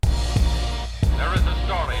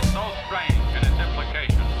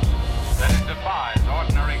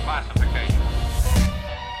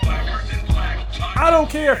I don't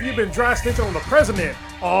care if you've been dry snitching on the president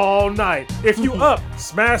all night. If you up,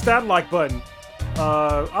 smash that like button.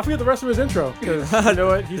 I forget the rest of his intro because you know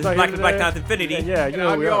what? He's not here today. Black Times Infinity. Yeah, you know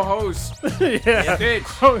I'm we your are. host. Yeah, Bitch.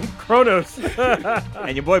 Kronos.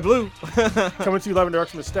 And your boy Blue. Coming to you live in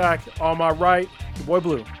direction of the stack. On my right, your boy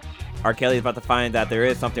Blue. R. Kelly's about to find that there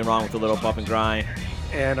is something wrong with the little bump and grind.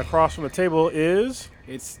 And across from the table is...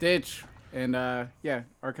 It's Stitch. And yeah,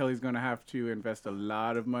 R. Kelly's going to have to invest a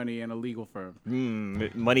lot of money in a legal firm.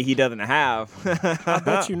 Money he doesn't have. I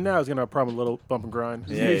bet you now he's going to have a problem with a little bump and grind.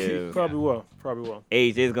 Yeah. Probably will.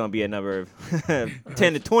 Age is going to be a number of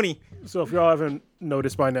 10 to 20. So if y'all haven't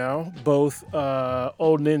noticed by now, both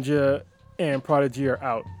Old Ninja and Prodigy are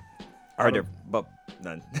out. Are there? But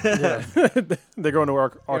none. Yeah. They're going to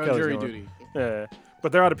R. They're on Kelly's jury going. duty. Yeah.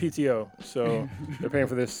 But they're out of PTO, so they're paying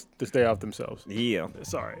for this day off themselves. Yeah.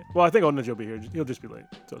 Sorry. Well, I think Old Ninja will be here. He'll just be late,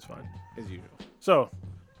 so it's fine. As usual. So,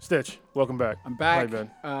 Stitch, welcome back. I'm How back. you been?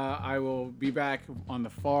 I will be back on the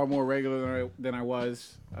far more regular than I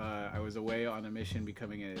was. I was away on a mission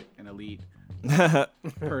becoming an elite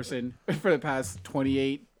person for the past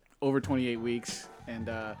over 28 weeks. And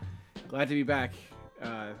glad to be back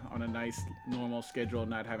on a nice, normal schedule,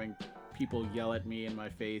 not having people yell at me in my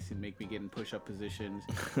face and make me get in push-up positions,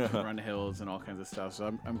 and run hills and all kinds of stuff.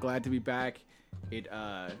 So I'm glad to be back. It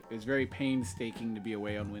was very painstaking to be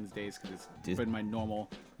away on Wednesdays because it's been my normal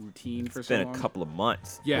routine for so long. It's been a couple of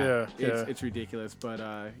months. Yeah, Yeah. It's ridiculous, but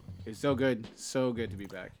it's so good to be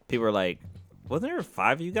back. People are like, wasn't there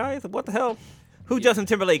 5 of you guys? What the hell? Who Justin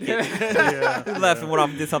Timberlake? Yeah. Who left and went off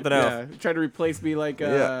and did something else? Yeah, tried to replace me like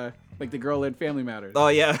Yeah. like the girl in Family Matters. Oh,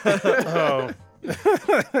 yeah. Oh.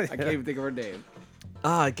 I can't even think of her name.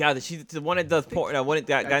 Oh, God. She's the one that does porn. One that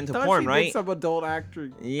got into I thought porn, she right? Did some adult actor.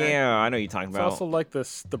 Yeah, I know you're talking It's about. also like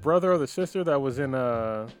the brother or the sister that was in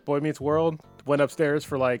Boy Meets World, went upstairs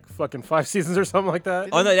for like fucking 5 seasons or something like that.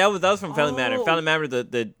 Oh, no, that was from Family Matter. Oh. Family Matter,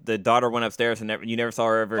 the daughter went upstairs and you never saw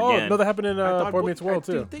her ever again. No, that happened in Boy Meets World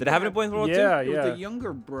too. Did it happen in Boy Meets World too? Yeah, It was yeah. the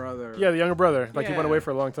younger brother. Yeah, the younger brother. Like he went Yeah. away for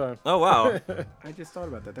a long time. Oh, wow. I just thought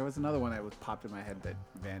about that. There was another one that was popped in my head that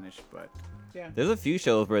vanished, but yeah. There's a few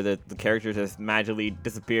shows where the characters just magically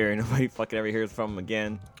disappear and nobody fucking ever hears from them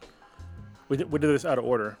again. We did this out of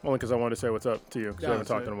order, only because I wanted to say what's up to you, because we Yeah, haven't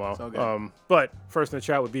talked in a while. it's all good. But first in the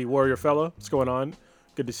chat would be Warrior Fella. What's going on?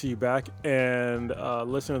 Good to see you back. And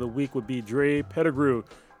listener of the week would be Dre Pettigrew.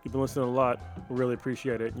 You've been listening a lot. We really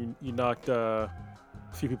appreciate it. You knocked a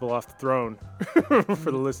few people off the throne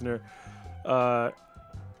for the listener.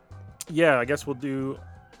 Yeah, I guess we'll do...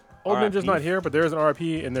 Old RIP. Ninja's not here, but there is an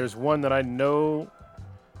RIP, and there's one that I know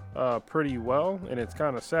pretty well, and it's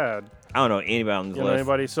kind of sad. I don't know anybody on this You know list.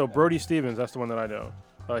 anybody? So Brody Stevens, that's the one that I know.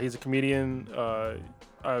 He's a comedian.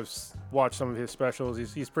 I've watched some of his specials.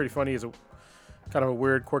 He's pretty funny. He's a kind of a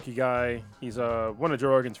weird, quirky guy. He's one of Joe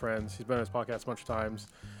Rogan's friends. He's been on his podcast a bunch of times.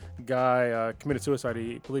 Guy committed suicide.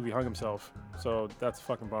 I believe he hung himself. So that's a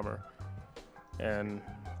fucking bummer. And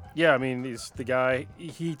yeah, I mean, he's the guy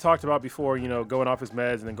he talked about before, going off his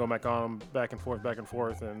meds and then going back on, back and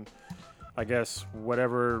forth. And I guess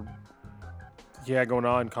whatever he had going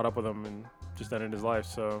on caught up with him and just ended his life.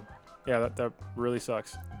 So yeah, that really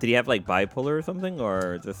sucks. Did he have like bipolar or something,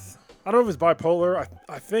 or just? I don't know if it's bipolar,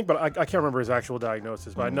 I think, but I can't remember his actual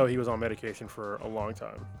diagnosis, but I know he was on medication for a long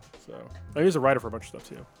time. So he was a writer for a bunch of stuff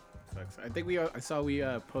too. Sucks. I think we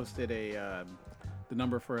posted the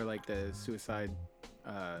number for like the suicide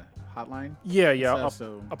hotline. Yeah,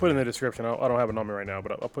 So I'll put it in the description. I don't have it on me right now,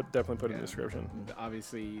 but I'll definitely put it in the description.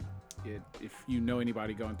 Obviously, if you know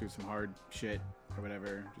anybody going through some hard shit or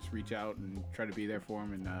whatever, just reach out and try to be there for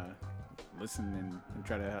them and listen and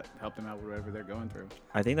try to help them out with whatever they're going through.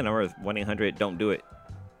 I think the number is 1-800-DON''t Do It.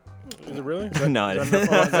 Is it really? No, it is isn't.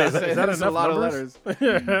 that That's enough a lot numbers? of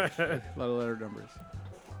letters. A lot of letter numbers.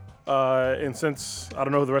 And since I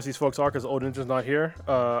don't know who the rest of these folks are because Old Ninja's not here,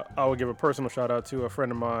 I will give a personal shout out to a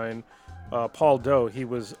friend of mine, Paul Doe. He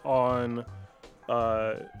was on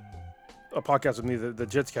a podcast with me, the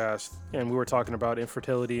Jitscast, and we were talking about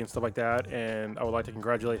infertility and stuff like that. And I would like to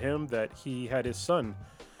congratulate him that he had his son.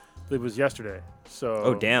 I believe it was yesterday. So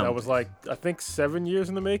Oh, damn. that was like I think 7 years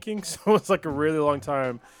in the making. So it's like a really long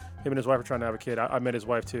time. Him and his wife are trying to have a kid. I met his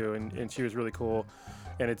wife too, and she was really cool.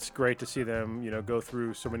 And it's great to see them, go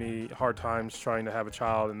through so many hard times trying to have a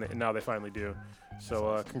child, and now they finally do.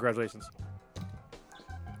 So congratulations.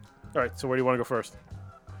 All right, so where do you want to go first?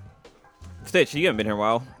 Stitch, you haven't been here in a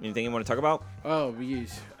while. Anything you want to talk about? Oh,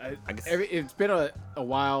 geez. I guess- It's been a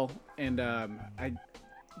while, and I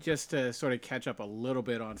just to sort of catch up a little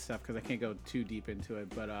bit on stuff because I can't go too deep into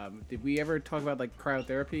it. But did we ever talk about like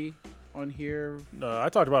cryotherapy? on here. I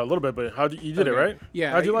talked about it a little bit, but you did it, Okay. right?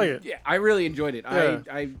 Yeah. How'd you like it? Yeah, I really enjoyed it. Yeah.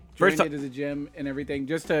 I First joined it as a gym and everything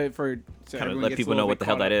just so Kinda everyone let gets a people little know what bit the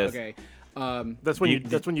hell caught that up. is. Okay. That's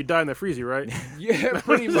when you die in the freezy, right? Yeah,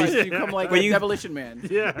 pretty much. You come like Were a you- demolition man.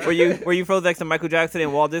 Yeah. Were you frozen next to Michael Jackson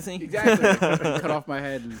and Walt Disney? Exactly. Cut off my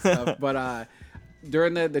head and stuff. But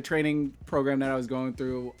during the training program that I was going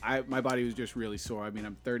through, my body was just really sore. I mean,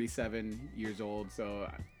 I'm 37 years old, so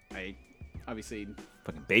I obviously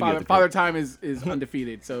Fucking baby. of the father group. time is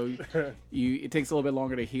undefeated. So it takes a little bit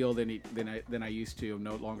longer to heal than I used to.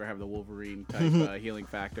 No longer have the Wolverine type healing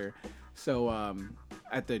factor. So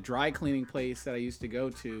at the dry cleaning place that I used to go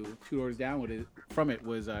to, 2 doors down from it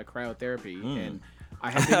was cryotherapy, and I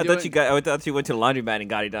had been I thought you went to the laundromat and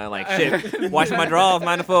got it done. Like shit, washing my drawers,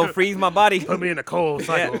 mind if I freeze my body? Put me in a cold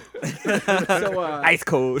cycle. so Ice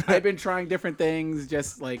cold. I've been trying different things,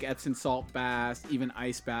 just like Epsom salt baths, even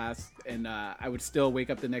ice baths, and I would still wake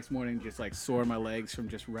up the next morning just like sore my legs from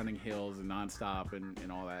just running hills and nonstop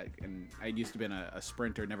and all that. And I used to be a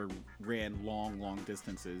sprinter, never ran long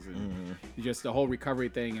distances, and just the whole recovery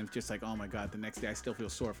thing. And it's just like, oh my god, the next day I still feel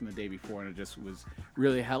sore from the day before, and it just was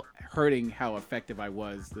really hurting how effective I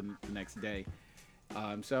was the next day.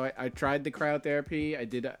 So I tried the cryotherapy.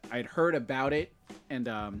 I'd heard about it, and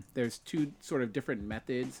there's 2 sort of different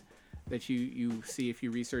methods that you see if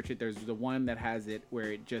you research it. There's the one that has it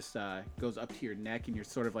where it just goes up to your neck, and you're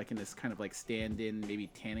sort of like in this kind of like stand-in, maybe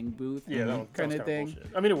tanning booth, Yeah, that kind sounds of thing. bullshit.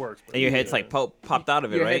 I mean, it works. but- And your head's like popped out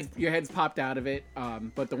of it, right? Your head's popped out of it.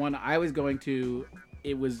 But the one I was going to,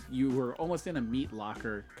 you were almost in a meat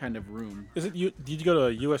locker kind of room. Is it you? Did you go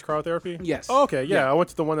to U.S. cryotherapy? Yes. Oh, okay. Yeah, Yeah. I went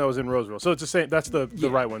to the one that was in Roseville. So it's the same. That's the Yeah.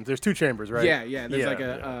 right one. There's 2 chambers, right? Yeah. There's like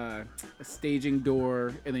yeah. a staging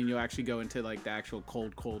door, and then you'll actually go into like the actual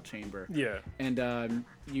cold chamber. Yeah. And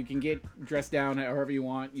you can get dressed down however you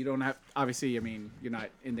want. You don't have, obviously, I mean, you're not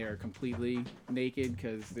in there completely naked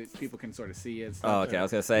because people can sort of see you and stuff. Oh, okay. I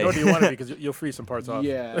was gonna say. Nor do you want to because you'll freeze some parts off.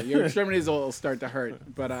 Yeah, your extremities will start to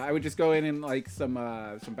hurt. But I would just go in like some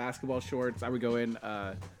basketball shorts. I would go in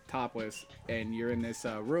topless, and you're in this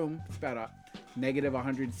room. It's about a negative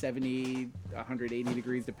 170, 180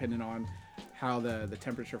 degrees, depending on how the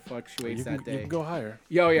temperature fluctuates You that can, day. you can go higher.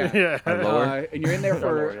 Yeah, Yeah. Lower? And you're in there for.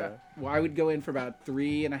 Lower, yeah. Well, I would go in for about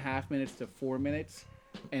 3.5 minutes to 4 minutes,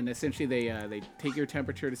 and essentially they take your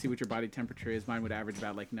temperature to see what your body temperature is. Mine would average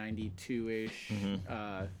about like 92-ish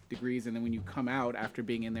degrees, and then when you come out after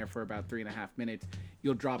being in there for about 3.5 minutes,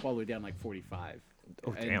 you'll drop all the way down like 45.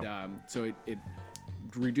 Oh, and damn. so it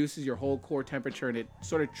reduces your whole core temperature, and it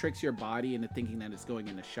sort of tricks your body into thinking that it's going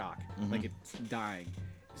into shock, like it's dying.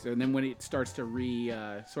 So then when it starts to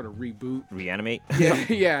sort of reboot, Reanimate.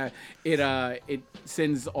 yeah, it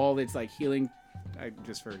sends all its like healing,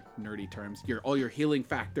 just for nerdy terms, all your healing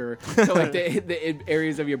factor to like the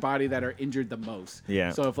areas of your body that are injured the most.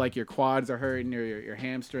 Yeah. So if like your quads are hurting or your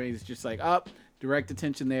hamstrings, just like direct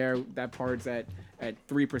attention there. That part's at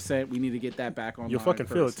 3%. We need to get that back on. You'll fucking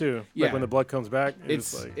feel it too. Yeah. Like when the blood comes back.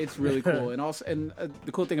 It's really cool. And also,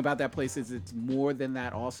 the cool thing about that place is it's more than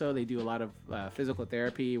that. Also, they do a lot of physical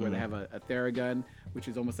therapy where they have a Theragun, which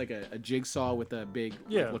is almost like a jigsaw with a big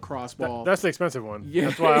lacrosse ball. That's the expensive one. Yeah.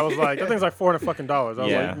 That's why I was like, that thing's like $400 fucking. I was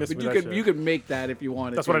Yeah. like, missing But that shit. you could make that if you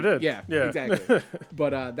wanted. That's to. what I did. Yeah, Yeah. exactly.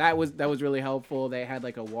 But that was really helpful. They had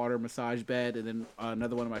like a water massage bed, and then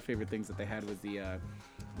another one of my favorite things that they had was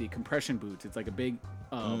the compression boots. It's like a big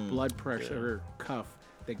blood pressure cuff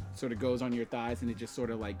that sort of goes on your thighs, and it just sort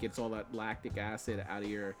of like gets all that lactic acid out of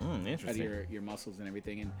your your muscles and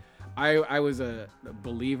everything. And I was a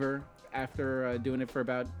believer after doing it for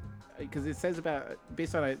about, because it says about,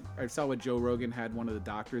 based on I saw what Joe Rogan had one of the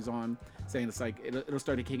doctors on saying, it's like it'll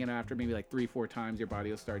start to kick in after maybe like 3-4 times. Your body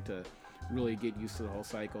will start to really get used to the whole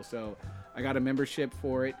cycle. So I got a membership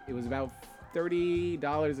for it. It was about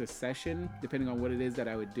 $30 a session, depending on what it is that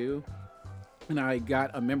I would do. And I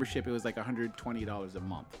got a membership. It was like $120 a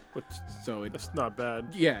month. So It's not bad.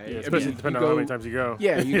 yeah, Especially depending on how many times you go.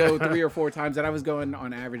 Yeah, you go 3 or 4 times, and I was going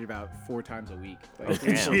on average about 4 times a week. Like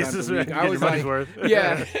 3 or 4 times Jesus, a week. man, I get was your money's like, worth.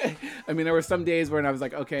 yeah. I mean, there were some days when I was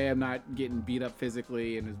like, okay, I'm not getting beat up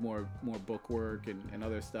physically, and there's more book work and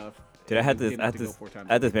other stuff. Dude, I had Didn't have this to go 4 times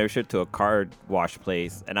I had a this membership to a car wash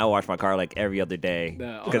place, and I wash my car like every other day.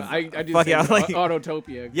 I do fuck the yeah, I same, was like-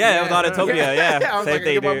 Autotopia. Yeah, it was Autotopia, yeah. I was Same like, I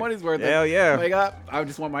thing, get my dude. money's worth. Hell yeah. Like, I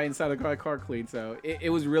just want my inside of the car clean. So it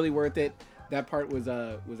was really worth it. That part was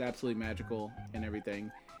absolutely magical and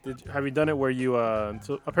everything. Have you done it where you?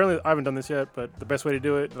 So apparently, I haven't done this yet, but the best way to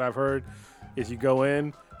do it that I've heard is you go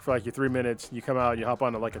in for like your 3 minutes, you come out, you hop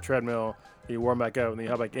on like a treadmill, you warm back up, and then you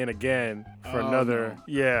hop back in again for another. No.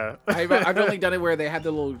 Yeah. I've only done it where they had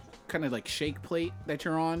the little kind of like shake plate that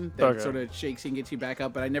you're on that Okay. sort of shakes you and gets you back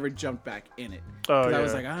up, but I never jumped back in it. Oh, 'Cause yeah. I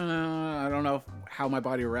was like, I don't know how my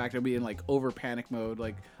body will react. I'll be in like over panic mode,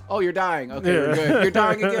 like, oh, you're dying. Okay, we're good. You're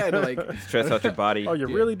dying again. Like, Stress out your body. Oh, you're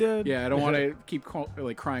Yeah. really dead? yeah, I don't want to keep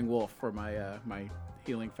like crying wolf for my my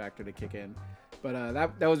healing factor to kick in. But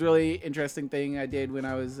that was really interesting thing I did when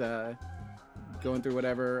I was going through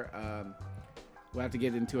whatever. We'll have to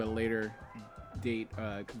get into a later date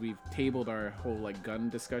because we've tabled our whole like gun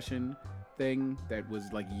discussion thing that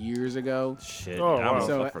was like years ago. Shit. Oh, I wow. almost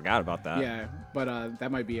So, forgot about that. Yeah, but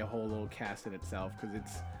that might be a whole little cast in itself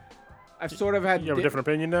because I've sort of had You have a different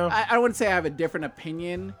opinion now? I wouldn't say I have a different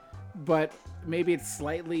opinion, but maybe it's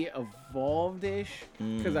slightly evolved-ish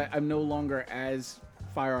because I'm no longer as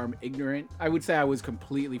firearm ignorant. I would say I was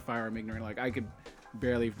completely firearm ignorant. Like I could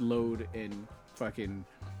barely load and fucking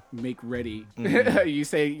make ready. You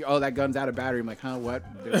say, "Oh, that gun's out of battery." I'm like, "Huh? What?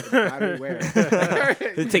 Battery where?"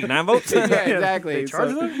 Did it take 9 volts? Yeah, exactly. They charge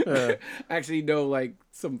So- them? Yeah. I actually know like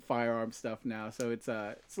some firearm stuff now, so it's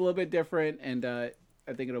a little bit different, and I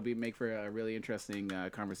think it'll make for a really interesting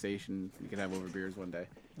conversation we can have over beers one day.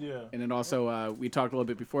 Yeah. And then also we talked a little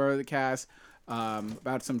bit before the cast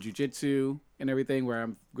about some jujitsu and everything, where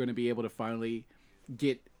I'm going to be able to finally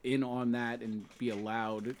get in on that and be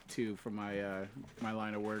allowed to for my my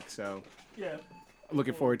line of work. So Yeah.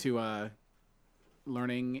 looking forward to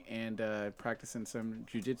learning and practicing some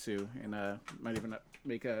jujitsu, and might even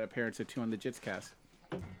make an appearance or two on the JitsCast.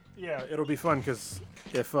 Yeah, it'll be fun because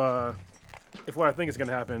if what I think is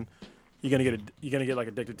gonna happen, you're gonna get like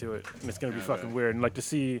addicted to it, and it's gonna be Yeah, fucking yeah. weird. And like to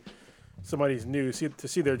see somebody's new, to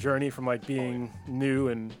see their journey from like being new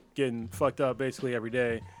and getting fucked up basically every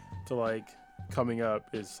day to like coming up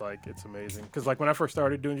is like it's amazing. Because like when I first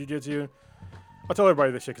started doing jiu-jitsu, I tell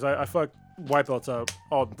everybody this shit because I fuck white belts up,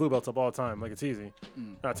 all blue belts up all the time. Like it's easy.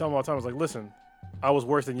 And I tell them all the time, I was like, listen, I was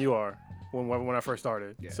worse than you are when I first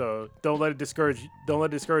started. Yeah. So don't let it discourage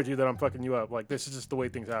you that I'm fucking you up. Like this is just the way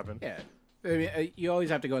things happen. Yeah. I mean, you always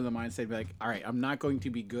have to go in the mindset and be like, all right, I'm not going to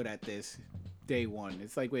be good at this day one.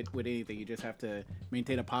 It's like with anything. You just have to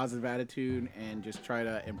maintain a positive attitude and just try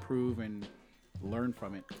to improve and learn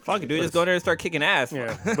from it. Fuck it, dude. Just go in there and start kicking ass.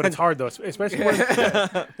 Yeah, but it's hard though,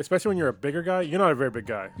 especially when you're a bigger guy. You're not a very big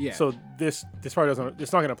guy. Yeah. So this probably doesn't.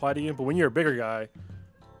 It's not gonna apply to you. But when you're a bigger guy,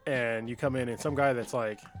 and you come in and some guy that's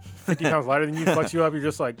like 50 pounds lighter than you fucks you up, you're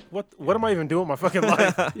just like, what am I even doing with my fucking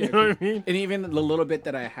life? You know what I mean? And even the little bit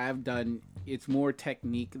that I have done, it's more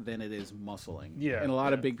technique than it is muscling. Yeah, And a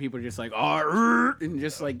lot of big people are just like, oh, and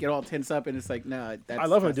just like get all tense up, and it's like, nah. I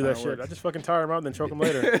love when I do that that's not how it shit. I works. just fucking tire him out and then choke him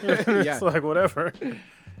later. Yeah. It's like whatever.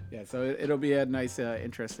 Yeah. So it'll be a nice,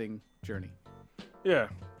 interesting journey. Yeah.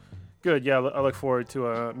 Good. Yeah, I look forward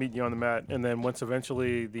to meeting you on the mat. And then once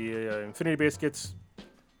eventually the Infinity Base gets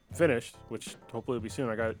finished, which hopefully will be soon.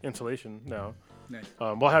 I got insulation now. Nice.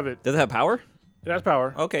 We'll have it. Does it have power? It has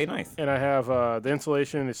power. Okay, nice. And I have the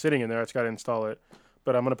insulation is sitting in there. I just got to install it.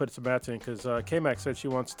 But I'm going to put some mats in because K-Max said she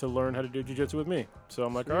wants to learn how to do jiu-jitsu with me. So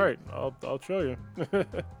I'm like, all right, I'll show you.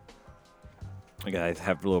 You guys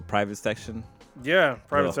have a little private section. Yeah,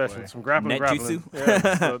 private Little session. Some grappling. net jutsu?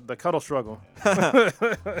 Yeah, it's the cuddle struggle.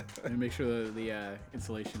 And make sure that the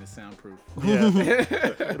insulation is soundproof. Yeah,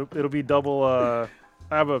 it'll be double. I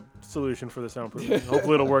have a solution for the soundproof.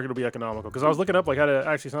 Hopefully it'll work. It'll be economical. Because I was looking up like how to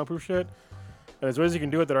actually soundproof shit, and there's ways you can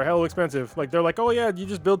do it that are hella expensive. Like they're like, oh yeah, you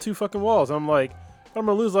just build 2 fucking walls. I'm like, I'm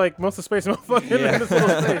gonna lose like most of the space in my fucking this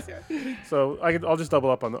little space. So I'll just double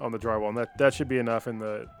up on the drywall, and that should be enough. And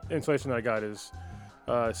the insulation that I got is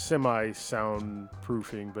semi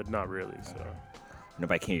soundproofing, but not really. So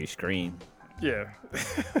Nobody can hear you scream. yeah.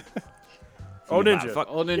 Oh Ninja. Fuck.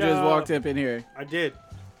 Old Ninja Yeah. has walked up in here. I did.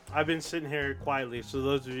 I've been sitting here quietly. So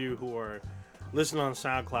those of you who are listening on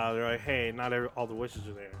SoundCloud, they're like, "Hey, not all the witches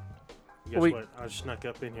are there." Guess We- what? I just snuck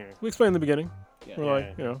up in here. We explained in the beginning. Yeah. We're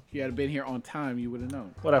like, you know, If you had been here on time, you would have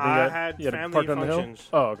known. what happened? I You had you family park on the hill? functions.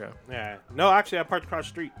 Oh, okay. Yeah. No, actually, I parked across the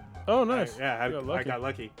street. Oh, nice. Yeah, You got I lucky. got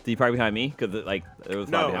lucky. Did you park behind me? Because like it was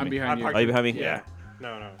No, behind I'm me. behind you. parked- Oh, you behind me? Yeah.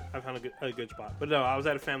 No, I found a good spot. But no, I was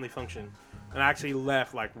at a family function, and I actually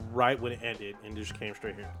left like right when it ended, and just came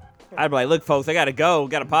straight here. I'd be like, look, folks, I gotta go.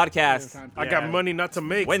 Got a podcast I got Yeah. money not to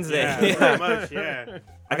make. Wednesday. Yeah, Yeah. pretty much. Yeah.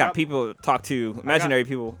 I got people to talk to, imaginary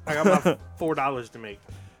people. I got my $4 to make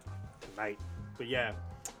tonight. But yeah.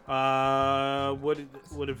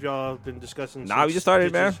 What have y'all been discussing? Nah, we just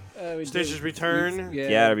started, man. We Stitch's did- return? we-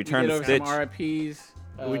 Yeah, the we return did of over Stitch. some RIPs.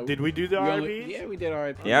 Did we do the RIPs? Yeah, we did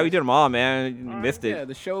RIP. Yeah, we did them all, man. You missed Yeah, it.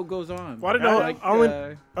 the show goes on. Well, I didn't know. like, I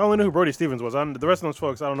only knew who Brody Stevens was. The rest of those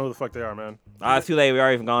folks, I don't know who the fuck they are, man. It's too late. We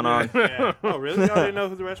already gone on. Yeah. Oh, really? Y'all didn't know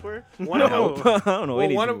who the rest were? One I of them. don't know Well,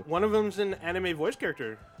 anything. one of them's an anime voice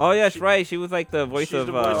character. Oh, yeah, that's right. She was like the voice She's of.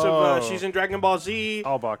 the voice of. She's in Dragon Ball Z.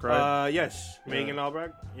 Albach, right? Yes, Megan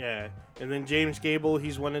Albrecht. Yeah, and then James Gable.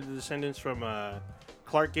 He's one of the descendants from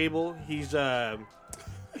Clark Gable. He's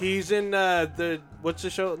in the what's the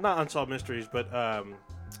show? Not Unsolved Mysteries, but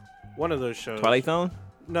one of those shows. Twilight Zone?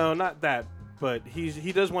 No, not that. But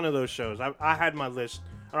he does one of those shows. I had my list.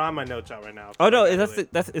 I don't have my notes out right now. Oh, no. Is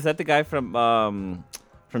that the guy from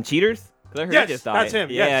Cheaters? 'Cause I heard he Yes, just died. that's him.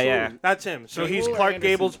 Yeah, Yes, yeah. that's him. So he's Gable or Clark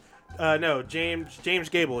Anderson? Gable's. No, James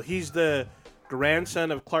Gable. He's the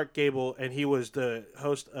grandson of Clark Gable, and he was the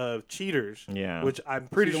host of Cheaters. Yeah. Which I'm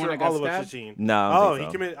pretty the one sure that got all of us have stabbed? seen. No, I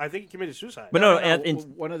don't think so. I think he committed suicide. But no,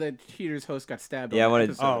 and one of the Cheaters hosts got stabbed. Yeah, on one the of-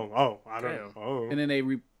 episode. I don't know. Oh. And then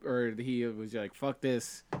he was like, "Fuck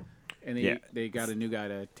this," and they got a new guy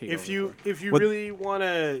to take If over. you What- really want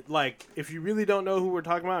to if you really don't know who we're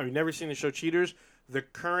talking about, or you've never seen the show Cheaters, the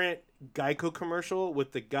current Geico commercial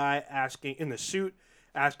with the guy asking in the suit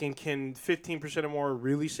asking, "Can 15% or more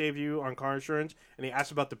really save you on car insurance?" And he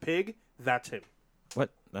asks about the pig. That's him. What?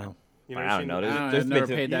 No. You never I don't seen know. that? I There's have never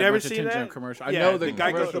been- paid You that never much seen attention that? on commercial. I Yeah, know the the Geico-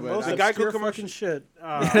 commercial, but the I- Geico Pure commercial- fucking shit.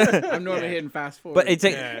 I'm normally hitting fast forward. But it's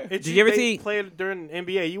like, Yeah. did you ever they see? play it during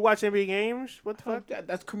NBA? You watch NBA games? What the fuck?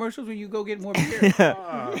 That's commercials when you go get more beer.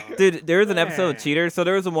 Dude, there was an episode Man. of Cheaters. So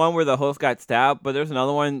there was the one where the host got stabbed, but there's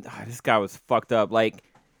another one. This guy was fucked up. Like,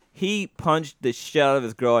 he punched the shit out of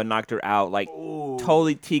his girl and knocked her out. Like, Ooh.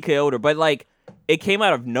 totally TKO'd her. But, like, it came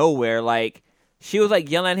out of nowhere. Like, she was, like,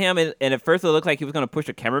 yelling at him, and at first it looked like he was going to push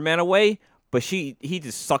the cameraman away. But he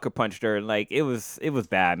just sucker punched her. Like, it was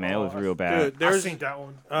bad, man. It was real bad. Dude, I've seen that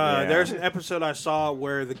one. There's an episode I saw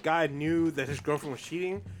where the guy knew that his girlfriend was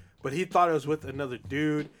cheating, but he thought it was with another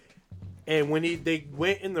dude. And when they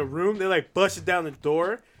went in the room, they like busted down the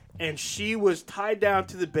door, and she was tied down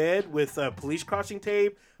to the bed with police crossing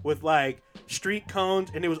tape, with like street cones,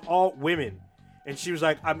 and it was all women. And she was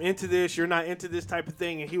like, "I'm into this. You're not into this type of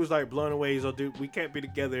thing." And he was like blown away. He's all, "Dude, we can't be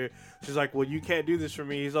together." She's like, "Well, you can't do this for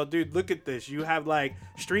me." He's all, "Dude, look at this. You have like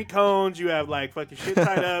street cones. You have like fucking shit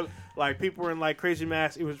tied up. Like people were in like crazy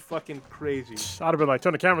masks. It was fucking crazy." I'd have been like,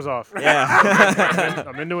 turn the cameras off. Yeah.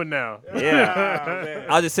 I'm into it now. Yeah. Oh, man.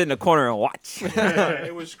 I'll just sit in the corner and watch. Yeah,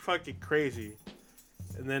 it was fucking crazy.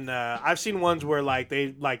 And then I've seen ones where like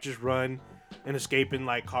they like just run and escape in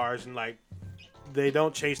like cars, and like they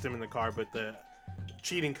don't chase them in the car, but the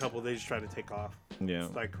cheating couple, they just try to take off. Yeah.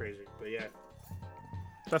 It's like crazy. But yeah.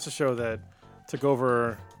 That's a show that took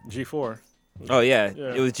over G4. Oh yeah.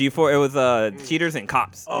 Yeah. It was G4. It was Cheaters and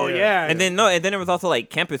Cops. Oh Yeah. yeah. And then there was also like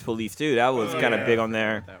Campus Police too. That was kind of yeah. big on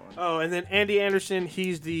there. That one. Oh, and then Andy Anderson,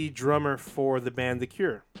 he's the drummer for the band The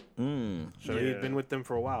Cure. Mm. So he's been with them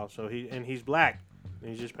for a while. So he's black. And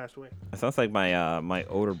he just passed away. That sounds like my my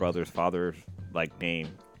older brother's father's like name.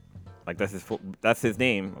 Like that's his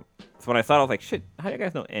name. So when I saw it, I was like, shit, how do you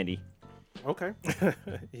guys know Andy? Okay.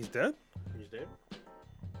 He's dead? He's dead.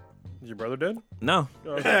 Is your brother dead? No. Oh,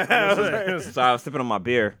 okay. So I was sipping on my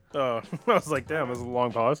beer. Oh, I was like, damn, this is a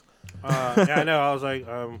long pause. Yeah, I know. I was like,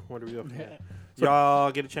 what are we doing?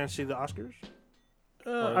 Y'all get a chance to see the Oscars?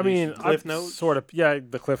 I mean, Cliff I've Notes? sort of, yeah,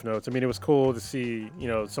 the Cliff Notes. I mean, it was cool to see,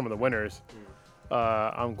 some of the winners.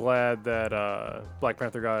 I'm glad that Black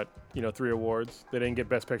Panther got, 3 awards. They didn't get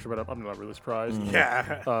Best Picture, but I'm not really surprised.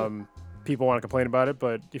 Yeah. People want to complain about it,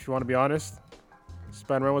 but if you want to be honest,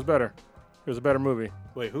 Spider-Man was better. It was a better movie.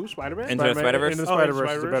 Wait, who? Spider-Man? Into the Spider-Verse? Into the Oh,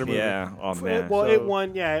 Spider-Verse is a better movie. Yeah. Oh man. Well, So- it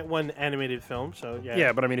won animated film, so yeah.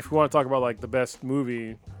 Yeah, but I mean, if you want to talk about like the best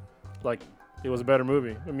movie, like it was a better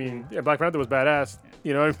movie. I mean, yeah, Black Panther was badass.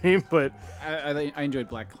 You know what I mean? But I enjoyed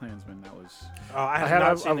Black Klansman. That was. Oh, I I have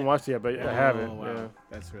not seen haven't it. watched it yet, but I haven't. Oh, wow. Yeah.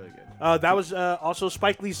 That's really good. That was also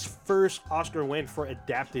Spike Lee's first Oscar win for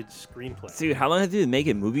adapted screenplay Dude, how long has it been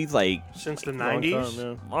making movies? Like since the Long 90s.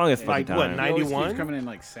 time, longest Like, fucking what, time. 90? He always keeps 91? coming in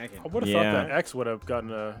like second. I would have Yeah. thought that X would have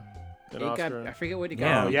gotten an He Oscar. got, I forget what he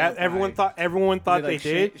Yeah. got. Oh, yeah, everyone thought they like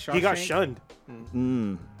did. Shawshank? He got shunned.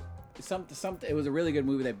 Mm. Something. It was a really good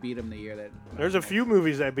movie that beat him the year that. There's a few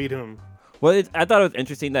movies that beat him. Well, I thought it was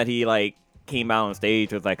interesting that he like came out on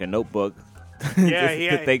stage with like a notebook. Yeah, just he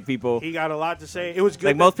to had- thank people. He got a lot to say. It was good.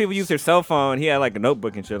 Like most people use their cell phone, he had like a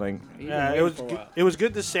notebook and shit. Like, Yeah, it was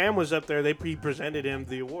good that Sam was up there. They presented him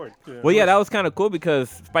the award. well, yeah, that was kind of cool because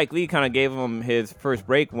Spike Lee kind of gave him his first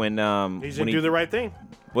break when He's when in he Do the Right Thing.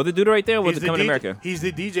 was it Do the Right Thing or was He's it Coming to America? He's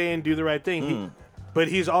the DJ in Do the Right Thing. But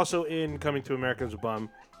he's also in Coming to America as a bum.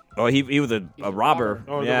 Oh, he was a robber.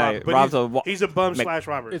 Oh, Yeah, but robs a he's a bum Mc- slash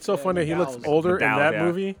robber. It's so funny. He looks McDowell's. older in McDowell's, that yeah.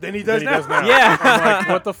 movie Then he does than he does now. now. Yeah. I'm like,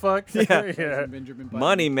 what the fuck? Yeah. Benjamin Button.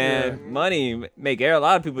 money, man. Money make a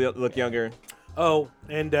lot of people look younger. Oh,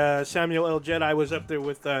 and Samuel L. Jedi was up there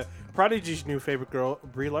with Prodigy's new favorite girl,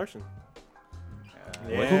 Brie Larson.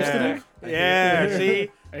 Who's Yeah, see?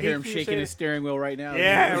 I hear him He shaking said- his steering wheel right now.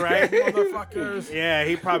 Yeah, right? Motherfuckers. Yeah,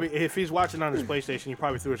 he probably, if he's watching on his PlayStation, he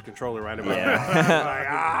probably threw his controller right about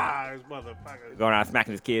Yeah. like, this motherfucker. Going around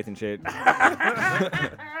smacking his kids and shit.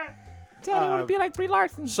 Daddy want to be like Brie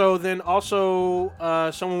Larson. So then also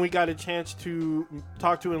someone we got a chance to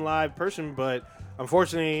talk to in live person, but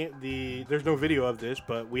unfortunately there's no video of this,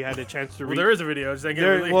 but we had a chance to Well, read. there is a video. Just ain't getting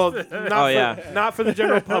There, released. well, not for the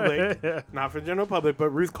general public. Yeah. Not for the general public, but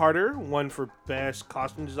Ruth Carter won for Best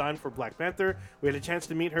Costume Design for Black Panther. We had a chance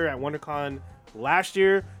to meet her at WonderCon last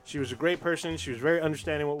year. She was a great person. She was very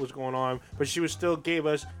understanding what was going on, but she was still gave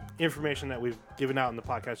us information that we've given out in the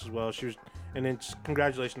podcast as well. She was, and then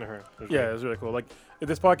congratulations to her. It was Yeah, great. it was really cool. Like, if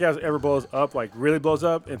this podcast ever blows up, like really blows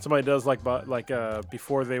up, and somebody does like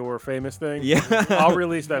before they were famous thing, Yeah. I'll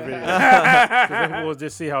release that video. 'Cause then people will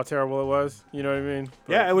just see how terrible it was. You know what I mean?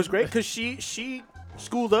 But- Yeah, it was great because she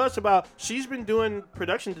schooled us about. She's been doing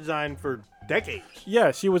production design for decades.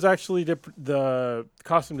 Yeah, she was actually the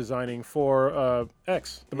costume designing for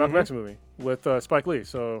X, the Malcolm X movie with Spike Lee.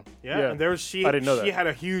 So Yeah, and there was she. I didn't know She that. had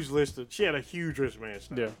a huge list of. She had a huge resume and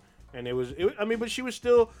stuff. Yeah. And it was. I mean, but she was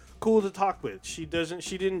still cool to talk with. She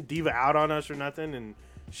didn't diva out on us or nothing, and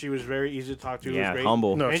she was very easy to talk to. It was Yeah, great.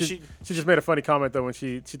 humble. No, And she just made a funny comment though when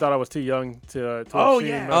she thought I was too young to Oh, have seen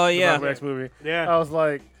yeah. the Oh, yeah. Malcolm X movie. Yeah. I was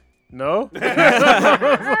like, no.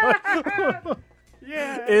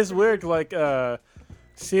 Yeah. It's weird, like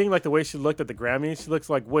seeing like the way she looked at the Grammys. She looks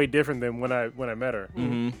like way different than when I met her.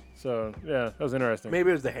 Mm-hmm. So yeah, that was interesting. Maybe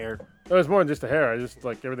it was the hair. It was more than just the hair. I just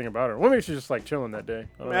like everything about her. Well, maybe she's just like chilling that day.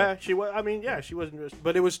 I don't know. Yeah, she was. I mean, yeah, she wasn't.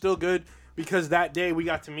 But it was still good because that day we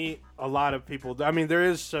got to meet a lot of people. I mean, there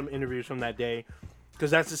is some interviews from that day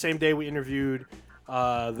because that's the same day we interviewed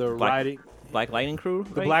the writing, Black Lightning Crew.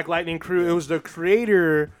 the Black Lightning crew. It was the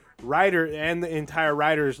creator, writer, and the entire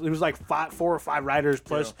writers. It was like 4 or 5 writers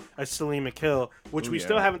plus a Salim McHill, which we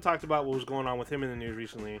still haven't talked about what was going on with him in the news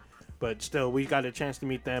recently. But still, we got a chance to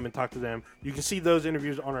meet them and talk to them. You can see those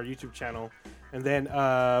interviews on our YouTube channel. And then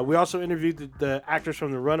we also interviewed the actors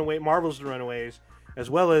from Marvel's The Runaways, as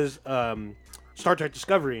well as Star Trek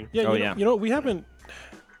Discovery. Yeah, Oh, you know, yeah. you know, we haven't.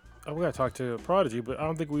 Oh, we gotta talk to Prodigy, but I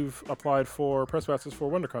don't think we've applied for press passes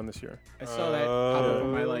for WonderCon this year. I saw that pop up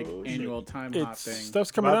on my like annual time hop It's thing.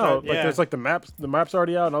 stuff's coming About that, out. Like yeah. there's like the maps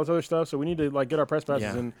already out and all this other stuff. So we need to like get our press passes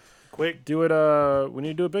Yeah. and Quick. do it. We need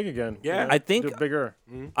to do it big again. Yeah. You know? I think- do it bigger.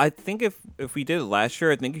 I think if we did it last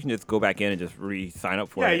year, I think you can just go back in and just re-sign up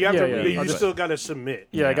for Yeah, it. you have Yeah, to. yeah, You yeah. still got to submit.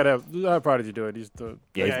 Yeah, I Yeah. gotta have Prodigy do it. He's the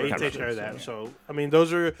Yeah, Yeah, he's he kind takes of care of sure, that. So, I mean,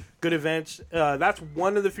 those are good events. That's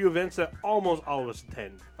one of the few events that almost all of us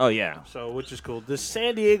attend. Oh yeah. So, which is cool. The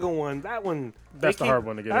San Diego one, that one. That's the hard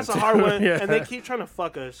one to get That's into. a hard one, Yeah. and they keep trying to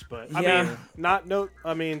fuck us. But I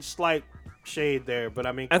Yeah. mean, slight shade there. But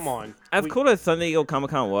I mean, come on. As We- cool as San Diego Comic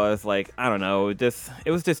Con was, like, I don't know, it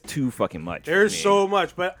was just too fucking much. for There's me. so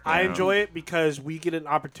much, but I Yeah. enjoy it because we get an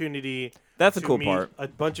opportunity. That's the to cool meet part. A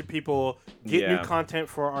bunch of people, get new Yeah. content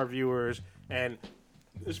for our viewers, and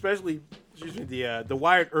especially, excuse me, the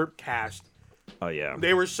Wired Earp cast. Oh yeah.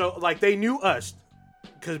 They were so like they knew us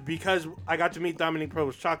because I got to meet Dominique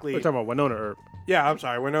Provost We're Chocolate. talking about Winona Earp. Yeah, I'm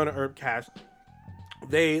sorry, Winona Earp cast.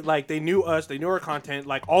 They knew us, they knew our content,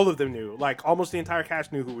 like all of them knew, like almost the entire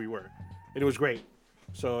cast knew who we were, and it was great.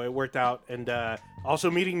 So it worked out, and also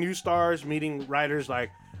meeting new stars, meeting writers like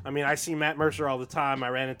I mean I see Matt Mercer all the time. I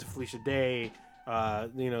ran into Felicia Day.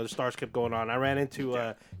 The stars kept going on. I ran into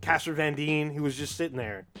Casper Van Dien, who was just sitting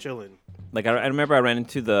there chilling. Like I remember I ran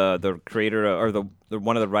into the creator or the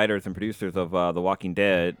one of the writers and producers of The Walking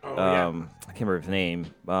Dead. yeah. I can't remember his name.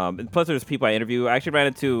 And plus, there's people I interview. I actually ran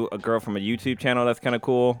into a girl from a YouTube channel that's kind of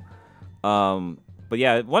cool. But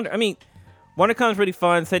yeah, WonderCon is really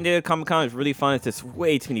fun. San Diego Comic Con is really fun. It's just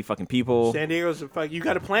way too many fucking people. San Diego's a fuck. You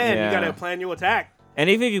got to plan. You Yeah. got to plan your attack. And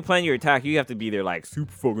even if you plan your attack, you have to be there like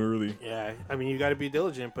super fucking early. Yeah, I mean you got to be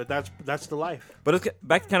diligent, but that's the life. But let's get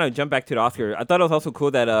back to kind of jump back to the Oscar. I thought it was also cool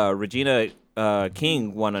that Regina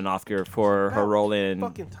King won an Oscar for her role in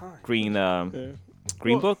Fucking time. Green Yeah.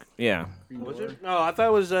 Book. Yeah. Was it? No, I thought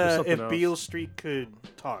it was something if else. Beale Street could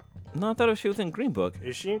talk. No, I thought she was in Green Book.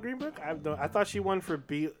 Is she in Green Book? I thought she won for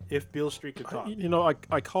if Beale Street could talk. You know,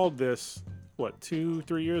 I called this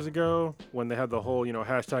 2-3 years ago when they had the whole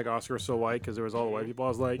hashtag Oscar so white because there was all the white people. I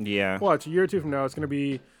was like, Yeah. watch a year or two from now it's gonna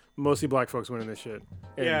be mostly black folks winning this shit.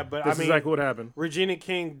 And Yeah, but this I mean- is exactly what happened. Regina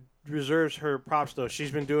King deserves her props though.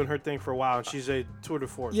 She's been doing her thing for a while, and she's a tour de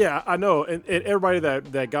force. Yeah, I know, and everybody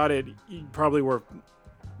that got it probably were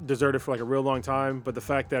deserted for like a real long time. But the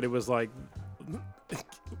fact that it was like,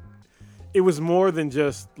 it was more than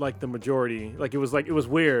just like the majority. Like it was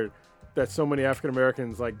weird that so many African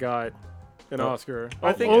Americans like got an Oscar.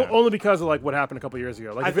 I think- only because of like what happened a couple years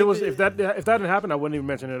ago. Like I if think if that didn't happen, I wouldn't even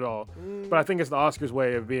mention it at all. But I think it's the Oscars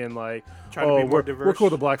way of being like, Trying to be more we're diverse. cool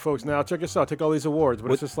to black folks now. Check us out. Take all these awards.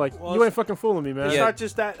 But it's just like Well, you ain't fucking fooling me, man. It's Yeah. not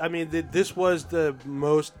just that. I mean, this was the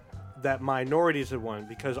most that minorities had won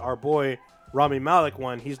because our boy Rami Malek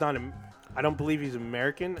won. He's not. I don't believe he's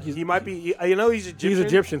American. He might be. You know, he's Egyptian. He's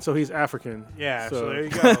Egyptian, so he's African. Yeah. So, So- there you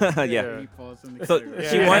go. yeah. He falls in the So category.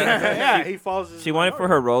 she yeah. won. Yeah, he falls. as She won it for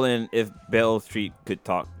her role in If Beale Street Could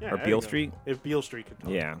Talk Yeah, or there Beale you go. Street. If Beale Street could talk.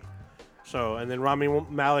 Yeah. So and then Rami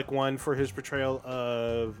Malek won for his portrayal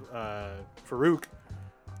of Farouk,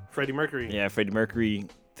 Freddie Mercury. Yeah, Freddie Mercury.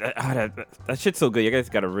 That shit's so good. You guys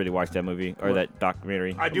got to really watch that movie or that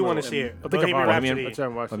documentary. I do want to see it. I think Bohemian I've Rhapsody. already I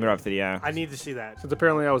haven't watched Bohemian it. Rhapsody, yeah. I need to see that. Since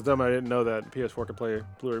apparently I was dumb, I didn't know that PS4 could play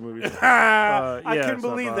Blu-ray movies. I yeah, couldn't so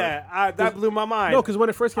believe far. that. That blew my mind. No, because when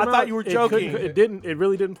it first came I out, thought you were joking. It didn't. It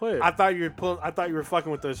really didn't play it. I thought you were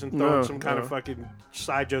fucking with us and throwing No, some kind of no. fucking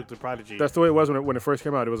side joke to Prodigy. That's the way it was when it first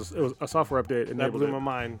came out. It was a software update. That Enabled blew it. my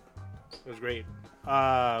mind. It was great.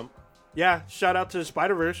 Yeah, shout out to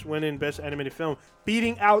Spider-Verse winning Best Animated Film,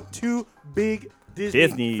 beating out two big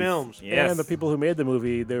Disney films. Yes. And the people who made the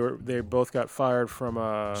movie, they both got fired from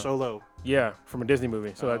Solo. from a Disney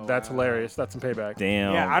movie. So that's wow. hilarious. That's some payback.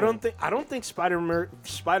 Damn. Yeah, I don't think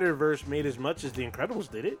Spider-Verse made as much as The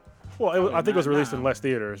Incredibles did it. Well, I think it was Not released now. in less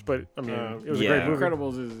theaters, but I mean, it was a Yeah. great movie.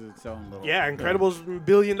 Incredibles is its own little. Yeah, Incredibles $1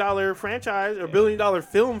 billion franchise or $1 billion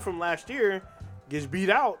film from last year gets beat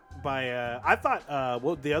out by I thought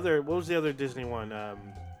what was the other Disney one?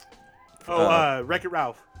 Wreck-It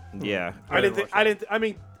Ralph. Yeah. I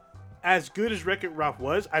mean, as good as Wreck-It Ralph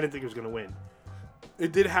was, I didn't think it was gonna win.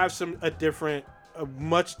 It did have a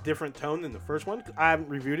much different tone than the first one. I haven't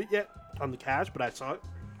reviewed it yet on the cast, but I saw it.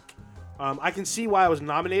 I can see why I was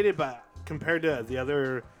nominated, but compared to the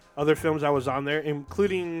other films I was on there,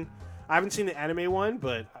 including I haven't seen the anime one,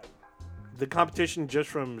 but the competition just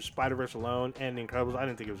from Spider-Verse alone and The Incredibles, I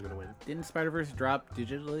didn't think it was gonna win. Didn't Spider-Verse drop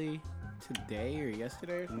digitally today or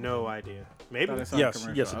yesterday? Or something? No idea. Maybe Thought I saw Yes, a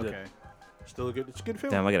commercial. yes, it did. Okay. still a good. It's a good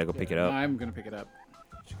film. Damn, I gotta go pick it up. I'm gonna pick it up.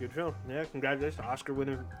 It's a good film. Yeah, congratulations,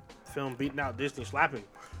 Oscar-winning film, beating out Disney, slapping.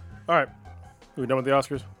 All right, we done with the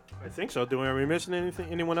Oscars? I think so. Are we missing anything?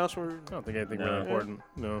 Anyone else? I don't think anything No. really important.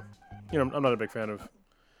 No, I'm not a big fan of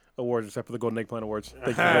awards except for the Golden Egg Plant Awards. Thank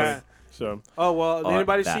you for that. So Oh well, Oh,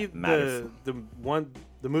 anybody that see matters. the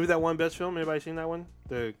movie that won Best Film? Anybody seen that one?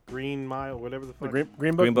 The Green Mile, whatever the the fuck. Green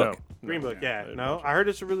Book. Green Book. No. Green No. Book. Yeah. didn't No, watch it. I heard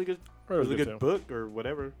it's a really good, Heard it was really good, good too. book or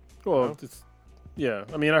whatever. Well, No? yeah.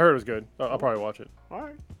 I mean, I heard it was good. I'll probably watch it. All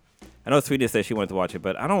right. I know Sweetie said she wanted to watch it,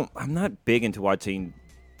 but I'm not big into watching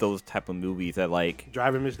those type of movies that like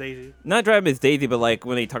Driving Miss Daisy. not Drive Miss Daisy, but like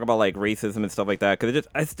when they talk about like racism and stuff like that, because it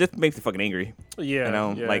just makes me fucking angry. Yeah. I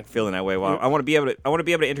don't yeah. like feeling that way. Well, I want to be able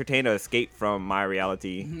to entertain or escape from my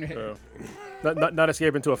reality. So, not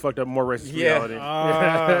escape into a fucked up, more racist Yeah.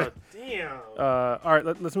 reality. Damn. All right,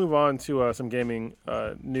 let's move on to some gaming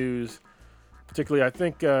news. Particularly, I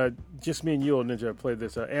think just me and you, Ninja, played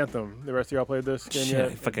this Anthem. The rest of y'all played this game Shit, yet?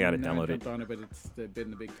 I fucking gotta No, I download it. jumped on it, but it's been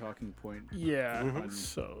the big talking point. Yeah. Mhm.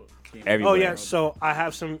 So Game Everywhere. Oh yeah. So I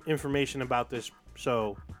have some information about this.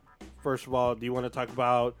 So first of all, do you want to talk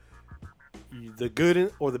about the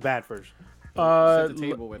good or the bad first? Set the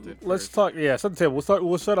table with it. let's first. talk. Yeah, set the table.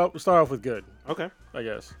 We'll start off with good. Okay. I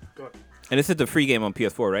guess. And this is the free game on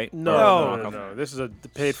PS4, right? No, Or- no. This is a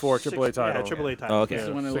paid for AAA title. Yeah, AAA title. Oh, okay. This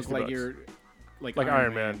is when it looks $60 like bucks. you're like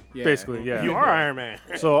Iron Man, Yeah. basically. Yeah. You are Iron Man.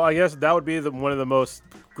 So I guess that would be one of the most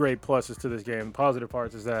great pluses to this game. Positive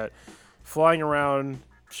parts is that flying around,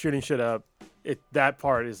 shooting shit up, that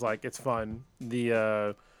part is like it's fun.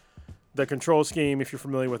 The control scheme, if you're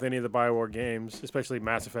familiar with any of the BioWare games, especially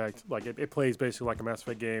Mass Effect, like it plays basically like a Mass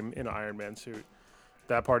Effect game in an Iron Man suit.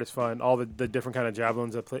 That part is fun. All the different kind of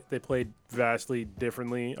javelins they played vastly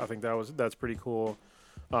differently. I think that's pretty cool.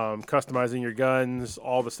 Customizing your guns,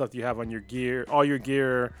 all the stuff you have on your gear, all your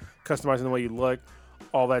gear, customizing the way you look,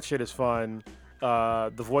 all that shit is fun.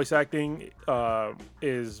 The voice acting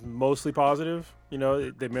is mostly positive. You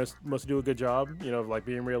know, they mostly do a good job. You know, of like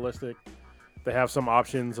being realistic. They have some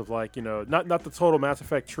options of like, you know, not the total Mass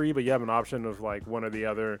Effect tree, but you have an option of like one or the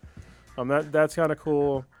other. That's kind of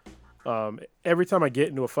cool. Every time I get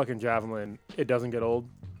into a fucking javelin, it doesn't get old.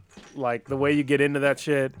 Like the way you get into that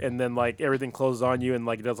shit, and then like everything closes on you, and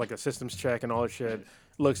like it does like a systems check and all that shit.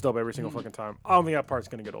 Looks dope every single fucking time. I don't think that part's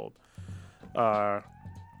gonna get old.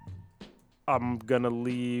 I'm gonna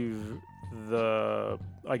leave the.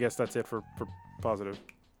 I guess that's it for positive.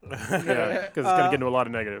 Yeah, because it's gonna get into a lot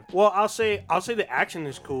of negative. Well, I'll say the action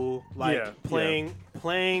is cool. Like Yeah,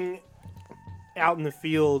 playing out in the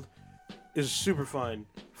field is super fun.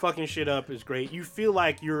 Fucking shit up is great. You feel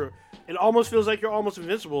like it almost feels like you're almost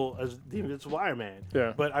invincible as the Invincible Iron Man.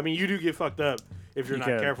 Yeah. But I mean, you do get fucked up if you're You not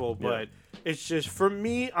can, careful. yeah. But it's just, for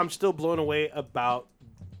me, I'm still blown away about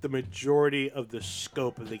the majority of the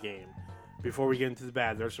scope of the game. Before we get into the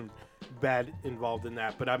bad, there's some bad involved in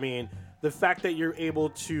that. But I mean, the fact that you're able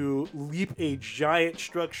to leap a giant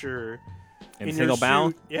structure In your single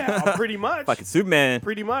bound? suit, yeah, pretty much. Fucking Superman.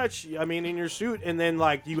 Pretty much. I mean, in your suit, and then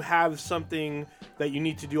like you have something that you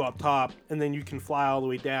need to do up top, and then you can fly all the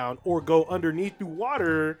way down, or go underneath the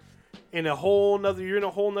water in a whole nother. You're in a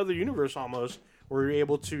whole nother universe almost, where you're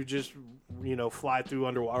able to just fly through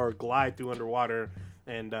underwater or glide through underwater,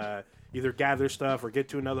 and either gather stuff or get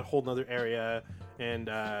to another whole nother area,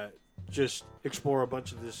 and just explore a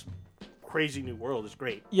bunch of this crazy new world. Is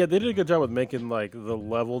great. Yeah, they did a good job with making like the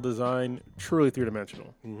level design truly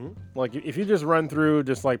three-dimensional. Mm-hmm. Like if you just run through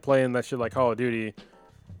just like playing that shit like Call of Duty,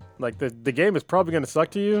 like the game is probably gonna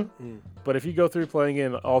suck to you. But if you go through playing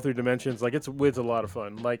in all three dimensions, like it's a lot of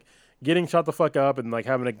fun. Like getting shot the fuck up and like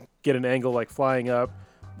having to get an angle like flying up.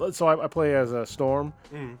 So I play as a Storm,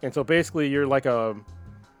 and so basically you're like a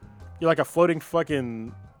floating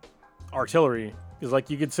fucking artillery. Is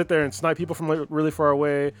like you could sit there and snipe people from like really far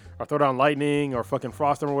away, or throw down lightning, or fucking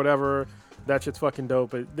frost them or whatever. That shit's fucking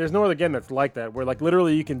dope. But there's no other game that's like that, where like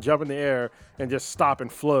literally you can jump in the air and just stop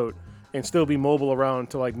and float, and still be mobile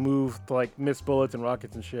around to like move to like miss bullets and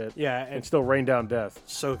rockets and shit. Yeah, and still rain down death.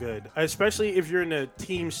 So good, especially if you're in a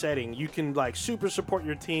team setting. You can like super support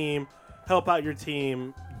your team, help out your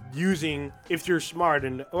team using, if you're smart,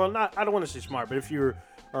 and well, not, I don't want to say smart, but if you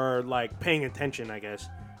are like paying attention, I guess.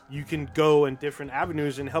 You can go in different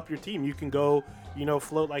avenues and help your team. You can go,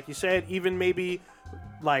 float like you said, even maybe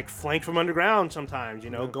like flank from underground sometimes,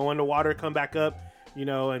 go into water, come back up,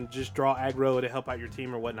 and just draw aggro to help out your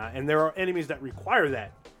team or whatnot. And there are enemies that require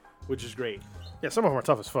that, which is great. Yeah, some of them are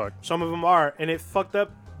tough as fuck. Some of them are, and it fucked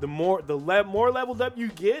up. The more leveled up you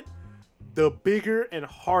get, the bigger and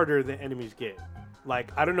harder the enemies get.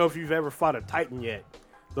 Like, I don't know if you've ever fought a Titan yet.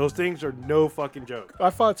 Those things are no fucking joke. I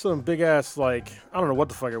fought some big ass, like, I don't know what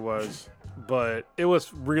the fuck it was, but it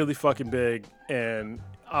was really fucking big, and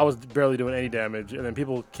I was barely doing any damage. And then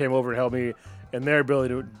people came over and helped me, and they're barely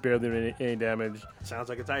doing any damage. Sounds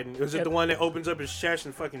like a Titan. Was it the one that opens up his chest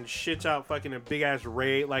and fucking shits out fucking a big ass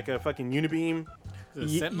ray, like a fucking unibeam?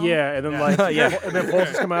 Yeah, and then like and then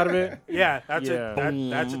pulses come out of it. Yeah, that's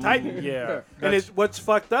a Titan. Yeah, and what's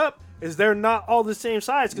fucked up is they're not all the same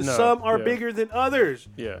size, because some are bigger than others.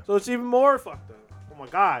 Yeah. So it's even more fucked up. Oh my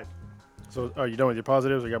god. So are you done with your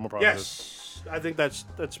positives, or you got more positives? Yes. I think that's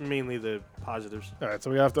mainly the positives. All right, so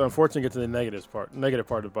we have to unfortunately get to the negative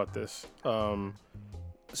part about this.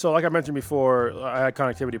 So like I mentioned before, I had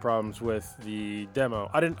connectivity problems with the demo.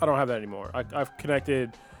 I don't have that anymore. I've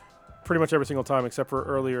connected pretty much every single time, except for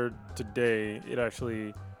earlier today. It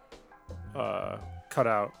actually cut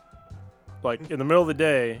out. Like in the middle of the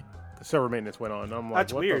day, the server maintenance went on. I'm like,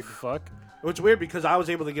 That's what weird. the fuck? It's weird because I was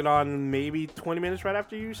able to get on maybe 20 minutes right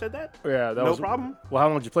after you said that. Yeah, that No was problem. Well, how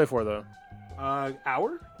long did you play for though?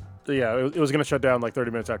 Hour? So, yeah, it was gonna shut down like 30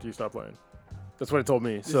 minutes after you stopped playing. That's what it told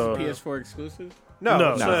me. This So is PS4 exclusive?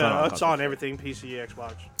 No, it's it's on everything, PC,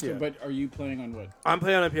 Xbox. Yeah. But are you playing on what? I'm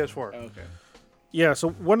playing on a PS4. Oh, okay. yeah, so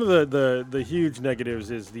one of the huge negatives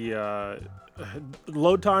is the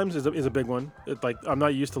load times is a big one. Like I'm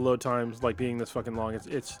not used to load times like being this fucking long.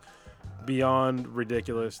 It's beyond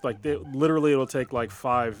ridiculous. Like literally it'll take like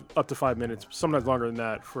up to 5 minutes, sometimes longer than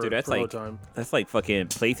that for, Dude, that's for like load time. That's like fucking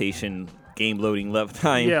PlayStation game loading love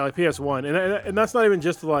time. Yeah, like PS1, and that's not even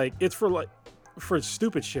just like it's for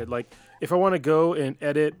stupid shit. Like if I want to go and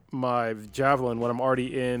edit my Javelin when I'm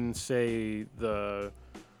already in, say, the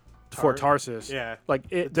Fort Tarsus, Yeah. like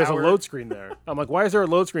there's a tower. load screen there. I'm like, why is there a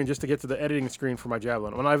load screen just to get to the editing screen for my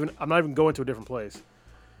Javelin? I'm not even going to a different place.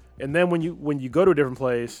 And then when you go to a different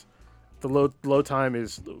place, the load time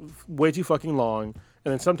is way too fucking long.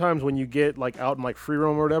 And then sometimes when you get like out in like free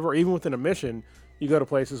roam or whatever, or even within a mission, you go to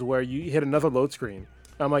places where you hit another load screen.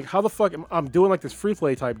 And I'm like, how the fuck? I'm doing like this free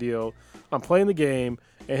play type deal. I'm playing the game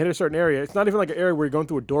and hit a certain area. It's not even like an area where you're going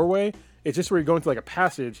through a doorway. It's just where you're going through like a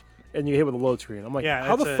passage and you hit with a load screen. I'm like, Yeah,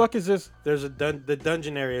 how the that's fuck is this? There's the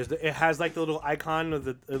dungeon areas. It has like the little icon of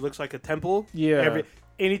it looks like a temple. Yeah.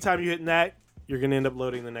 Anytime you hit that, you're gonna end up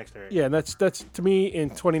loading the next area. Yeah, and that's to me in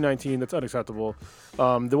 2019 that's unacceptable.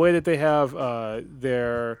 The way that they have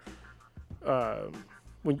their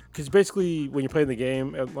because basically when you're playing the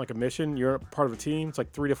game like a mission, you're part of a team. It's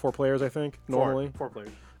like 3 to 4 players, I think, normally. Four players.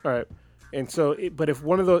 All right, and so but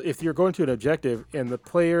if you're going to an objective and the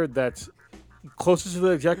player that's closest to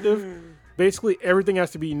the objective, basically everything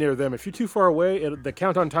has to be near them. If you're too far away, the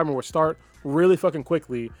countdown timer will start really fucking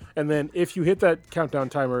quickly, and then if you hit that countdown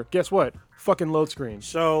timer, guess what? Fucking load screen.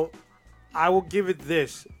 So, I will give it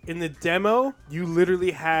this. In the demo, you literally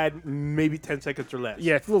had maybe 10 seconds or less.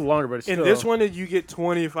 Yeah, it's a little longer, but it's In still... this one, you get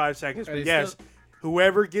 25 seconds. But it's yes,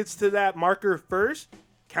 whoever gets to that marker first,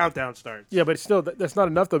 countdown starts. Yeah, but it's still that's not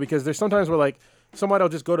enough though, because there's sometimes where like somebody will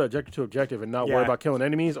just go to objective and not worry Yeah. about killing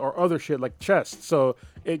enemies or other shit like chests. So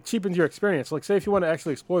it cheapens your experience. Like say if you want to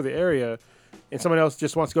actually explore the area, and someone else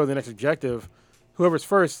just wants to go to the next objective, whoever's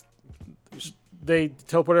first, they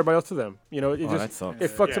teleport everybody else to them. You know, it that sucks. it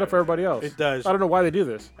fucks it Yeah. up for everybody else. It does. I don't know why they do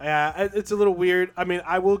this. Yeah, it's a little weird. I mean,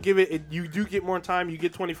 I will give it. You do get more time. You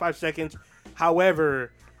get 25 seconds.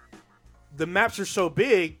 However, the maps are so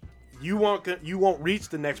big, you won't reach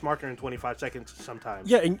the next marker in 25 seconds sometimes.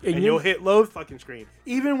 Yeah, and you'll hit load fucking screen.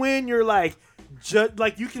 Even when you're like,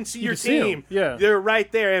 like you can see your can see 'em, team. yeah. They're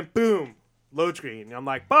right there, and boom, load screen. And I'm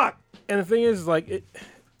like, fuck. And the thing is, like,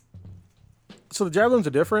 so the javelins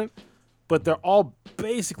are different, but they're all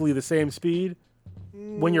basically the same speed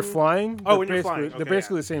when you're flying. Oh, they're when you're basically- flying. they're Okay,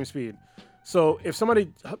 basically the same speed. So if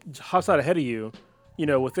somebody hops out ahead of you, you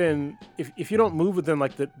know, within if you don't move within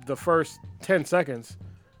like the first 10 seconds,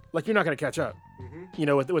 like you're not gonna catch up. You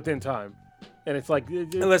know, within time, and it's like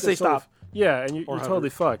Unless they it's totally- stop. Yeah, and you're hover. totally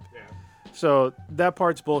fucked. Yeah. So that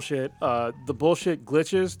part's bullshit. The bullshit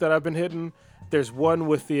glitches that I've been hitting. There's one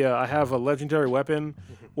with the I have a legendary weapon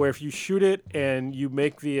where if you shoot it and you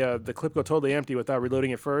make the clip go totally empty without reloading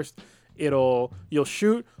it first, you'll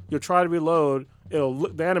shoot, you'll try to reload,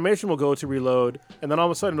 the animation will go to reload, and then all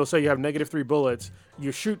of a sudden it'll say you have -3 bullets.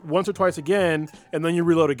 You shoot once or twice again, and then you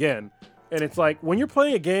reload again. And it's like when you're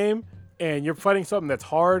playing a game and you're fighting something that's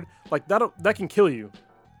hard, like that can kill you.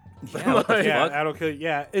 Yeah, what the Yeah, fuck? that'll kill.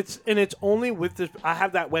 Yeah, it's only with this. I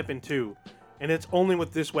have that weapon too, and it's only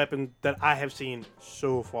with this weapon that I have seen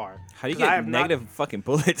so far. How do you 'Cause I get have not- negative fucking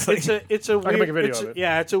bullets? Like, It's a can weird. make a video it's- of it.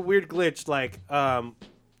 Yeah, it's a weird glitch. Like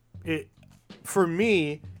it for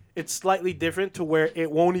me, it's slightly different to where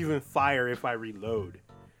it won't even fire if I reload.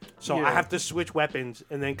 So Yeah. I have to switch weapons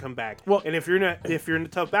and then come back. Well- and if you're in a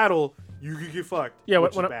tough battle, you could get fucked. Yeah,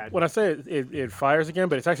 which when is I, bad. when I say it fires again,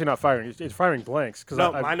 but it's actually not firing. It's firing blanks. Cause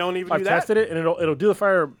No, I've, mine don't even I've do that. tested it, and it'll do the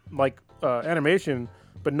fire like animation,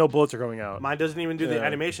 but no bullets are going out. Mine doesn't even do the Yeah.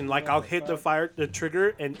 animation. Like I'll hit the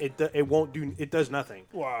trigger and it won't do. It does nothing.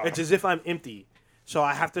 Wow. It's as if I'm empty. So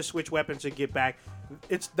I have to switch weapons to get back.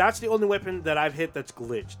 That's the only weapon that I've hit that's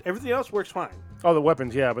glitched. Everything else works fine. Oh, the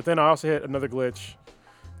weapons, yeah. But then I also hit another glitch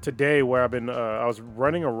today where I've been. I was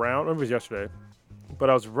running around. It was yesterday, but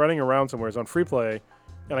I was running around somewhere. It was on free play,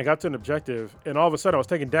 and I got to an objective, and all of a sudden I was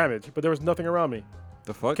taking damage, but there was nothing around me.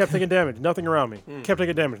 the fuck? Kept taking damage, nothing around me. Hmm. Kept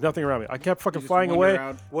taking damage, nothing around me. I kept fucking You just flying wander away.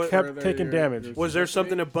 around kept further, taking you're- damage. you're Was there supposed to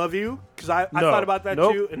something be. above you? Because I No. thought about that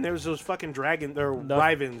Nope. too. And there was those fucking dragon. There were No-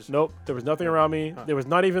 Rivens. Nope, there was nothing around me. There was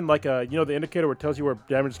not even like a the indicator where it tells you where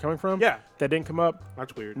damage is coming from. Yeah, That didn't come up.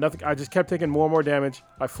 that's weird. Nothing. I just kept taking more and more damage.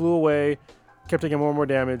 I flew away, kept taking more and more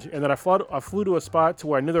damage, and then I flew to a spot to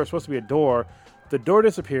where I knew there was supposed to be a door. The door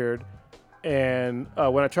disappeared, and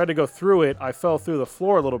when I tried to go through it, I fell through the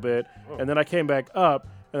floor a little bit, and then I came back up,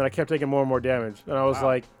 and then I kept taking more and more damage. And I was Wow.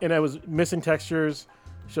 like, and I was missing textures,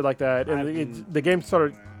 shit like that, and I've- the game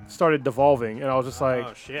started devolving, and I was just like,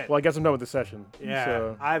 Oh shit. well, I guess I'm done with this session. Yeah,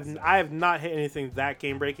 So, I have not hit anything that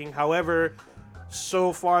game breaking. However,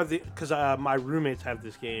 so far because my roommates have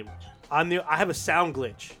this game, I have a sound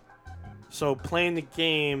glitch. So playing the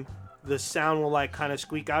game, the sound will like kind of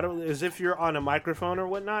squeak out as if you're on a microphone or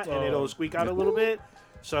whatnot, and it'll squeak out a little bit.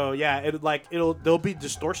 So yeah, there'll be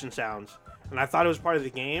distortion sounds, and I thought it was part of the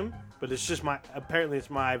game, but it's just apparently it's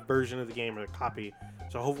my version of the game or the copy.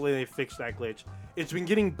 So hopefully they fix that glitch. It's been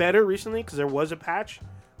getting better recently because there was a patch,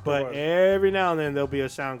 but was. every now and then there'll be a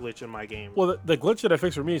sound glitch in my game. well, the glitch that I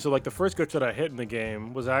fixed for me, so like the first glitch that I hit in the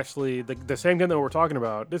game was actually the same gun that we're talking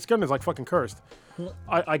about. This gun is like fucking cursed.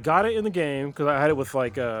 I got it in the game because I had it with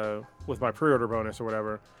like with my pre-order bonus or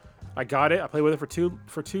whatever. I got it. I played with it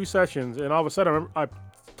for two sessions, and all of a sudden I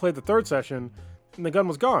played the third session, and the gun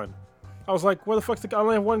was gone. I was like, where the fuck's I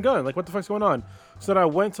only have one gun. Like, what the fuck's going on? So then I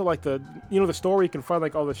went to like the store where you can find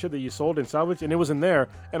like all the shit that you sold and salvaged, and it was in there,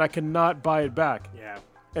 and I could not buy it back. Yeah,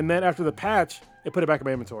 And then after the patch, it put it back in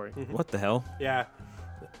my inventory. What the hell? yeah.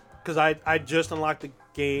 because I just unlocked the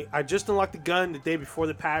game. I just unlocked the gun the day before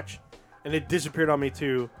the patch, and it disappeared on me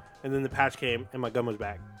too. And then the patch came, and my gun was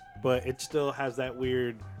back. But it still has that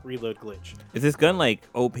weird reload glitch. Is this gun like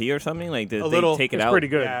OP or something? Like did A they little. take it It's out? pretty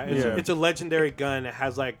good. Yeah, it's a legendary gun. It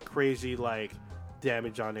has like crazy like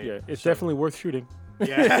damage on it. Yeah, it's definitely worth shooting.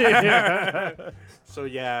 Yeah. So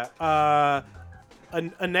yeah,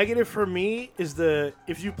 a negative for me is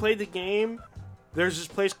if you played the game, there's this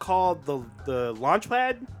place called the launch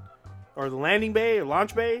pad, or the landing bay or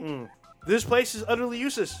launch bay. This place is utterly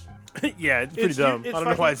useless. Yeah, it's pretty dumb. I don't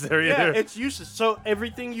know why it's there Yeah, either. it's useless. So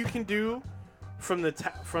everything you can do from the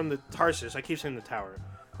Tarsus, I keep saying the tower.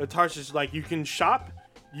 The Tarsus, like you can shop,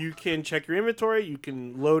 you can check your inventory, you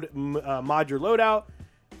can mod your loadout.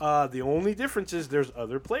 The only difference is there's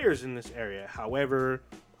other players in this area. However,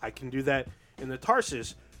 I can do that in the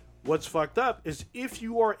Tarsus. What's fucked up is if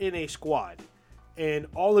you are in a squad and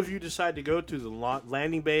all of you decide to go to the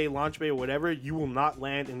landing bay, launch bay, or whatever, you will not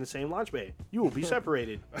land in the same launch bay. You will be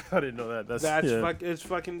separated. I didn't know that. That's That's it's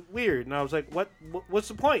fucking weird. And I was like, what's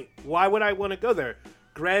the point? Why would I want to go there?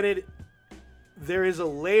 Granted, there is a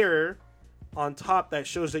layer on top that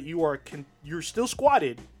shows that you're still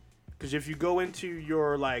squatted. Because if you go into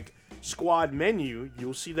your like squad menu,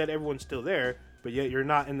 you'll see that everyone's still there, but yet you're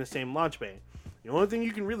not in the same launch bay. The only thing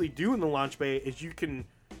you can really do in the launch bay is you can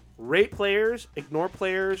rate players, ignore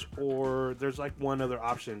players, or there's like one other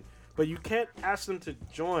option. But you can't ask them to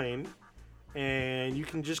join, and you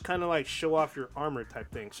can just kind of like show off your armor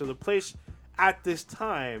type thing. So the place at this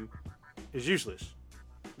time is useless.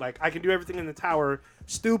 Like I can do everything in the tower,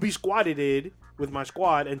 still be squatted with my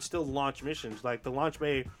squad, and still launch missions. Like the launch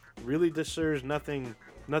bay really just serves nothing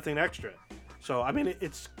extra. So I mean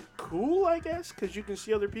it's cool, I guess, because you can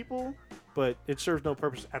see other people, but it serves no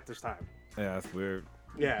purpose at this time. Yeah, that's weird.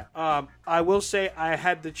 Yeah. I will say I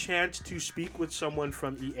had the chance to speak with someone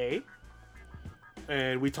from EA,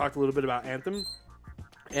 and we talked a little bit about Anthem,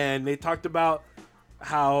 and they talked about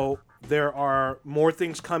how there are more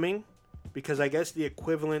things coming, because I guess the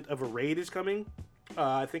equivalent of a raid is coming.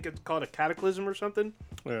 I think it's called a Cataclysm or something.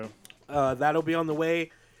 Yeah. That'll be on the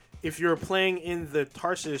way. If you're playing in the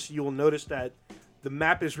Tarsus, you will notice that the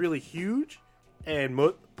map is really huge, and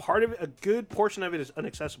part of it, a good portion of it, is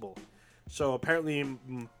inaccessible. So apparently,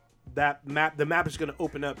 the map is going to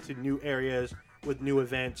open up to new areas with new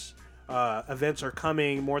events. Events are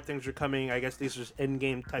coming, more things are coming. I guess these are end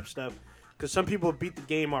game type stuff, because some people beat the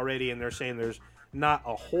game already, and they're saying there's not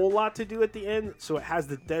a whole lot to do at the end. So it has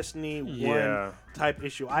the Destiny 1 type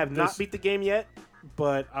issue. I have not beat the game yet,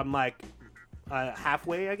 but I'm like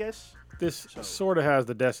halfway, I guess. This sort of has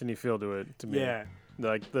the Destiny feel to it to me. Yeah.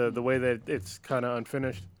 Like the way that it's kind of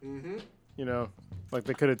unfinished. Mm-hmm. You know, like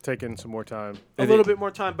they could have taken some more time. A little bit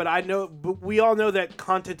more time, but we all know that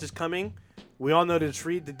content is coming. We all know that it's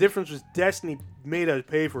free. The difference was Destiny made us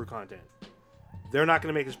pay for content. They're not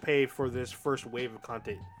going to make us pay for this first wave of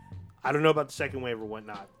content. I don't know about the second wave or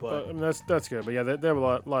whatnot, but I mean, that's good. But yeah, they have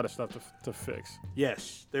a lot of stuff to fix.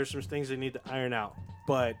 yes, there's some things they need to iron out.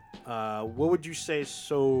 But what would you say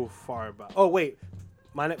so far about? Oh wait,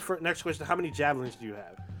 my next question: how many javelins do you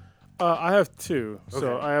have? I have two.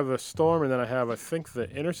 So Okay. I have a Storm, and then I have, I think, the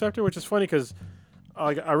Interceptor, which is funny because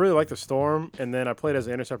I really like the Storm, and then I played as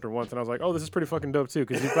the Interceptor once, and I was like, oh, this is pretty fucking dope too,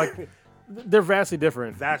 because like they're vastly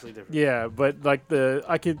different. Vastly different. Yeah, but like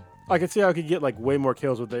I could see how I could get like way more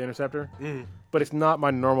kills with the Interceptor, but it's not my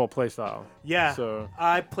normal play style. Yeah. So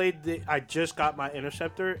I just got my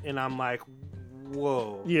Interceptor, and I'm like,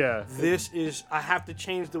 whoa. yeah, I have to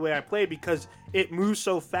change the way I play, because it moves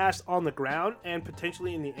so fast on the ground and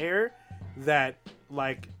potentially in the air that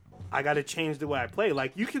like I got to change the way I play.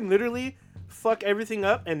 Like you can literally fuck everything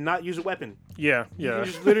up and not use a weapon. yeah. You can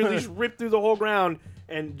just literally just rip through the whole ground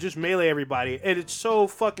and just melee everybody. And it's so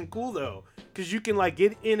fucking cool though, because you can like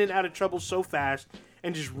get in and out of trouble so fast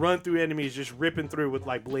and just run through enemies, just ripping through with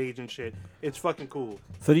like blades and shit. It's fucking cool.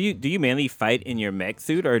 So do you mainly fight in your mech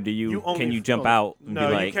suit, or can you jump out and No,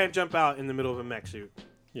 be like you can't jump out in the middle of a mech suit.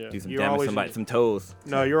 Yeah. do some You're damage always somebody in- some toes?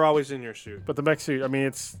 No, you're always in your suit. But the mech suit, I mean,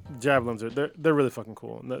 it's javelins. They're really fucking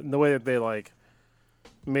cool. And the way that they like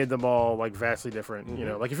made them all like vastly different. You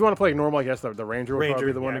know, like if you want to play normal, I guess the Ranger will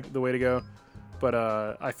probably be the way to go. But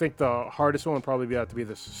I think the hardest one would probably have to be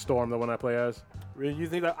the Storm, the one I play as. Really, you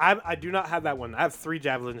think that I do not have that one? I have 3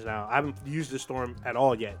 javelins now. I haven't used the Storm at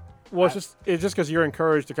all yet. Well, it's just because you're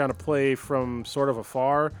encouraged to kind of play from sort of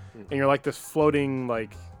afar, and you're like this floating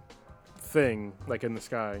like thing like in the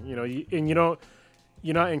sky. You know,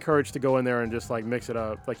 you're not encouraged to go in there and just like mix it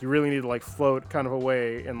up. Like you really need to like float kind of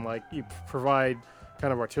away and like you provide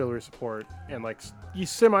kind of artillery support, and like you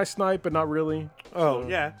semi-snipe, but not really. Oh So-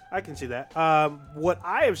 yeah, I can see that. What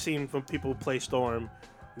I have seen from people who play Storm,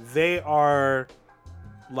 they are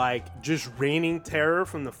like just raining terror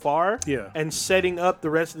from the far, Yeah. and setting up the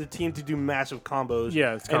rest of the team to do massive combos.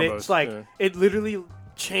 Yeah, it's and combos, it's like yeah. it literally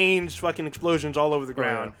changed fucking explosions all over the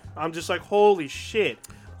ground. I'm just like, holy shit.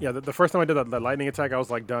 Yeah, the first time I did that lightning attack, I was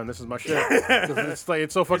like, done. This is my shit. 'Cause it's like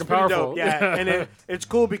it's so fucking It's pretty powerful. dope, yeah. And it's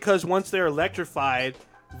cool because once they're electrified,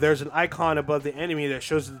 there's an icon above the enemy that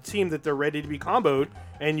shows the team that they're ready to be comboed,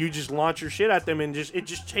 and you just launch your shit at them, and it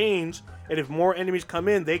just changes. And if more enemies come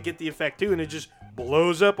in, they get the effect too, and it just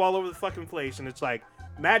blows up all over the fucking place. And it's like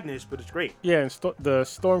madness, but it's great. Yeah, and the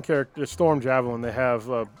Storm character, Storm Javelin, they have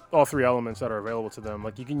all three elements that are available to them.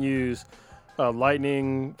 Like you can use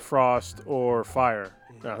lightning, frost, or fire.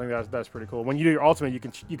 I think that's pretty cool. When you do your ultimate, you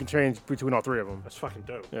can change between all three of them. That's fucking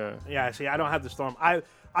dope. Yeah. Yeah. See, I don't have the storm. I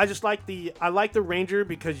just like the ranger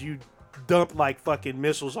because you dump like fucking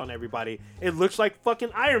missiles on everybody. It looks like fucking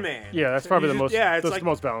Iron Man. Yeah, that's probably You the just- most. Yeah, it's that's like the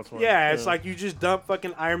most balanced one. Yeah, it's like you just dump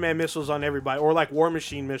fucking Iron Man missiles on everybody, or like War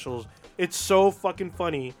Machine missiles. It's so fucking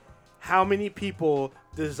funny how many people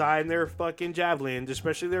design their fucking javelins,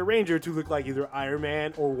 especially their ranger, to look like either Iron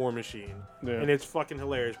Man or War Machine. Yeah. And it's fucking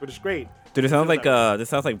hilarious, but it's great. Dude, it sounds like like- this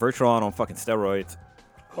sounds like Virtual on fucking steroids.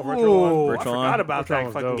 Oh, Virtual One. Ooh, I Virtual forgot On. about Virtual that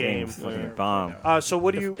One's fucking dope. game. Game's fucking Yeah. bomb. So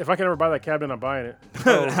what do you? If I can ever buy that cabinet, I'm buying it.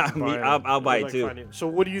 I mean, Buying it. I'll buy it like too. find it. So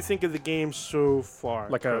what do you think of the game so far?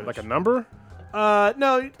 Like a Coach? number.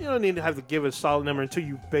 No, you don't need to have to give a solid number until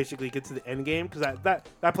you basically get to the end game, because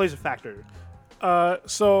that plays a factor.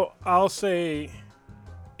 So I'll say,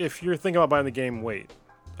 if you're thinking about buying the game, wait.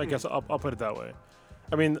 I guess I'll put it that way.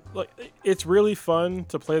 I mean, like it's really fun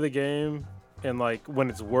to play the game, and like when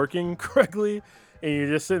it's working correctly, and you're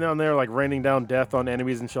just sitting down there like raining down death on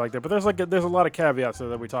enemies and shit like that. But there's a lot of caveats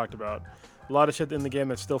that we talked about. A lot of shit in the game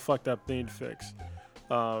that's still fucked up. They need to fix.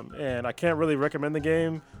 And I can't really recommend the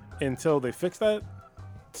game until they fix that.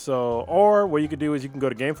 So, or what you could do is you can go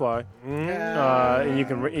to GameFly, and you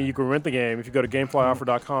can rent the game. If you go to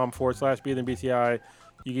GameFlyOffer.com/BTI,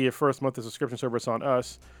 you get your first month of subscription service on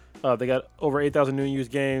us. They got over 8,000 new and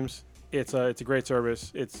used games. It's a great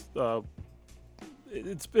service. It's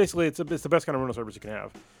basically it's the best kind of rental service you can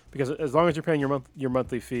have, because as long as you're paying your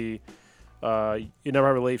monthly fee, you never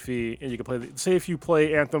have a late fee, and you can play. Say if you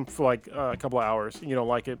play Anthem for like a couple of hours and you don't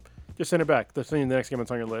like it, just send it back. They'll send you the next game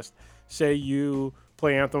that's on your list. Say you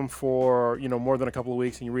play Anthem for more than a couple of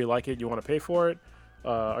weeks and you really like it, you want to pay for it,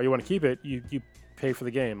 or you want to keep it, you pay for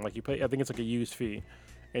the game. Like you pay, I think it's like a used fee,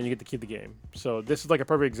 and you get to keep the game. So this is like a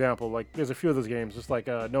perfect example. Like there's a few of those games, just like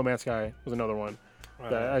No Man's Sky was another one.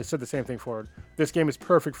 That I said the same thing for. This game is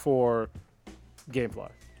perfect for GameFly.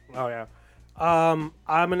 Oh yeah. I'm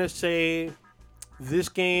gonna say this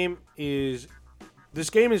game is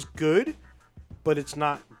good, but it's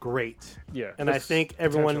not great. Yeah, And I there's think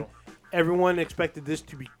potential. everyone expected this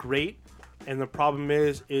to be great, and the problem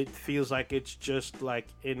is it feels like it's just like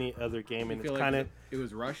any other game, and I it's feel kind like of. it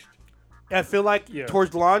was rushed. I feel like Yeah.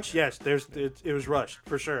 towards launch, yes, it was rushed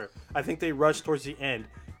for sure. I think they rushed towards the end.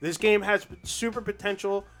 This game has super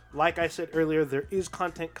potential. Like I said earlier, there is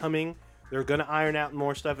content coming. They're gonna iron out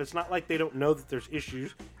more stuff. It's not like they don't know that there's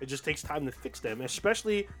issues. It just takes time to fix them,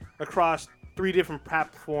 especially across 3 different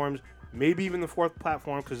platforms, maybe even the 4th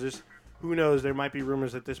platform. Because who knows? There might be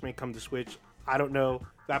rumors that this may come to Switch. I don't know.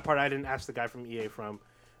 That part I didn't ask the guy from EA from,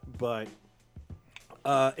 but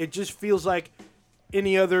it just feels like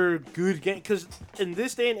any other good game. Because in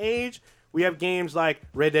this day and age, we have games like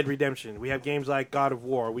Red Dead Redemption. We have games like God of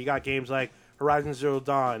War. We got games like Horizon Zero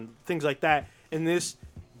Dawn, things like that. In this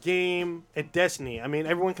game and Destiny, I mean,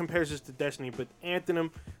 everyone compares this to Destiny, but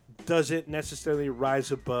Anthem doesn't necessarily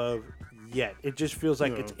rise above yet. It just feels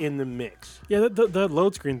like it's in the mix. Yeah, the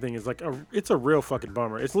load screen thing is like it's a real fucking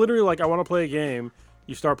bummer. It's literally like I want to play a game,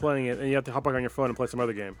 you start playing it, and you have to hop back on your phone and play some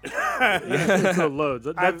other game. Until it loads.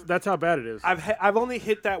 That's how bad it is. I've only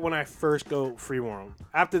hit that when I first go free roam.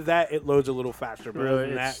 After that, it loads a little faster. But other Really?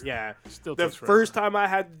 than It's- that, yeah. still The takes forever. first time I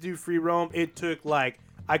had to do free roam, it took like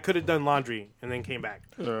I could have done laundry and then came back.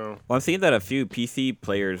 So, Well, I'm seeing that a few PC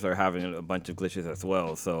players are having a bunch of glitches as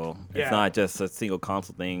well. So Yeah. it's not just a single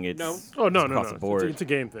console thing. It's No. oh no, across the board. It's a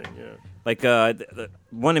game thing. Yeah. Like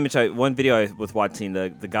one video I was watching, the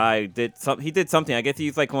guy did something. I guess he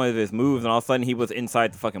used like one of his moves, and all of a sudden he was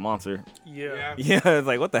inside the fucking monster. Yeah. Yeah, it's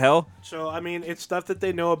like what the hell? So I mean, it's stuff that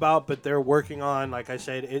they know about, but they're working on. Like I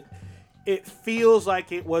said, it feels like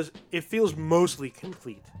it feels mostly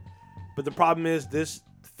complete. But the problem is, this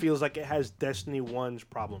feels like it has Destiny 1's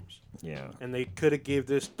problems, Yeah. and they could have gave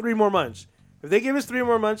this 3 more months. If they gave us 3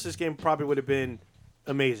 more months, this game probably would have been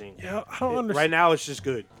amazing. Yeah, I don't understand. Right now, it's just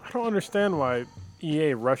good. I don't understand why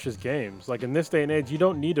EA rushes games. Like in this day and age, you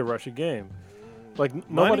don't need to rush a game. Like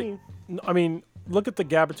nobody. I mean, look at the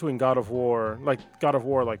gap between God of War, like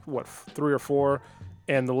what 3 or 4,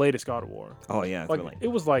 and the latest God of War. Oh yeah, Like really. it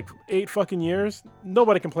was like 8 fucking years.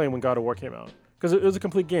 Nobody complained when God of War came out because it was a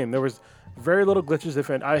complete game. There was very little glitches. If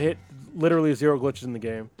any, I hit literally 0 glitches in the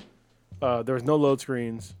game. There was no load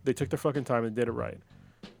screens. They took their fucking time and did it right.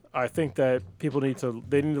 I think that people need to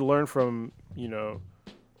learn from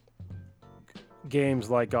games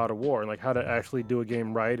like God of War, like how to actually do a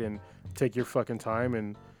game right and take your fucking time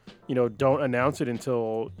and don't announce it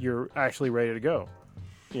until you're actually ready to go.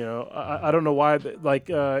 I don't know why.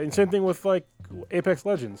 And same thing with like Apex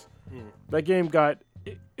Legends. That game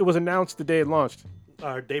it was announced the day it launched.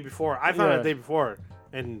 Day before, I found it the day before,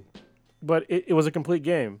 but it was a complete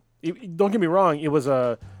game. Don't get me wrong. It was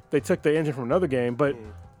they took the engine from another game, but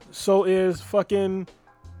so is fucking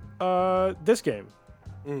this game.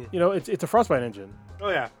 It's a Frostbite engine. Oh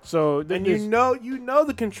yeah. So And you know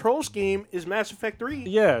the control scheme is Mass Effect 3.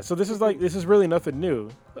 Yeah, so this is really nothing new.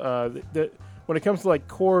 When it comes to like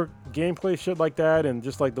core gameplay shit like that and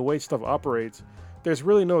just like the way stuff operates, there's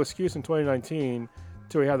really no excuse in 2019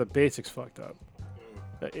 till we have the basics fucked up.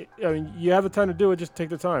 I mean, you have the time to do it. Just take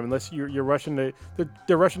the time. Unless you're rushing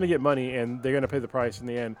they're rushing to get money and they're gonna pay the price in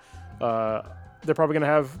the end. They're probably gonna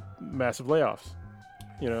have massive layoffs.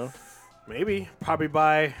 Maybe probably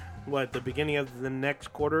by the beginning of the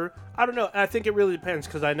next quarter. I don't know. I think it really depends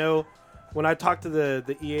because I know when I talked to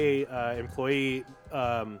the EA employee,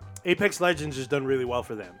 Apex Legends has done really well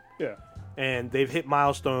for them. Yeah. And they've hit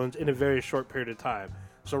milestones in a very short period of time.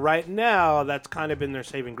 So right now, that's kind of been their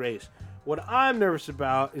saving grace. What I'm nervous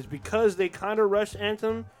about is because they kind of rushed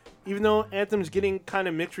Anthem, even though Anthem's getting kind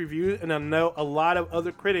of mixed reviews, and I know a lot of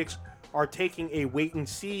other critics are taking a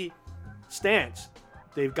wait-and-see stance.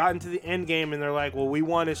 They've gotten to the end game, and they're like, well, we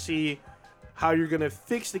want to see how you're going to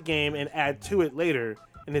fix the game and add to it later,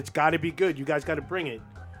 and it's got to be good. You guys got to bring it.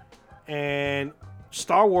 And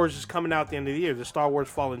Star Wars is coming out at the end of the year, the Star Wars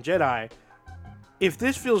Fallen Jedi. If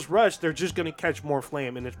this feels rushed, they're just going to catch more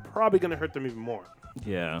flame, and it's probably going to hurt them even more.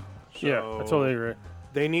 Yeah. So Yeah, I totally agree.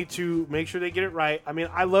 They need to make sure they get it right. I mean,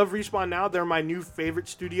 I love Respawn now. They're my new favorite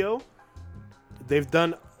studio. They've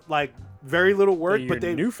done, like, very little work, but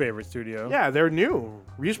they new favorite studio. Yeah, they're new.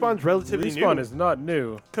 Respawn's relatively new. Respawn is not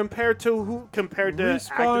new. Compared to who? Compared to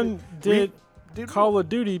Respawn did Call of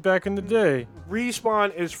Duty back in the day.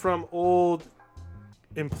 Respawn is from old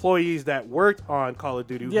employees that worked on Call of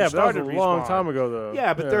Duty. Yeah, who but that was started a long Respawn. time ago, though.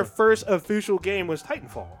 Yeah, but their first official game was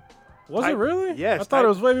Titanfall. Was it really? Yes. I thought it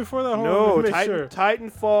was way before that. No, sure.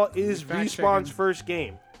 Titanfall is Fact Respawn's checking. first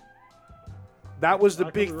game. That was the I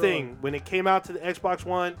could big be wrong. thing. When it came out to the Xbox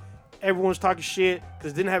One, everyone was talking shit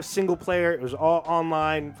because it didn't have single player. It was all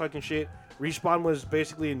online fucking shit. Respawn was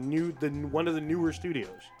basically one of the newer studios.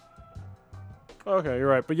 Okay, you're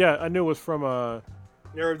right. But yeah, I knew it was from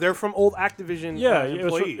They're from old Activision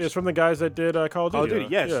employees. it's from the guys that did Call of Duty. Call of Duty,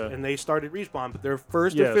 yes. Yeah. And they started Respawn, but their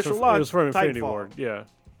first Yeah, official it launch was from Infinity Titanfall. Ward. Yeah.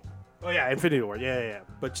 Oh, yeah, Infinity Ward. Yeah.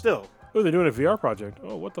 But still, Oh, they're doing a VR project.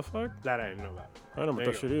 Oh, what the fuck? that I didn't know about. I don't know about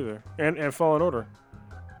There that you shit either. And Fallen Order.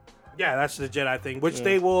 Yeah, that's the Jedi thing, which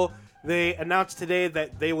Yeah. they announced today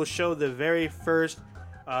that they will show the very first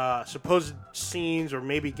supposed scenes or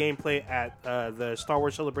maybe gameplay at the Star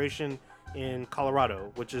Wars Celebration in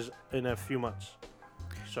Colorado, which is in a few months.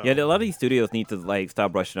 So Yeah, a lot of these studios need to like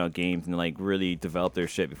stop rushing out games and like really develop their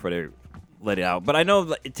shit before they let it out. But I know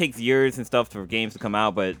like, it takes years and stuff for games to come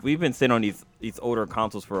out. But we've been sitting on these older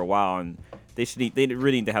consoles for a while, and they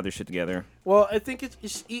really need to have their shit together. Well, I think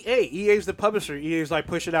it's EA. EA's the publisher. EA's like,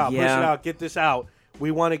 push it out, get this out. We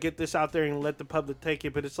want to get this out there and let the public take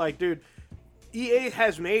it. But it's like, dude, EA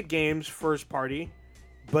has made games first party,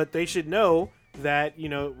 but they should know that,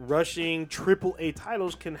 rushing AAA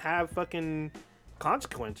titles can have fucking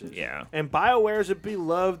consequences. Yeah. And BioWare is a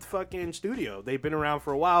beloved fucking studio. They've been around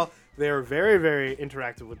for a while. They're very, very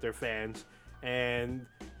interactive with their fans. And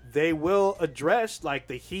they will address like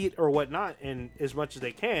the heat or whatnot in as much as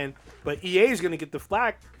they can. But EA is going to get the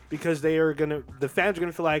flack because the fans are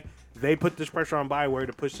going to feel like they put this pressure on BioWare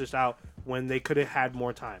to push this out when they could have had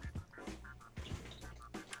more time.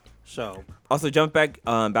 So Also, jump back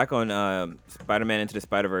on Spider-Man Into the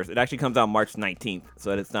Spider-Verse. It actually comes out March 19th,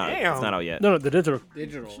 so it's not out yet. No, the digital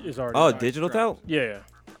Digital. is already. Oh, out. digital's out? Yeah.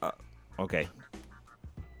 Okay.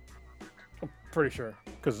 I'm pretty sure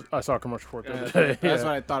because I saw a commercial for it the other That's day. what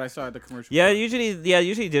Yeah. I thought I saw at the commercial. Yeah, usually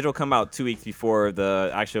digital come out 2 weeks before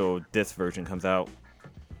the actual disc version comes out.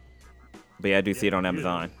 But yeah, I do see it on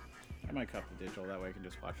Amazon. I might cut the digital. That way I can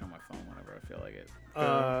just watch it on my phone whenever I feel like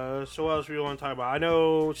it. So what else we want to talk about? I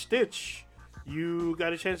know Stitch. You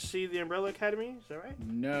got a chance to see the Umbrella Academy? Is that right?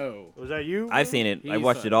 No. Was that you? I've seen it. I He's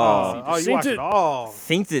watched a- it all. Oh, you Seen watched it. it all.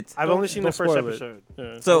 Seen it. I've only seen the Don't first spoil it. episode.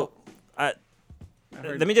 Yeah. So, I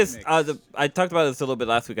heard let me just. mixed. I talked about this a little bit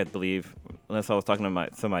last week, I believe, unless I was talking to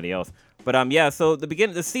somebody else. But yeah. So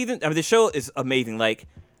the season, the show is amazing. Like,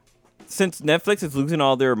 since Netflix is losing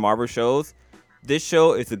all their Marvel shows, this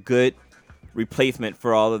show is a good replacement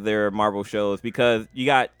for all of their Marvel shows because you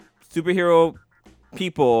got superhero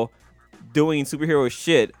people doing superhero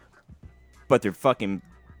shit, but they're fucking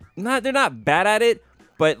not. They're not bad at it,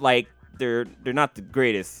 but like they're not the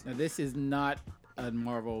greatest. Now, this is not a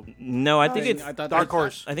Marvel. No, I think thing. it's I thought Dark that's-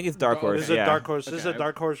 Horse. I think it's Dark Oh, Horse. This is yeah. a Dark Horse. This is a Okay.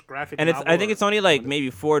 Dark Horse graphic And it's novel I think it's only like maybe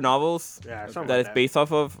 4 novels yeah, something that like it's that. based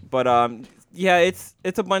off of. But yeah, it's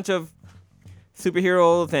a bunch of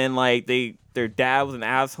superheroes and like their dad was an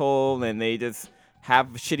asshole and they just have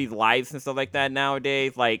shitty lives and stuff like that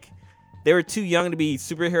nowadays. Like they were too young to be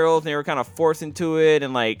superheroes and they were kind of forced into it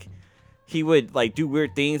and like he would like do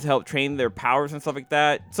weird things to help train their powers and stuff like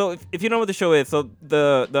that. So if you know what the show is, so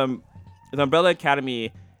the Umbrella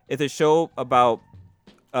Academy is a show about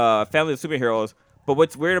family of superheroes. But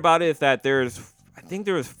what's weird about it is that I think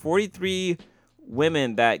there was 43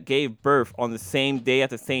 women that gave birth on the same day at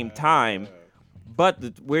the same time. But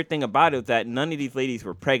the weird thing about it is that none of these ladies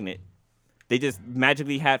were pregnant. They just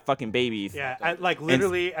magically had fucking babies. Yeah, like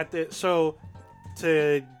literally at the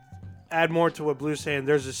to add more to what Blue's saying.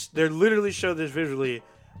 They literally show this visually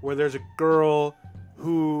where there's a girl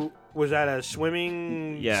who was at a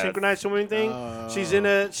swimming Yeah. synchronized swimming thing. She's in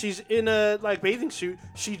a like bathing suit.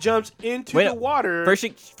 She jumps into Wait, the water.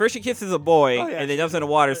 First she kisses a boy Oh, yeah, and then she- jumps in the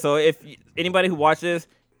water. So if anybody who watches,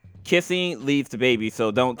 kissing leads to baby.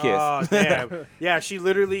 So don't kiss. Oh damn! Yeah, she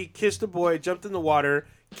literally kissed the boy, jumped in the water,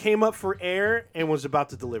 came up for air, and was about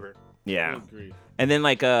to deliver. Yeah. Agreed. And then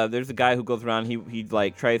like there's a guy who goes around, he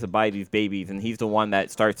like tries to buy these babies and he's the one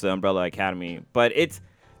that starts the Umbrella Academy. But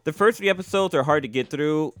the first 3 episodes are hard to get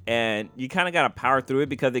through and you kind of got to power through it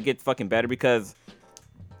because it gets fucking better because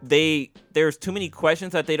there's too many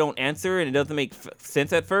questions that they don't answer and it doesn't make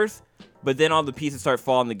sense at first, but then all the pieces start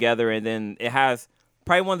falling together and then it has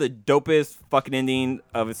probably one of the dopest fucking ending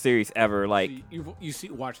of a series ever. Like You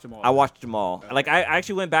watched them all. I watched them all. Like I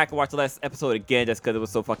actually went back and watched the last episode again just because it was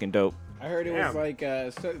so fucking dope. I heard it Damn. was like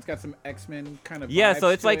so it's got some X-Men kind of. Yeah, vibes so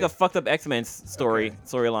it's to like it. a fucked up X-Men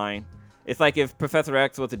storyline. It's like if Professor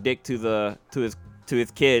X was a dick to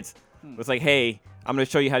his kids. It's like, hey, I'm gonna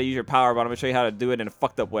show you how to use your power, but I'm gonna show you how to do it in a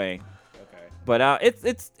fucked up way. Okay. But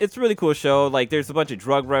it's a really cool show. Like there's a bunch of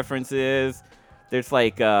drug references. There's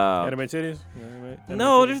like Anime titties?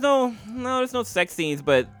 no, there's no sex scenes.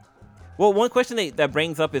 But well, one question that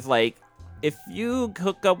brings up is like, if you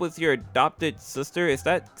hook up with your adopted sister, is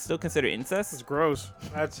that still considered It's incest? gross.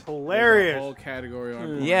 That's There's a hilarious. whole category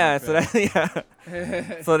on. Yeah, so that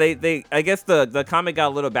so they I guess the comic got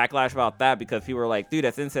a little backlash about that because people were like, dude,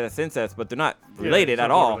 that's incest, but they're not related Yeah, at it's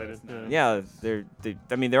not all. related,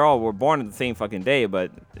 Yeah, they all were born in the same fucking day,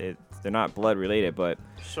 but they're not blood related. But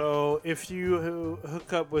So if you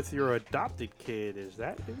hook up with your adopted kid, is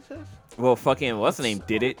that incest? well, fucking what's the name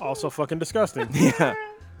did it? Also fucking disgusting. Yeah,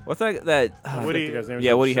 what's that? Woody- The guy's name is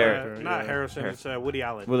yeah, Woody Sarah. Harrelson. Not Harrison. It's Woody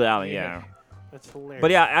Allen. Will Allen, yeah. That's hilarious. But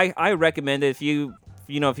yeah, I recommend it if you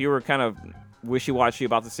were kind of wishy-washy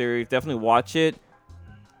about the series, definitely watch it.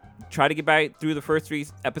 Try to get back through the first 3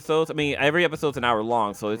 episodes. I mean, every episode's an hour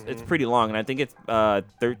long, so it's pretty long, and I think it's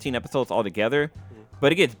 13 episodes altogether.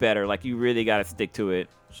 But it gets better. Like you really got to stick to it.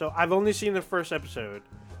 So I've only seen the first episode.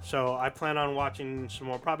 So I plan on watching some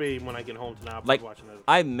more. Probably when I get home tonight, I'll Like probably watch another.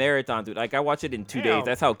 I marathoned it. Like I watched it in 2 days. Damn.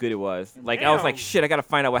 That's how good it was. Like I was like, Damn. shit, I gotta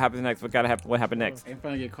find out what happens next. What happened next? And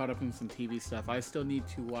finally get caught up in some TV stuff. I still need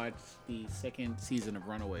to watch the 2nd season of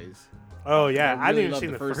Runaways. Oh yeah, I really didn't love see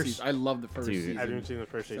the first. season. I love the first Dude. season. I didn't see the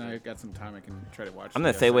first So I season. got some time. I can try to watch. I'm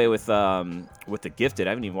the that same way second. with The Gifted. I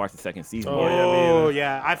haven't even watched the 2nd season. Oh, yet. yeah, me Oh either.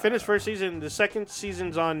 yeah, I finished first season. The second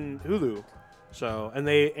season's on Hulu. So and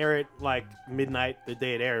they air it like midnight the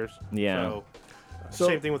day it airs. Yeah. So-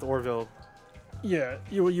 same thing with Orville. Yeah,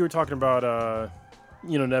 you were talking about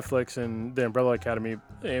Netflix and the Umbrella Academy,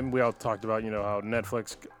 and we all talked about how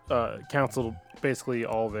Netflix canceled basically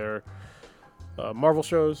all their Marvel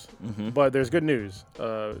shows. Mhm. But there's good news.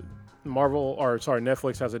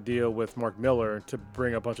 Netflix has a deal with Mark Miller to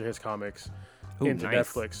bring a bunch of his comics Ooh, into nice.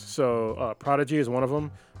 Netflix. So Prodigy is one of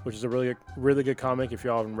them, which is a really good comic if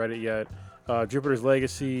y'all haven't read it yet. Jupiter's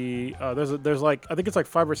Legacy. There's like I think it's like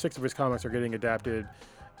 5 or 6 of his comics are getting adapted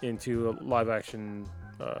into live action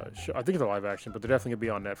I think it's a live action, but they're definitely gonna be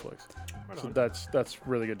on Netflix. Right So on. that's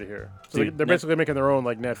really good to hear. So Dude, they're basically making their own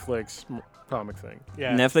like Netflix comic thing.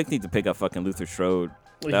 Yeah. Netflix needs to pick up fucking Luther Strode.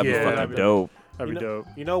 That'd be Yeah, fucking that'd be- dope. That'd be dope.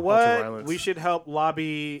 You know what? Ultraviolence. We should help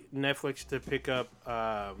lobby Netflix to pick up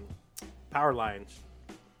Power Lines.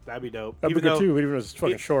 That'd be dope. That'd be good too, even if it's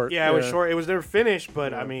fucking short. Yeah, it was short. It was never finished,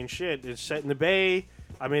 but I mean, shit, it's set in the Bay.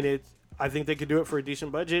 I mean, I think they could do it for a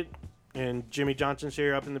decent budget, and Jimmy Johnson's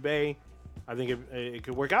here up in the Bay. I think it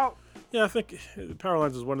could work out. Yeah, I think Power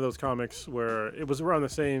Lines is one of those comics where it was around the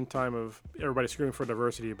same time of everybody screaming for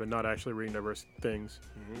diversity, but not actually reading diverse things.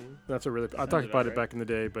 Mm-hmm. That's a really. I talked about it back in the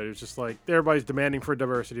day, but it was just like everybody's demanding for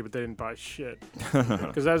diversity, but they didn't buy shit.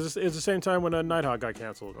 Because it's the same time when Nighthawk got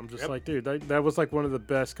canceled. I'm just like, dude, that was like one of the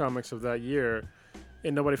best comics of that year,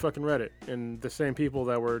 and nobody fucking read it. And the same people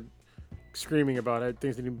that were screaming about it,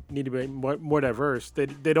 things that need to be more diverse,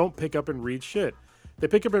 they don't pick up and read shit. They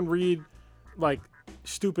pick up and read like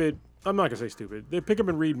stupid. I'm not gonna say stupid. They pick up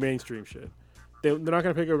and read mainstream shit. They're not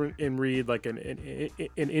gonna pick up and read like an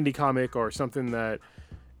indie comic or something that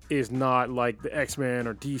is not like the X-Men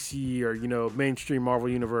or DC or mainstream Marvel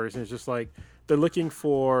universe. And it's just like they're looking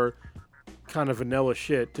for kind of vanilla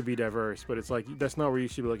shit to be diverse, but it's like that's not where you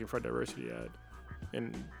should be looking for diversity at.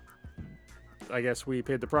 And I guess we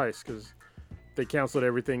paid the price because they canceled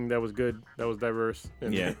everything that was good, that was diverse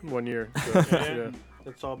in 1 year. So, yeah.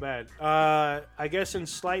 That's all bad. I guess in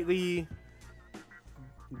slightly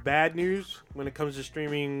bad news when it comes to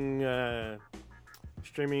streaming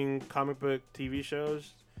comic book TV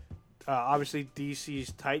shows, obviously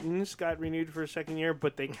DC's Titans got renewed for a second year,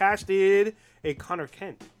 but they casted a Connor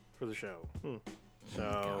Kent for the show.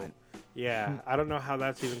 So, yeah, I don't know how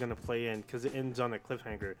that's even going to play in because it ends on a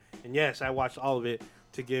cliffhanger. And yes, I watched all of it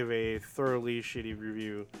to give a thoroughly shitty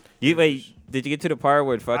review. Wait, did you get to the part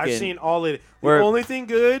where fucking... I've seen all of it. The Where- only thing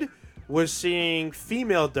good was seeing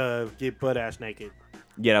female Dove get butt-ass naked.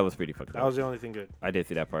 Yeah, that was pretty fucking That was the only thing good. I did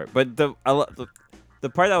see that part. But the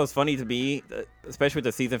part that was funny to me, especially with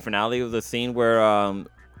the season finale, was the scene where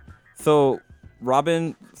so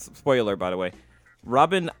Robin, spoiler by the way,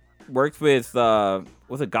 Robin worked with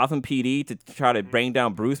was it Gotham PD to try to bring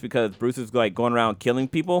down Bruce because Bruce is like going around killing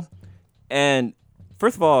people. And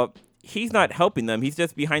first of all, he's not helping them. He's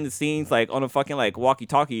just behind the scenes, like on a fucking like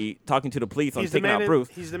walkie-talkie, talking to the police on taking out Bruce.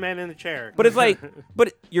 He's the man in the chair. But it's like,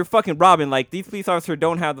 but you're fucking Robin. Like these police officers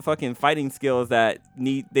don't have the fucking fighting skills that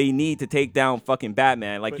they need to take down fucking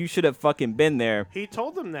Batman. Like But- you should have fucking been there. He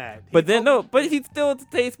told them that. But then but he still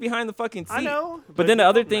stays behind the fucking seat. I know. But then he the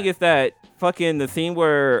other told thing them is that fucking the scene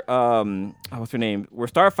where what's her name? Where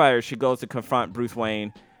Starfire she goes to confront Bruce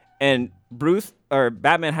Wayne, and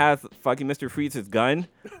Batman has fucking Mr. Freeze's gun,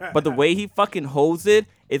 but the way he fucking holds it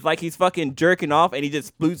is like he's fucking jerking off and he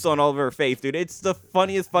just sploots on all over her face, dude. It's the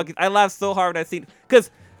funniest fucking. I laughed so hard when I seen because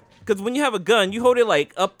when you have a gun, you hold it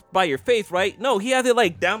like up by your face, right? No, he has it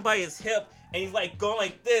like down by his hip. And he's like going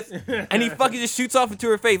like this, and he fucking just shoots off into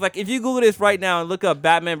her face. Like if you Google this right now and look up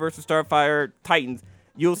Batman versus Starfire Titans,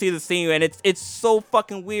 you'll see the scene, and it's so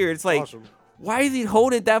fucking weird. It's like, Awesome. why is he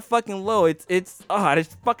holding that fucking low? This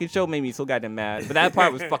fucking show made me so goddamn mad. But that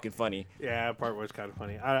part was fucking funny. Yeah, that part was kind of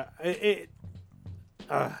funny.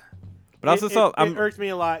 But also, it irked me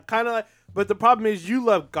a lot. Kind of like, but the problem is you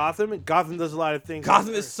love Gotham, and Gotham does a lot of things.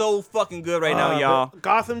 Gotham is so fucking good right now, y'all. but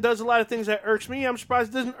Gotham does a lot of things that irks me. I'm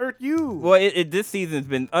surprised it doesn't irk you. Well, this season's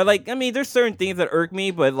been there's certain things that irk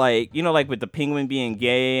me, but like like with the Penguin being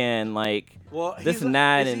gay and like this and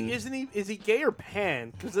that, is he gay or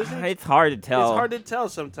pan? Because it's hard to tell. It's hard to tell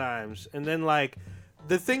sometimes. And then like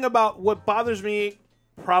the thing about what bothers me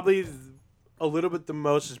probably a little bit the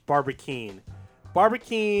most is Barbara Keene. Barbara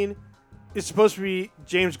Keene is supposed to be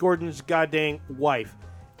James Gordon's goddamn wife,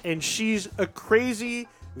 and she's a crazy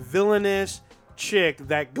villainous chick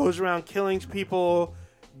that goes around killing people,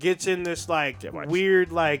 gets in this like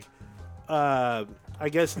weird like I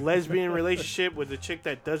guess lesbian relationship with a chick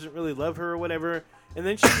that doesn't really love her or whatever, and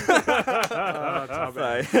then she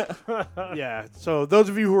yeah. So those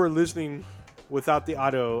of you who are listening without the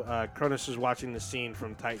auto, Cronus is watching the scene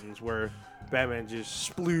from Titans where Batman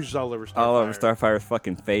just sploos all over Starfire. All over Starfire's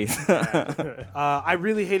fucking face. I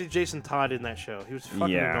really hated Jason Todd in that show. He was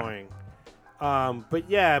fucking annoying.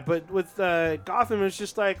 But with Gotham, it's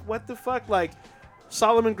just like, what the fuck? Like,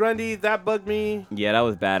 Solomon Grundy, that bugged me. Yeah, that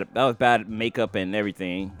was bad. That was bad makeup and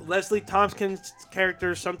everything. Leslie Thompson's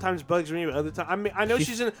character sometimes bugs me, but other times, I mean, I know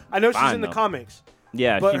she's in the comics.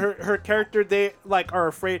 Yeah, but her character, they like are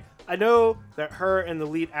afraid. I know that her and the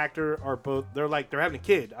lead actor are both. They're having a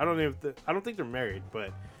kid. I don't think they're married,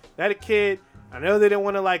 but They had a kid. I know they didn't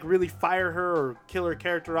want to like really fire her or kill her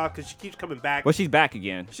character off because she keeps coming back. Well, she's back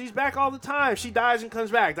again. She's back all the time. She dies and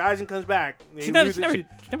comes back. Dies and comes back. She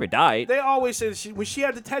never died. They always say that when she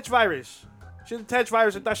had the Tetch virus. She had the Tetch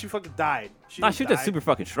virus. I thought she fucking died. Nah, she was just super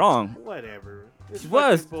fucking strong. Whatever. It's She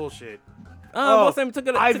was. bullshit. Most of them took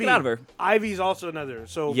it out of her. Ivy's also another.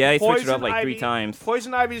 So Yeah, he switched it up Poison like 3 Ivy- times.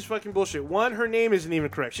 Poison Ivy's fucking bullshit. One, her name isn't even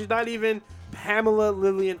correct. She's not even Pamela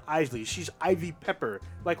Lillian Isley. She's Ivy Pepper.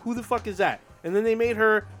 Like, who the fuck is that? And then they made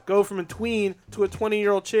her go from a tween to a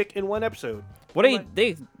 20-year-old chick in one episode. Well,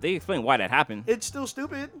 they explained why that happened, It's still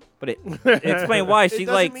stupid. but it explained why It she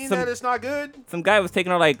doesn't like mean that it's not good. some guy was taking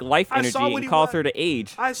her like life I saw energy what and he caused was. her to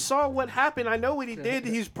age. I saw what happened. I know what he did.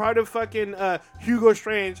 He's part of fucking Hugo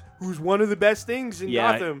Strange, who's one of the best things in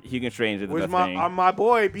Yeah, Gotham. Hugo Strange is the Was best my thing. my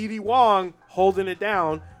boy BD Wong holding it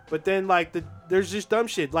down, but then like there's just dumb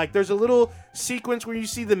shit. Like there's a little sequence where you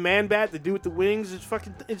see the Man Bat, the dude with the wings.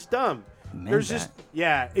 It's dumb. There's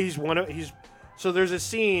Man-Bat? just so there's a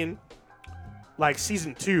scene like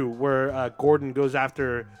season 2 where Gordon goes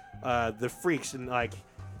after the freaks and like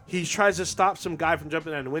he tries to stop some guy from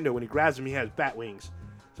jumping out the window. When he grabs him, he has bat wings.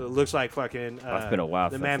 So it looks like fucking. It's been a while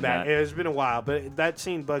The since Man I've Bat. seen that. It's been a while, but that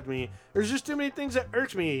scene bugged me. There's just too many things that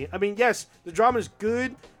irks me. I mean, yes, the drama's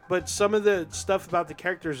good, but some of the stuff about the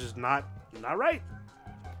characters is not right.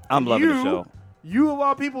 I'm loving the you- show. You of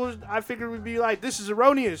all people, I figured would be like, this is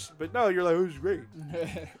erroneous, but no, you're like, it was great.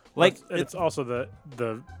 Like it's also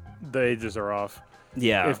the ages are off.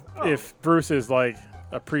 yeah, If Bruce is like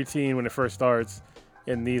a preteen when it first starts,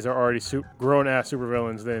 and these are already grown ass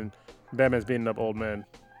supervillains, then Batman's beating up old men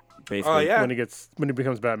basically. Oh, yeah. when he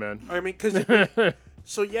becomes Batman. I mean, because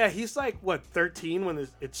so yeah, he's like what 13 when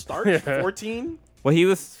it starts, Yeah. 14. Well, he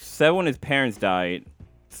was 7 when his parents died,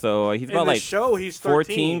 so he's In about the like show, he's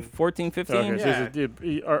 14, 13. 14, 15. Okay, Yeah. so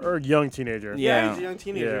he's a young teenager. Yeah. He's a young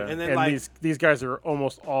teenager, Yeah, and then like, these guys are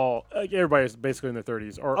almost all everybody's basically in their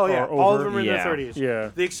 30s or oh yeah, or all of over. them are in Yeah. their 30s.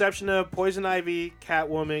 Yeah. The exception of Poison Ivy,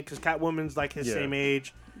 Catwoman, because Catwoman's like his Yeah. same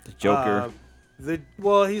age. The Joker.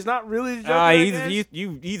 He's not really the Joker. I guess.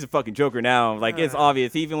 he's a fucking Joker now. Like it's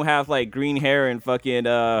obvious. He even has like green hair and fucking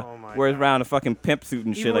my wears God. around a fucking pimp suit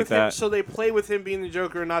and Even shit like with him, that. so they play with him being the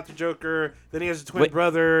Joker, not the Joker. Then he has a twin Wait.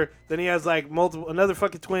 brother. Then he has like another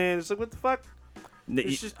fucking twin. It's like, what the fuck?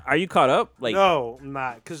 it's just- Are you caught up? Like, No, I'm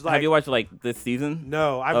not. Because like, have you watched like this season?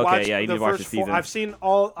 no, I've Okay, watched yeah, you the need to watch first the 4. season.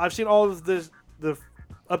 I've seen all of this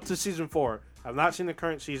up to season 4. I've not seen the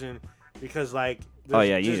current season because like. Oh there's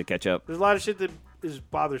yeah, you need just- to catch up. There's a lot of shit that is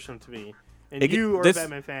bothersome to me. And It- you are this- a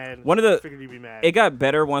Batman fan. one of the- figured you'd be mad. It got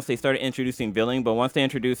better once they started introducing villain, but once they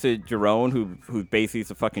introduced Jerome, who basically is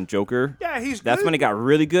the fucking Joker, yeah, he's that's good. when it got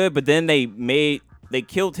really good. But then they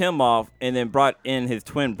killed him off and then brought in his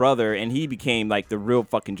twin brother, and he became like the real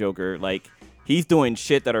fucking Joker. Like he's doing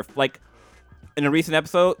shit that are like in a recent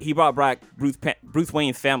episode, he brought back Bruce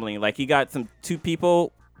Wayne's family. Like he got two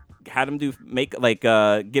people, had him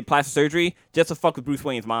get plastic surgery just to fuck with Bruce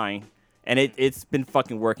Wayne's mind, and it's been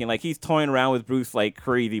fucking working. Like he's toying around with Bruce like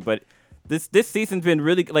crazy. But this season's been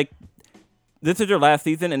really like this is their last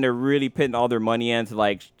season, and they're really putting all their money into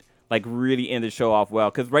like really end the show off well.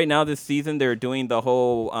 Because right now this season they're doing the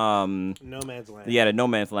whole No Man's Land. the No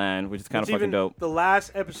Man's Land, which is kind of It's fucking even- dope. The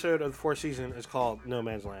last episode of the 4th season is called No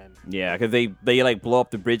Man's Land. Yeah, because they like blow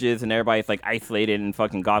up the bridges and everybody's like isolated in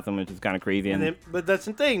fucking Gotham, which is kind of crazy. And then, but that's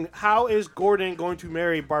the thing. How is Gordon going to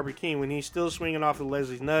marry Barbara King when he's still swinging off of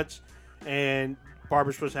Leslie's nuts and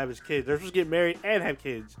Barbara's supposed to have his kids? They're supposed to get married and have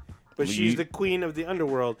kids. But Well, she's you- the queen of the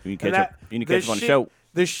underworld. You need And to catch up. You need to catch up on the show.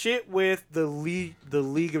 The shit with the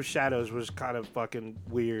League of Shadows was kind of fucking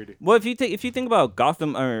weird. Well, if you think about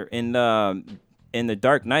Gotham or in the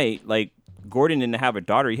Dark Knight, like Gordon didn't have a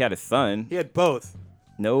daughter; he had a son. He had both.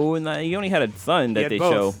 No, he only had a son He that had they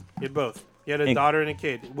both. show. He had both. He had a In- daughter and a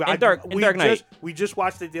kid. Dark Knight. We just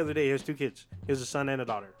watched it the other day. He has 2 kids. He has a son and a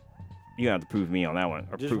daughter. You have to prove me on that one,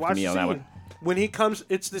 or Just prove to watch me the on scene. that one. When he comes,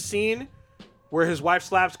 it's the scene where his wife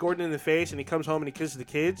slaps Gordon in the face and he comes home and he kisses the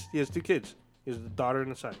kids. He has 2 kids. He has a daughter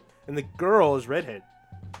and a son. And the girl is redhead.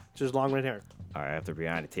 Just long red hair. All right, I have to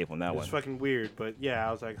behind the tape on that It's one. fucking weird. But yeah,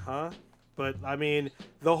 I was like, huh? But I mean,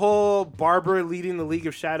 the whole Barbara leading the League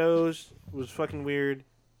of Shadows was fucking weird.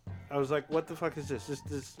 I was like, what the fuck is this?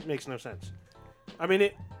 This makes no sense. I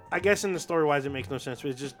mean, I guess in the story wise, it makes no sense.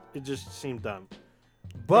 But it just seemed dumb.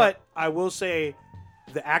 But I will say,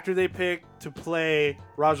 the actor they picked to play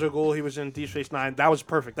Ra's al Ghul, he was in Deep Space Nine. That was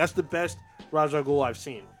perfect. That's the best Ra's al Ghul I've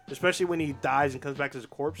seen. Especially when he dies and comes back as a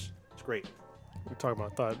corpse. It's great. We're talking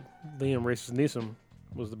about. I thought Liam Racist Neeson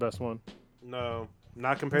was the best one. No,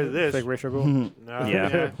 not compared to this. Fake racial goal. No,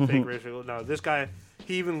 Yeah. fake racial. No, this guy,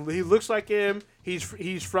 He looks like him. He's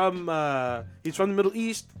from the Middle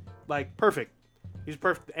East. Like perfect. He's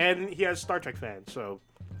perfect, and he has Star Trek fans, so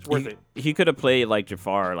it's worth it. He could have played like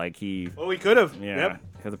Jafar, like he. Oh, he could have. Yeah, Yep.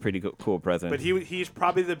 he has a pretty cool presence. But he's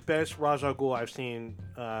probably the best Ra's al Ghul I've seen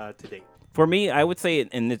to date. For me, I would say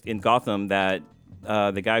in Gotham that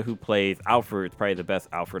the guy who plays Alfred is probably the best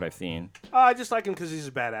Alfred I've seen. I just like him because he's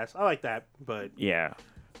a badass. I like that, but Yeah.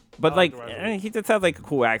 But I like, like the Ra's al Ghul. he just has like a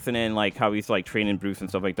cool accent and like how he's like training Bruce and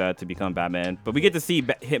stuff like that to become Batman. But we get to see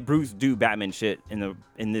Bruce do Batman shit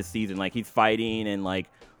in this season. Like he's fighting and like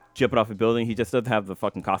jumping off a building. He just doesn't have the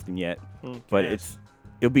fucking costume yet. But Yes.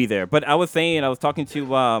 it'll be there. But I was talking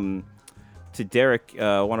to Derek,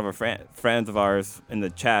 one of our friends of ours in the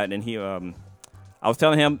chat, and I was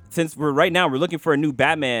telling him, since we're looking for a new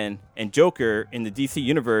Batman and Joker in the DC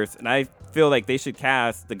universe, and I feel like they should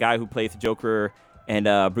cast the guy who plays the Joker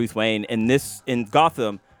and Bruce Wayne in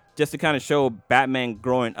Gotham, just to kind of show Batman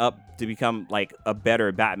growing up to become like a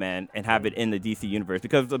better Batman and have it in the DC universe,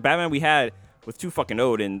 because the Batman we had was too fucking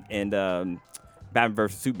old in Batman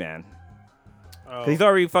vs Superman. oh, He's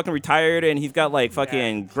already fucking retired and he's got like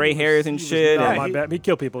fucking gray hairs and shit. Not and- my Batman. He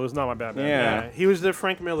killed people. It was not my Batman. Yeah. he was the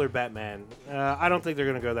Frank Miller Batman. I don't think they're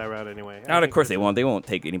gonna go that route anyway. I Of think course they won't. They won't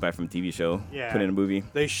take anybody from TV show, Yeah. put in a movie.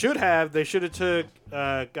 They should have took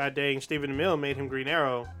god dang Stephen Amell and made him Green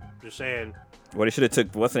Arrow. Just saying. Well, they should have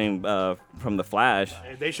took what's name from the Flash.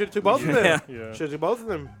 They should have took both of them. Yeah. Yeah. Should have took both of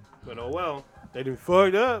them. But oh well. They done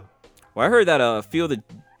fucked up. Well, I heard that a few of the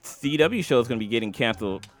CW shows gonna be getting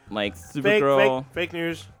canceled, like Fake, Supergirl. fake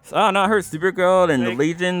news. Oh no, I heard Supergirl and the Fake.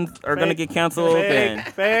 Legions are gonna Fake. get canceled, and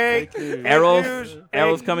Fake Arrow's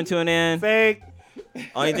news. coming to an end. Fake,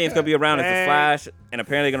 Only thing that's gonna be around is the Fake. Flash, and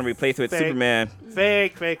apparently gonna replace it with Fake. Superman.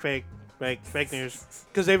 fake news.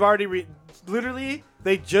 Because they've already literally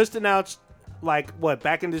they just announced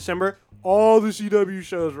back in December, all the CW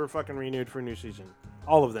shows were fucking renewed for a new season,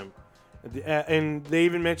 all of them, and they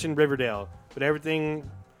even mentioned Riverdale, but everything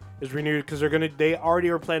is renewed because they already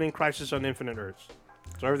are planning Crisis on Infinite Earths,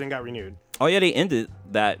 so everything got renewed. Oh yeah, they ended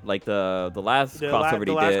that like the last crossover the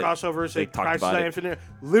they last did. crossover, they say talked Crisis about on it. Infinite.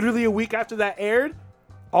 Literally a week after that aired,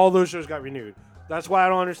 all those shows got renewed. That's why I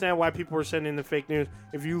don't understand why people were sending the fake news.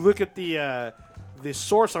 If you look at the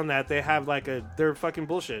source on that, they have they're fucking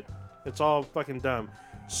bullshit. It's all fucking dumb.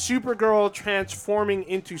 Supergirl transforming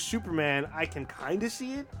into Superman, I can kind of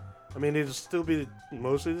see it. I mean, it'll still be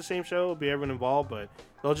mostly the same show. It'll be everyone involved, but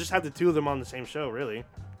they'll just have the two of them on the same show, really.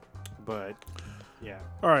 But yeah,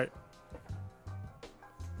 All right,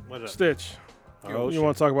 what's up? Stitch. Oh, you shit.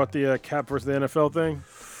 want to talk about the Cap versus the NFL thing?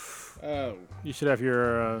 Oh. You should have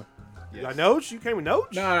your. You got notes? You came with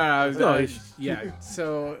notes? No. I was, No, he's- yeah.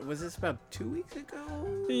 So was this about 2 weeks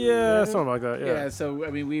ago? Yeah, something like that. Yeah. Yeah. So I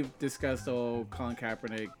mean, we've discussed the whole Colin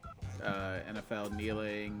Kaepernick, NFL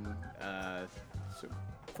kneeling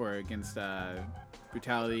for against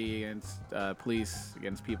brutality against police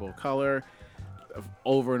against people of color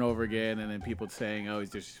over and over again, and then people saying, "Oh, he's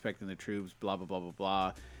disrespecting the troops," blah blah blah blah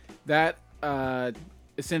blah. That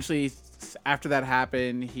essentially, after that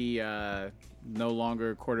happened, he no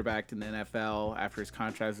longer quarterbacked in the NFL after his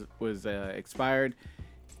contract was expired.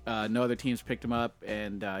 No other teams picked him up,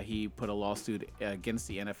 and he put a lawsuit against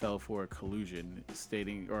the NFL for collusion,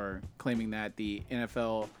 stating or claiming that the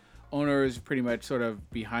NFL owners pretty much sort of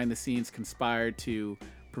behind the scenes conspired to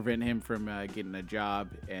prevent him from getting a job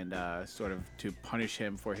and sort of to punish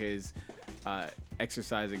him for his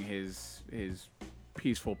exercising his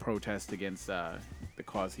peaceful protest against the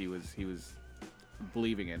cause he was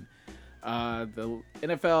believing in. The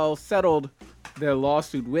NFL settled their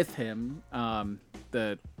lawsuit with him.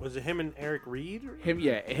 Was it him and Eric Reed?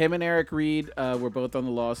 Him and Eric Reed were both on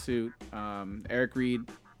the lawsuit. Eric Reed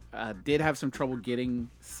did have some trouble getting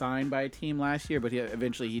signed by a team last year, but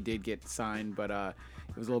eventually he did get signed. But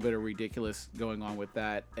it was a little bit of ridiculous going on with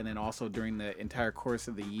that. And then also during the entire course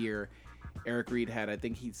of the year, Eric Reed had, I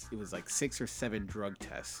think it was like 6 or 7 drug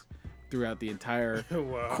tests throughout the entire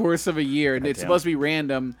course of a year, and it's damn. supposed to be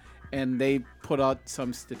random. And they put out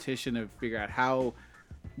some statistic to figure out how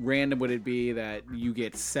random would it be that you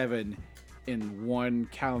get 7 in one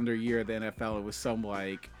calendar year of the NFL. It was some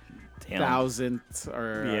like Damn. thousandth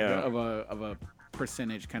or Yeah. of a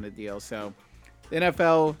percentage kind of deal. So the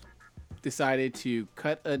NFL decided to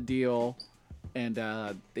cut a deal, and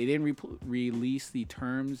they didn't release the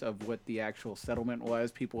terms of what the actual settlement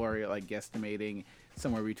was. People are like guesstimating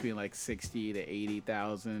somewhere between like 60 to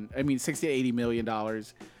 80,000. I mean, 60 to 80 million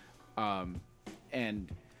dollars. And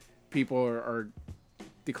people are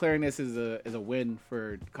declaring this as a win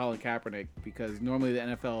for Colin Kaepernick because normally the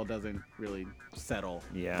NFL doesn't really settle.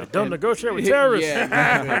 Yeah. Don't negotiate with terrorists. Yeah,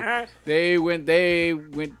 exactly. they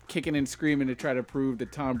went kicking and screaming to try to prove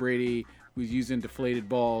that Tom Brady was using deflated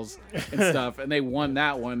balls and stuff, and they won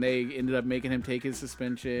that one. They ended up making him take his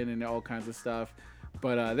suspension and all kinds of stuff.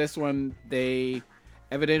 But this one,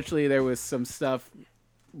 evidently there was some stuff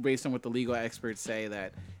based on what the legal experts say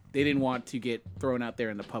that they didn't want to get thrown out there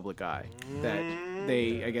in the public eye. That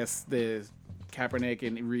I guess the Kaepernick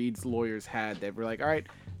and Reed's lawyers had. They were like, all right,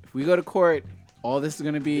 if we go to court, all this is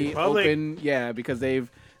going to be public. open. Yeah, because they've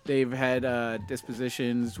had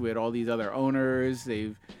dispositions with all these other owners.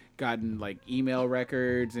 They've gotten like email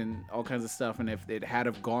records and all kinds of stuff. And if it had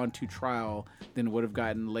have gone to trial, then it would have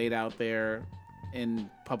gotten laid out there in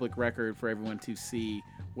public record for everyone to see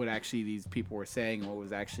what actually these people were saying and what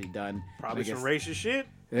was actually done. Probably some racist shit.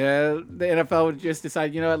 Yeah, the NFL would just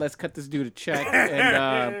decide, you know what, let's cut this dude a check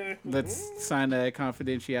and let's sign a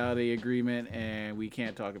confidentiality agreement and we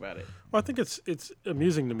can't talk about it. Well, I think it's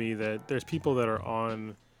amusing to me that there's people that are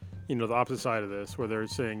on, the opposite side of this, where they're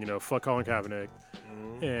saying, fuck Colin Kaepernick.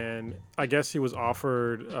 And I guess he was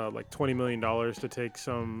offered like $20 million to take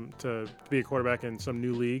to be a quarterback in some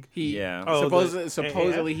new league.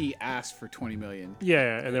 Supposedly he asked for $20 million.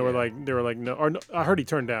 Yeah, and they were like no, or no, I heard he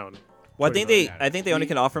turned down. Well, I think they only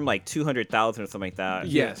can offer him like 200,000 or something like that.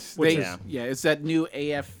 Yes, it's that new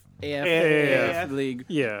AF league.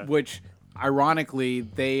 Yeah, which ironically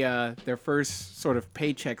their first sort of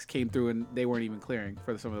paychecks came through and they weren't even clearing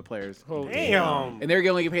for some of the players. Damn. And they're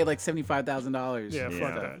only get paid like $75,000. Yeah,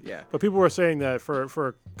 fuck that. Yeah. But people were saying that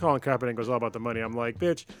for Colin Kaepernick, it was all about the money. I'm like,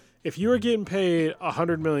 bitch, if you were getting paid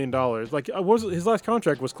 $100 million, like his last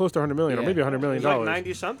contract was close to $100 million, or maybe $100 million. Like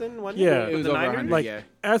 90 something. Wasn't Yeah, it was over 100. Like yeah.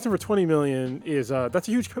 asking for $20 million is that's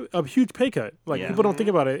a huge pay cut. Like people don't think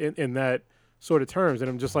about it in that sort of terms, and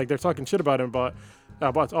I'm just like they're talking shit about him about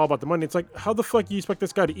all about the money. It's like, how the fuck do you expect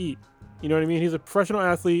this guy to eat? You know what I mean? He's a professional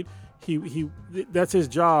athlete. He that's his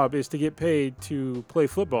job, is to get paid to play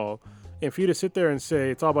football. And for you to sit there and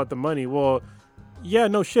say it's all about the money, well, yeah,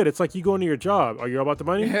 no shit. It's like you going to your job. Are you all about the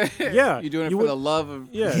money? Yeah. You're doing it for the love of...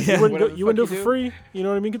 Yeah. You wouldn't do it for free? You know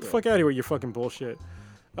what I mean? Get the fuck out of here with your fucking bullshit.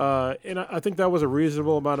 And I think that was a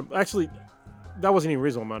reasonable amount of... Actually, that wasn't even a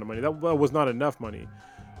reasonable amount of money. That was not enough money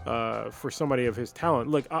for somebody of his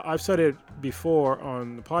talent. Look, I've said it before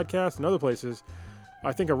on the podcast and other places.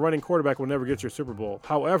 I think a running quarterback will never get you a Super Bowl.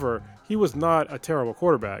 However, he was not a terrible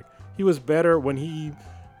quarterback. He was better when he...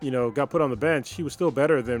 got put on the bench. He was still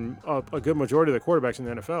better than a good majority of the quarterbacks in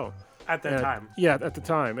the NFL. At that time. Yeah, at the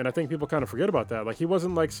time. And I think people kind of forget about that. Like, he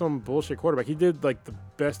wasn't like some bullshit quarterback. He did like the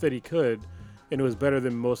best that he could, and it was better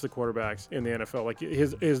than most of the quarterbacks in the NFL.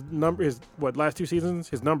 Like last 2 seasons,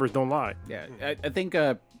 his numbers don't lie. Yeah, I think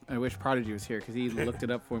I wish Prodigy was here because he looked it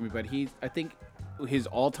up for me. But I think his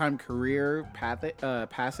all-time career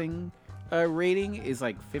passing rating is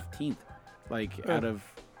like 15th, out of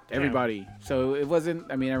everybody. So it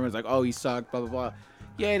wasn't, everyone's like, oh, he sucked, blah, blah, blah.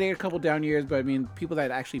 Yeah, they had a couple down years, but people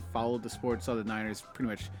that actually followed the sport saw the Niners pretty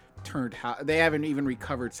much they haven't even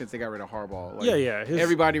recovered since they got rid of Harbaugh.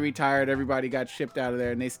 Everybody retired, everybody got shipped out of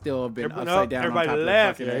there, and they still have been upside down. Everybody on top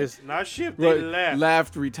left. Of the Not shipped, they left.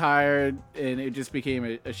 Left, retired, and it just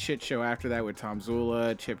became a shit show after that with Tom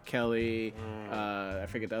Zula, Chip Kelly, I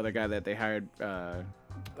forget the other guy that they hired. The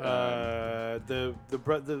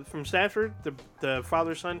from Stanford, the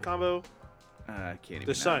father-son combo. I can't even.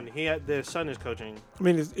 The son, the son is coaching.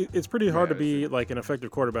 It's pretty hard to be like an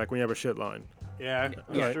effective quarterback when you have a shit line. Yeah,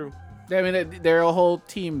 that's true. They're a whole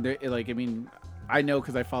team. I know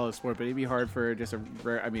because I follow the sport, but it'd be hard for just I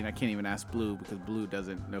can't even ask Blue because Blue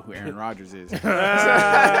doesn't know who Aaron Rodgers is. Damn.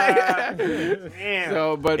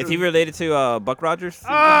 So, but Is he related to Buck Rogers?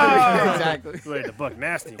 exactly. Related to Buck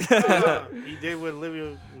Nasty. He did with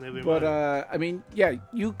Olivia. But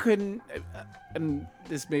you couldn't. And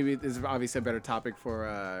this is obviously a better topic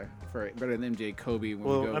for better than MJ Kobe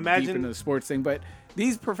when we go deep into the sports thing. But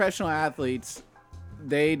these professional athletes,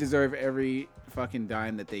 they deserve every fucking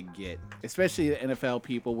dime that they get, especially the NFL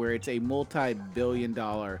people, where it's a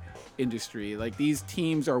multi-billion-dollar industry. Like, these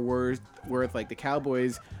teams are worth like the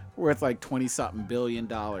Cowboys worth like $20-something billion.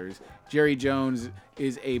 Jerry Jones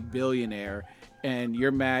is a billionaire, and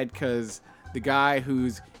you're mad because the guy who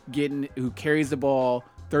carries the ball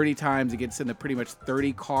 30 times, it gets into pretty much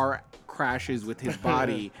 30 car crashes with his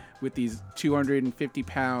body with these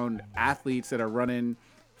 250-pound athletes that are running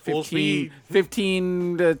 15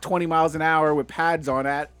 to 20 miles an hour with pads on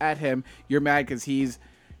at him. You're mad because he's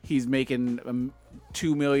making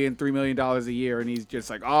 $2 million, $3 million a year, and he's just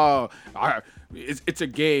like, oh, it's a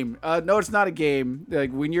game. No, it's not a game.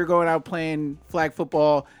 Like when you're going out playing flag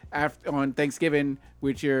football on Thanksgiving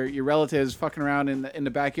with your relatives fucking around in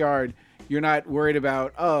the backyard, you're not worried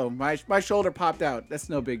about, oh, my shoulder popped out. That's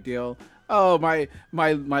no big deal. Oh, my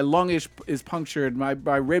lung is punctured. My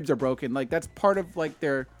ribs are broken. Like that's part of like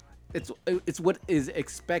it's what is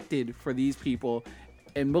expected for these people,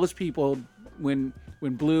 and most people when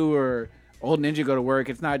Blue or Old Ninja go to work,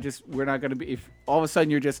 it's not just we're not gonna be. If all of a sudden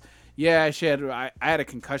you're just shit, I had a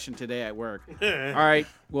concussion today at work. All right,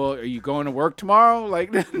 well, are you going to work tomorrow?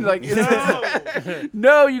 Like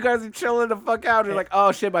no, you guys are chilling the fuck out. You're like,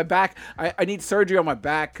 oh shit, my back. I need surgery on my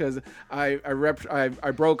back because I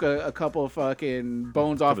broke a couple of fucking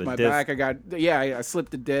bones off my back. I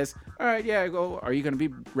slipped a disc. All right, yeah. I go. Are you gonna be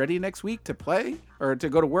ready next week to play or to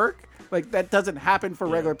go to work? Like that doesn't happen for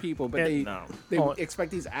regular people, but they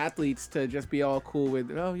expect these athletes to just be all cool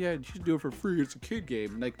with. Oh yeah, you should do it for free. It's a kid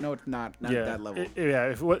game. Like no, it's not at that level.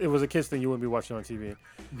 If it was a kids thing, you wouldn't be watching on TV.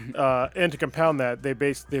 And to compound that,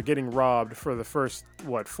 they're getting robbed for the first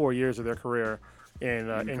 4 years of their career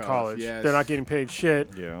in college. Yes. They're not getting paid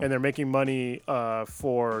shit, and they're making money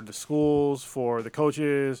for the schools, for the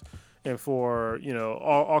coaches, and for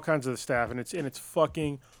all kinds of the staff, and it's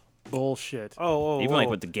fucking bullshit. Even like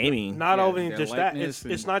with the gaming. Not only just that,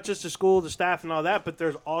 it's not just the school, the staff, and all that, but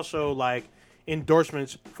there's also like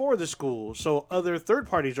endorsements for the school, so other third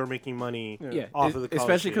parties are making money off of the college,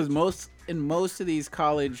 especially because most of these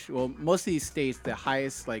most of these states, the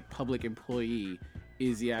highest like public employee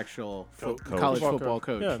is the actual college football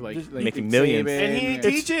coach. Yeah, like making millions, and he ain't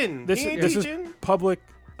teaching. This is public.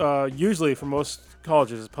 Usually for most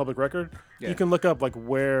colleges, is public record. Yeah. You can look up like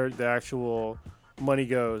where the actual money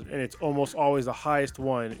goes, and it's almost always the highest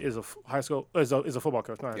one is a football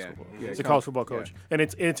coach, not high school. It's a college football coach, and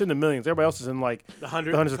it's in the millions. Everybody else is in like the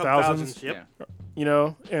hundreds of thousands. Yep.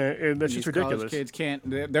 And that's just ridiculous. Kids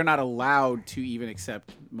they're not allowed to even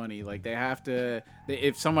accept money. Like they have to.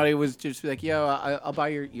 If somebody was just like, yo, I'll buy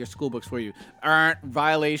your school books for you.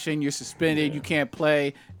 Violation. You're suspended. You can't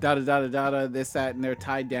play. This, that, and they're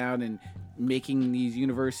tied down and making these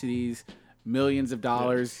universities millions of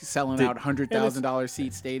dollars, selling out $100,000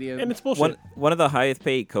 seat stadium, and it's bullshit. One of the highest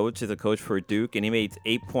paid coaches is a coach for Duke, and he made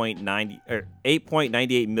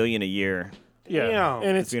 $8.98 million a year. Yeah,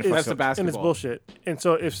 and it's the basketball, and it's bullshit. And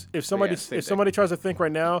so if somebody tries to think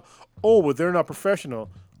right now, well, they're not professional.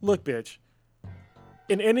 Look, bitch.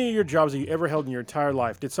 In any of your jobs that you ever held in your entire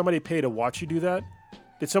life, did somebody pay to watch you do that?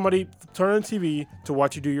 Did somebody turn on TV to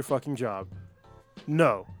watch you do your fucking job?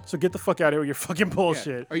 No. So get the fuck out of here with your fucking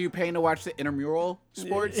bullshit. Are you paying to watch the intramural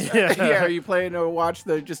sports? Yeah. Are you paying to watch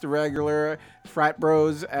just the regular frat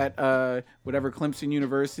bros at whatever Clemson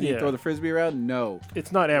University throw the frisbee around? No.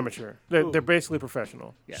 It's not amateur. They're basically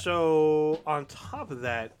professional. Yeah. So on top of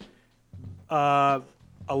that, a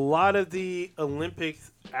lot of the Olympic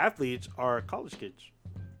athletes are college kids.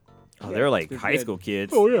 Oh, they're like high school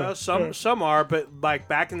kids. Oh yeah. Some are, but like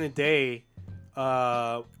back in the day,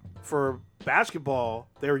 for basketball,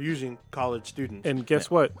 they were using college students. And guess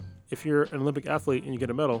what? If you're an Olympic athlete and you get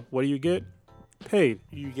a medal, what do you get? Paid.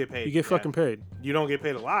 You get paid. You get fucking paid. You don't get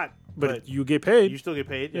paid a lot, but you get paid. You still get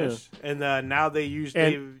paid. Yes. And now they use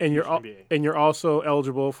and you're also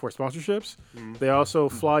eligible for sponsorships. Mm-hmm. They also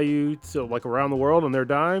fly you to like around the world on their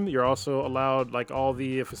dime. You're also allowed like all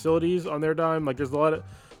the facilities on their dime. Like there's a lot of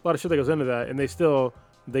shit that goes into that, and they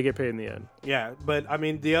get paid in the end. Yeah, but I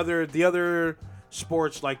mean the other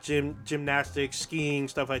sports like gymnastics, skiing,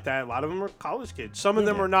 stuff like that, a lot of them are college kids. Some of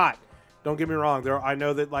them are not. Don't get me wrong. I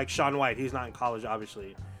know that like Shaun White, he's not in college,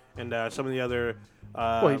 obviously, and some of the other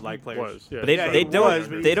like players. Was, yeah. But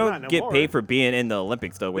they don't get paid for being in the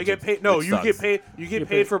Olympics though. They get paid. No, you get paid. You get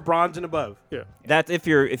paid for bronze and above. Yeah, that's if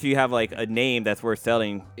you have like a name that's worth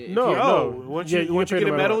selling. No. Once you get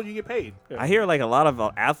a medal, you get paid. Yeah. I hear like a lot of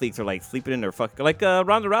athletes are like sleeping in their fucking like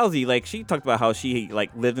Ronda Rousey. Like she talked about how she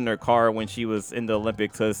like lived in her car when she was in the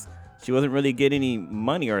Olympics because she wasn't really getting any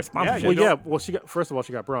money or sponsorship. Well, she got first of all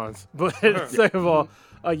she got bronze, but second of all.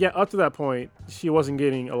 Up to that point, she wasn't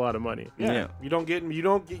getting a lot of money. Yeah.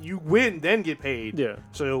 You win, then get paid. Yeah.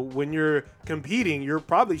 So when you're competing, you're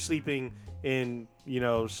probably sleeping in,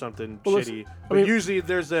 something shitty. But usually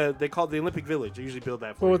they call it the Olympic Village. They usually build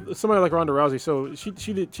that for you. Well, somebody like Ronda Rousey, so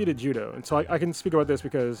she did judo. And so I can speak about this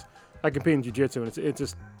because I compete in jiu-jitsu, and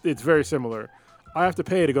it's very similar. I have to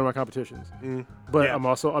pay to go to my competitions. But I'm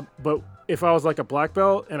also, but if I was like a black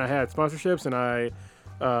belt and I had sponsorships and I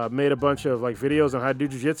made a bunch of like videos on how to do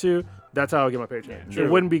jiu-jitsu, that's how I get my paycheck. It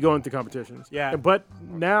wouldn't be going to competitions. Yeah. But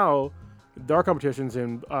now there are competitions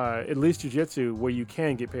in at least jiu-jitsu where you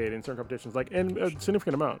can get paid in certain competitions, like in a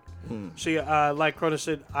significant amount. See, like Cronus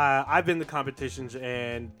said, I've been to competitions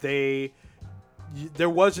and there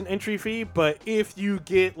was an entry fee, but if you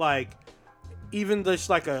get like even just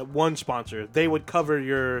like a one sponsor, they would cover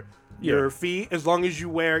your fee as long as you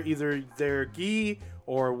wear either their gi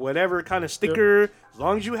or whatever kind of sticker. As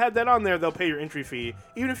long as you have that on there, they'll pay your entry fee.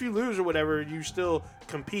 Even if you lose or whatever, you still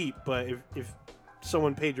compete. But if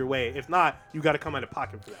someone paid your way, if not, you got to come out of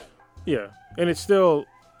pocket for that. Yeah, and it's still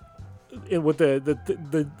with the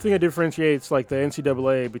thing that differentiates like the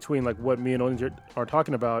NCAA between like what me and Owen are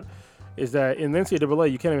talking about is that in the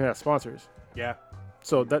NCAA you can't even have sponsors. Yeah.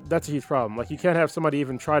 So that's a huge problem. Like you can't have somebody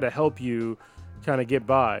even try to help you kind of get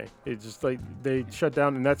by. It's just like they shut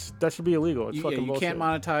down, and that should be illegal. It's fucking you bullshit. can't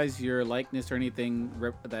monetize your likeness or anything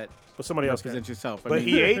that But somebody else represents can. yourself. But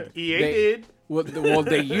EA did. Well,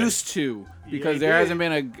 they used to because there hasn't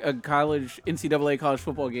been a NCAA college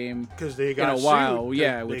football game Because they in got a while. sued.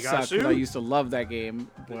 Yeah, They which got sucks because I sued. used to love that game.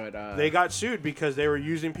 But They got sued because they were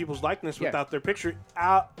using people's likeness Yeah. without their picture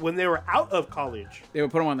out when they were out of college. they would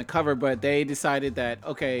put them on the cover, but they decided that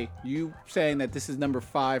okay, you saying that this is number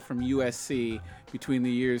 5 from USC between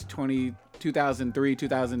the years 2003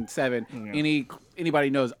 2007. Anybody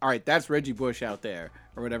knows? All right, that's Reggie Bush out there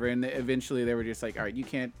or whatever. And eventually they were just like, all right, you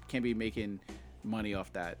can't be making money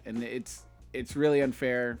off that, and it's really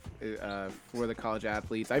unfair for the college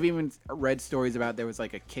athletes. I've even read stories about there was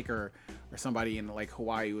like a kicker or somebody in like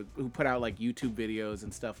Hawaii who put out like YouTube videos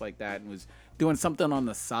and stuff like that and was doing something on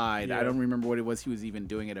the side. Yeah. I don't remember what it was he was even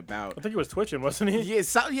doing it about. I think it was twitching, wasn't he? Yeah,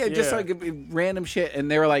 just Yeah. like random shit, and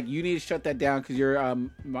they were like, "You need to shut that down because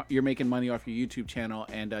you're making money off your YouTube channel,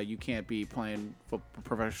 and you can't be playing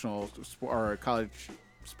professional or college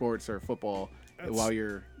sports or football while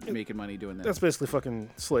you're making money doing that." That's basically fucking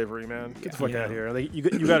slavery, man. Get the fuck Yeah. out of here. Like, you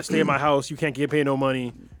got to stay in my house. You can't get paid no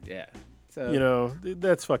money. Yeah, so You know,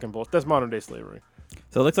 that's fucking bullshit. That's modern day slavery.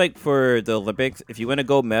 So it looks like for the Olympics, if you win a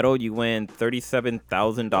gold medal, you win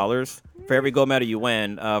 $37,000 for every gold medal you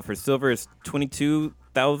win. For silver, it's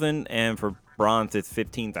 $22,000, and for bronze, it's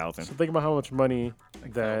 $15,000. So think about how much money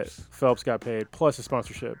that Phelps got paid plus his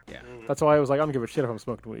sponsorship. Yeah. That's why I was like, I don't give a shit if I'm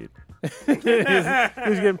smoking weed. he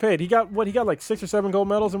was getting paid. He got like 6 or 7 gold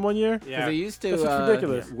medals in 1 year. Because Yeah. they used to, That's just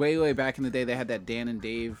ridiculous. way back in the day, they had that Dan and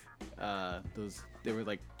Dave. There were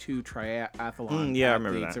like 2 triathlon yeah, I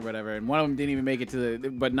remember athletes that. or whatever, and one of them didn't even make it to the.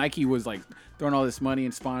 But Nike was like throwing all this money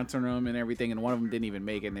and sponsoring them and everything, and one of them didn't even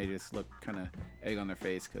make it, and they just looked kind of egg on their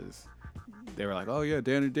face because they were like, "Oh yeah,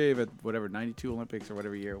 Dan and Dave at whatever 92 Olympics or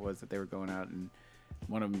whatever year it was that they were going out," and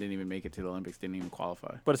one of them didn't even make it to the Olympics, didn't even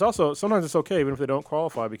qualify. But it's also, sometimes it's okay even if they don't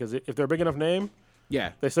qualify because if they're a big enough name,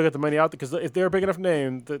 Yeah, they still get the money out because if they're a big enough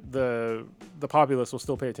name, the populace will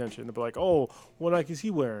still pay attention. They'll be like, oh, what Nike is he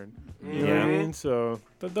wearing? You know what I mean? So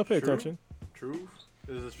they'll pay True. attention. True.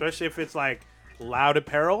 Especially if it's like loud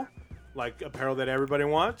apparel, like apparel that everybody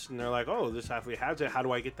wants, and they're like, "Oh, this athlete has it. How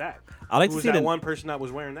do I get that?" I like to Who's see that the one person that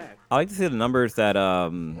was wearing that? I like to see the numbers that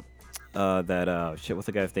shit. What's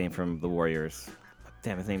the guy's name from the Warriors?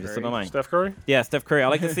 Damn, his name just slipped my mind. Steph Curry? Yeah, Steph Curry. I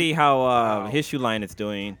like to see how his shoe line is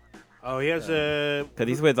doing Oh, he has a. because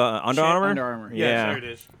he's with Under Armour. Under Armour. Yes, Yeah. there it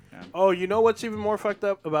is. Yeah. Oh, you know what's even more fucked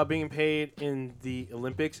up about being paid in the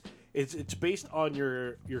Olympics? It's based on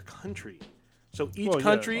your country. So each Well, yeah.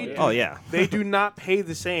 country, Oh yeah. they do not pay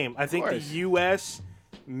the same. I think the course. U.S.,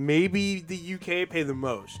 maybe the U.K. pay the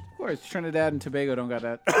most. Of course, Trinidad and Tobago don't got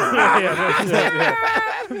that.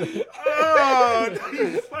 Oh,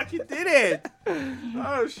 you fucking did it!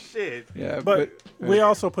 Oh shit! Yeah, But we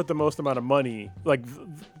also put the most amount of money, like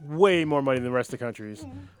way more money than the rest of the countries,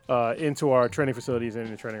 into our training facilities and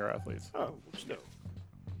into training our athletes. Oh, still.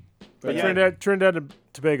 But yeah. Trinidad and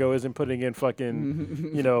Tobago isn't putting in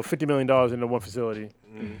fucking, $50 million into one facility.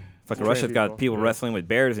 Fucking Train Russia's got people. people Yeah. wrestling with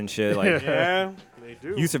bears and shit. Like Yeah, they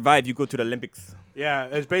do. you survive, you go to the Olympics. Yeah,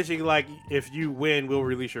 it's basically like if you win, we'll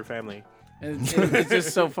release your family. And it's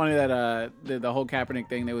just so funny that the whole Kaepernick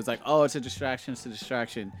thing, they was like, oh, it's a distraction, it's a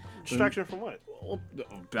distraction. Distraction from what? Well,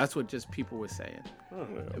 that's what just people were saying. Oh.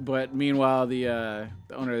 But meanwhile, the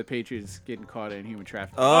owner of the Patriots getting caught in human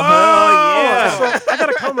trafficking. Oh, So I got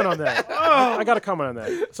to comment on that. I got to comment on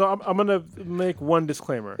that. So I'm going to make one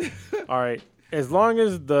disclaimer. All right. As long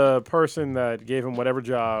as the person that gave him whatever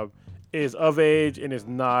job is of age and is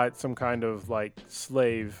not some kind of like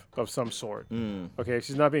slave of some sort. Okay, if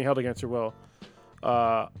she's not being held against her will.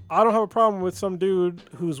 I don't have a problem with some dude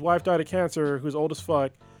whose wife died of cancer, who's old as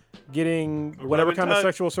fuck, getting whatever and kind of tug.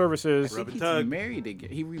 sexual services. Rub and He's tug. married again.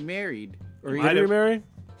 He remarried. Or Might Did he have- remarry?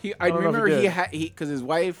 I don't know if remember he he did. had because his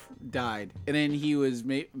wife died, and then he was.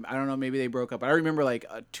 I don't know. Maybe they broke up. But I remember like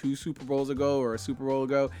 2 Super Bowls ago or a Super Bowl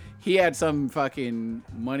ago, he had some fucking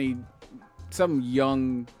money, some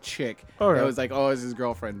young chick Okay. that was like, oh, it's his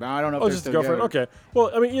girlfriend. But I don't know if Oh, they're just a still girlfriend. together. Okay.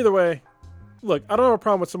 Well, I mean, either way, look, I don't have a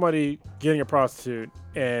problem with somebody getting a prostitute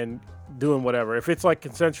and doing whatever. If it's like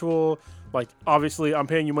consensual, like obviously I'm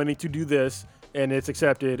paying you money to do this and it's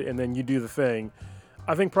accepted, and then you do the thing.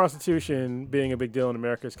 I think prostitution being a big deal in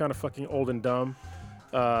America is kind of fucking old and dumb.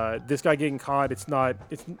 This guy getting caught,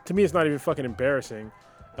 to me, it's not even fucking embarrassing.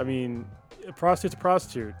 I mean, a prostitute's a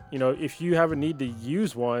prostitute. You know, if you have a need to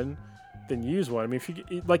use one, then use one. I mean, if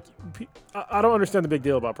you like, I don't understand the big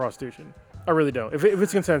deal about prostitution. I really don't. If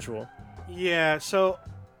it's consensual. Yeah, so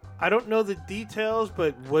I don't know the details,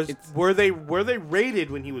 but were they raided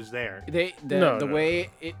when he was there? No. Way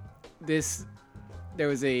there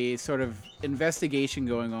was a sort of investigation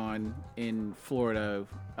going on in Florida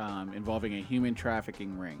involving a human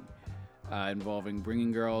trafficking ring, involving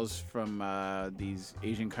bringing girls from these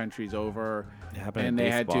Asian countries over, and they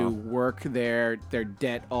had to work their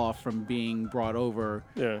debt off from being brought over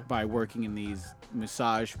by working in these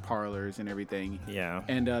massage parlors and everything. Yeah.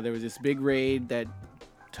 And there was this big raid that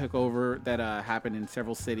happened in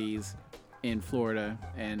several cities in Florida,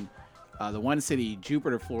 and the one city,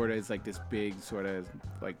 Jupiter, Florida, is like this big sort of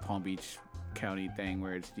like Palm Beach County thing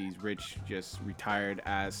where it's these rich, just retired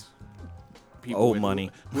ass people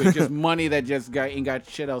money with just money that just ain't got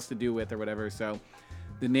shit else to do with or whatever. So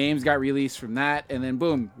the names got released from that, and then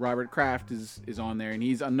boom, Robert Kraft is on there, and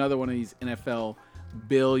he's another one of these NFL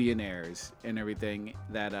billionaires and everything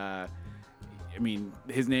that I mean,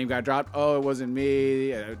 his name got dropped. Oh, it wasn't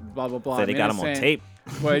me. Blah blah blah. So they got him on tape.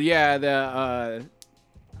 But yeah,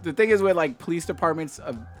 the thing is with like police departments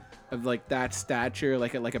of like that stature,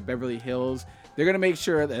 like a Beverly Hills, they're gonna make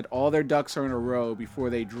sure that all their ducks are in a row before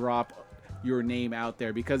they drop your name out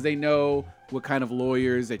there, because they know what kind of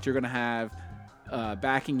lawyers that you're gonna have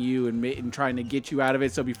backing you and trying to get you out of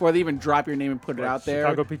it. So before they even drop your name and put it out there,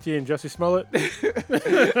 Chicago PT and Jesse Smollett.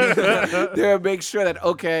 they'll make sure that,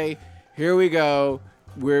 okay, here we go.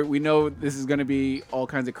 We know this is going to be all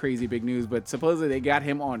kinds of crazy big news, but supposedly they got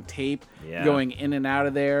him on tape going in and out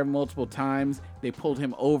of there multiple times. They pulled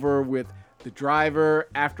him over with the driver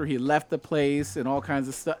after he left the place and all kinds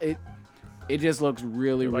of stuff. It just looks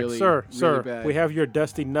really, Like, really, sir, really bad. we have your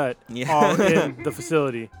dusty nut Yeah. all in the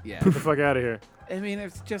facility. Yeah. Get the fuck out of here. I mean,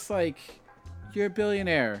 it's just like, you're a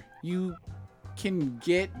billionaire. You can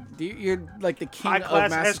you're like the king of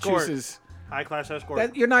High-class escort. Massachusetts. High class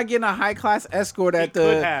escort. You're not getting a high class escort at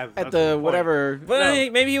could have. at That's the the point. whatever But hey,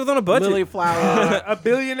 maybe he was on a budget. Lily Flower A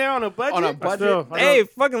billionaire on a budget. on a budget. Still, I Hey,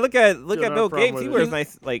 don't- fucking look at don't have Bill a problem Gates. with He it. wears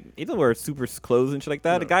nice, like he doesn't wear super clothes and shit like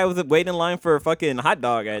that. The guy was waiting in line for a fucking hot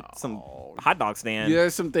dog at some hot dog stand.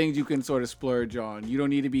 There's some things you can sort of splurge on. You don't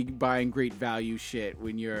need to be buying great value shit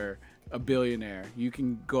when you're a billionaire. You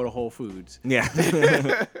can go to Whole Foods. Yeah.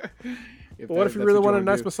 But what if you really want a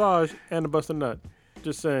nice massage and a busted nut?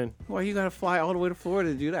 Just saying. Well, you gotta fly all the way to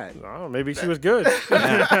Florida to do that. I don't know, maybe she was good.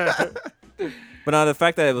 But the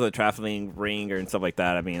fact that it was a trafficking ring and stuff like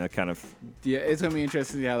that, I mean, that kind of Yeah, it's gonna be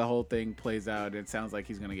interesting to see how the whole thing plays out. It sounds like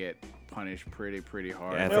he's gonna get punished pretty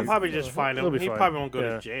hard. Yeah, I They'll think- probably just find He'll him. be He fine. probably won't go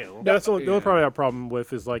Yeah. to jail. That's the only Yeah. problem I have a problem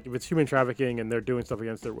with is like if it's human trafficking and they're doing stuff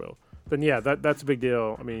against their will, then yeah, that's a big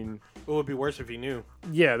deal. I mean, It would be worse if he knew.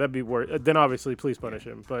 yeah, that'd be worse. Then obviously, please punish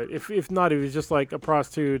him. But if not, if it was just like a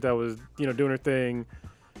prostitute that was doing her thing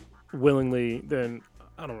willingly, then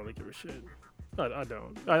I don't really give a shit. I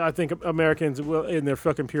don't. I think Americans will in their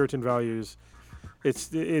fucking Puritan values.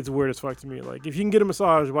 It's weird as fuck to me. Like if you can get a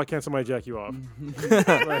massage, why can't somebody jack you off?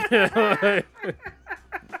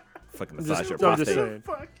 fucking I'm massage just, your I'm just prostate. saying.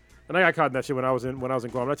 And I got caught in that shit when I was in Guam.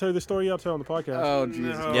 Did I tell you the story? I'll tell on the podcast. Oh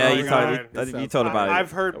Jesus! No. Yeah, Oh, you God. told you told about it.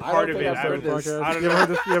 I've heard I part don't of think it. I've heard this. I don't You ever know. heard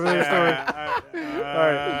this? You ever heard this story?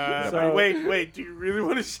 Alright. so- Wait. Do you really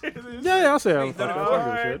want to share this? Yeah, I'll say it on the Wait, podcast. no.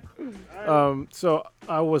 I don't give a shit. So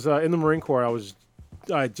I was in the Marine Corps.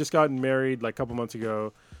 I just gotten married like a couple months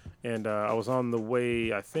ago, and I was on the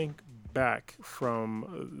way, I think, back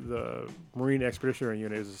from the Marine Expeditionary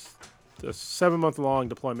Unit. It was a 7-month-long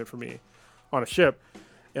deployment for me on a ship,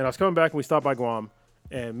 and I was coming back, and we stopped by Guam,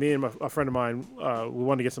 and me and a friend of mine, we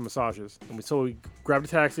wanted to get some massages, and so we grabbed a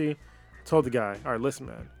taxi, told the guy, all right, listen,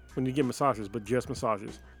 man, we need to get massages, but just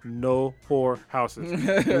massages. No whore houses.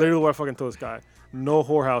 Literally what I fucking told this guy. No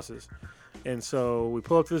whore houses. And so we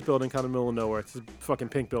pull up to this building kind of in the middle of nowhere. It's this fucking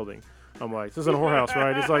pink building. I'm like, this isn't a whorehouse,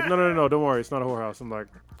 right? He's like, no, don't worry. It's not a whorehouse. I'm like,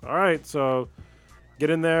 all right. So get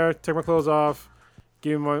in there, take my clothes off,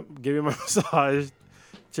 give me my massage.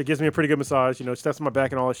 She gives me a pretty good massage. Steps on my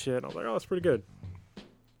back and all this shit. And I was like, oh, that's pretty good.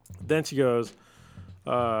 Then she goes,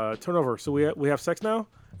 turn over. So we have sex now?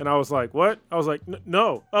 And I was like, what? I was like,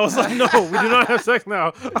 no. I was like, no, we do not have sex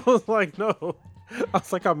now. I was like, no. I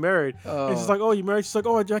was like, I'm married. And she's like, oh, you married? She's like,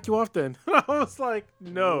 oh, I jack you off then. I was like,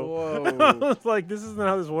 no. Whoa. I was like, this isn't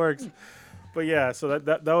how this works. But yeah, so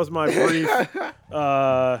that was my brief,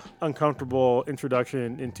 uncomfortable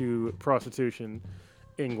introduction into prostitution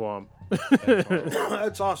in Guam.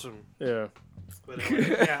 That's awesome. Yeah. But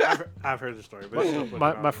yeah, I've heard the story. But still put it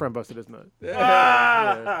My on. friend busted his nut.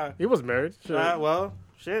 Ah! He was married. Shit. Well,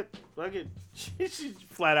 shit. Fuck it. She's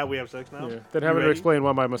flat out. We have sex now. Yeah. Then You having to ready? explain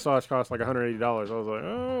why my massage cost like $180. I was like,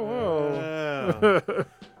 oh,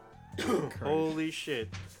 whoa. Holy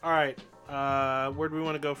shit. All right. Where do we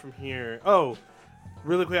want to go from here? Oh,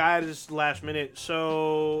 really quick. I had this last minute.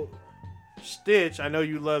 So, Stitch, I know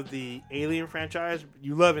you love the Alien franchise.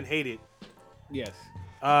 You love and hate it. Yes.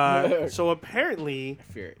 So apparently, I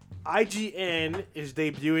fear it. IGN is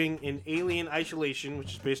debuting in Alien Isolation,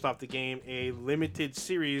 which is based off the game, a limited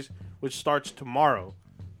series which starts tomorrow.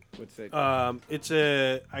 What's it?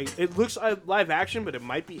 It looks live action, but it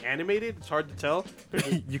might be animated. It's hard to tell.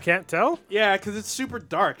 You can't tell? Yeah, because it's super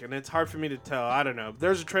dark and it's hard for me to tell. I don't know.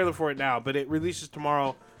 There's a trailer for it now, but it releases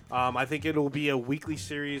tomorrow. I think it'll be a weekly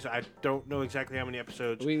series. I don't know exactly how many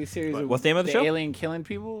episodes. Weekly series. But- of What's the name of the show? Alien killing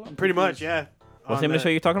people. I'm Pretty much, confused. yeah. What's the name of the show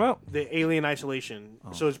you're talking about? The Alien Isolation.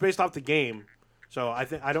 So it's based off the game. So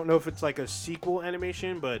I don't know if it's like a sequel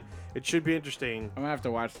animation, but it should be interesting. I'm gonna have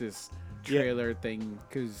to watch this trailer thing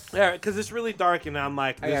because Yeah, because it's really dark, and I'm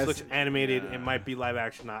like, I this guess- looks animated. yeah. It might be live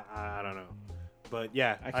action. I don't know, but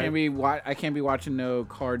yeah, I can't be watching no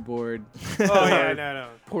cardboard. Oh yeah, no.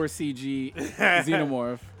 Poor CG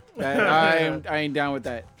xenomorph. I ain't down with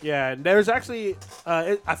that. Yeah, there's actually,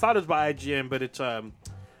 I thought it was by IGN, but it's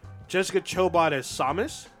Jessica Chobot as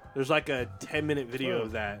Samus. There's like a 10-minute video Oh.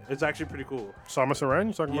 of that. It's actually pretty cool. Samus Aran?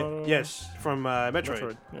 You talking Yeah, about? yes, from Metroid.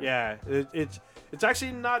 Metroid, Yeah, it's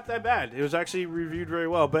actually not that bad. It was actually reviewed very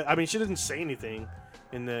well. But I mean, she doesn't say anything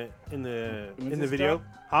in the this video.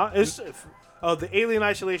 drop? Huh? The Alien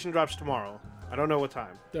Isolation drops tomorrow. I don't know what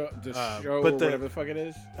time. The show, but or the- whatever the fuck it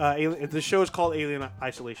is. The show is called Alien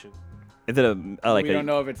Isolation. Is it like we a don't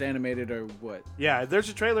know if it's animated or what. Yeah, there's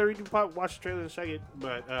a trailer. You can watch the trailer in a second.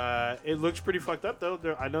 But it looks pretty fucked up though.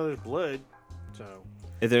 I know there's blood, so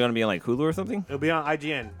Is it gonna be on like Hulu or something? it'll be on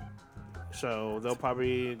IGN. So they'll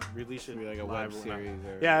probably release it It'll be like a live web or whatnot. series.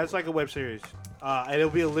 Or Yeah, it's like a web series. And it'll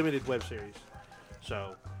be a limited web series.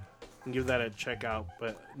 So you can give that a check out.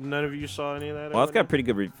 But none of you saw any of that? Well, it's got already? pretty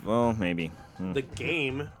good. Well, maybe. The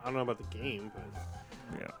game. I don't know about the game, but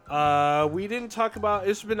Yeah. we didn't talk about.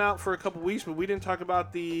 It's been out for a couple weeks, but we didn't talk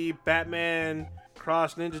about the Batman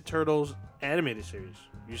Cross Ninja Turtles animated series.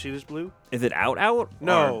 You see this, Blue? Is it out? Or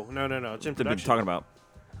No. It's in What they've been production. talking about?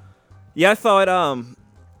 Yeah, I saw it.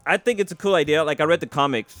 I think it's a cool idea. Like I read the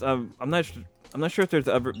comics. I'm not sure if there's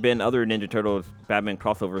ever been other Ninja Turtles Batman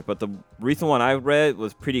crossovers, but the recent one I read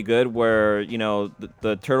was pretty good. Where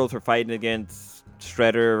the turtles are fighting against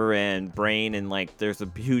Shredder and Brain, and like there's a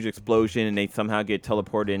huge explosion, and they somehow get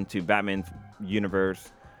teleported into Batman's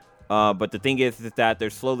universe. But the thing is that they're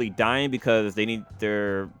slowly dying because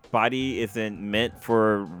their body isn't meant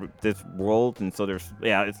for this world, and so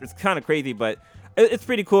it's kind of crazy, but it's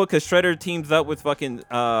pretty cool because Shredder teams up with fucking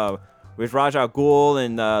with Ra's al Ghul,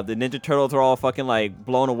 and the Ninja Turtles are all fucking like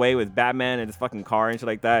blown away with Batman and his fucking car and shit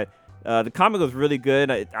like that. The comic was really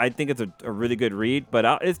good. I think it's a really good read, but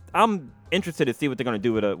I'm interested to see what they're gonna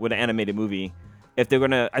do with an animated movie. If they're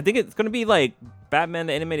gonna, I think it's gonna be like Batman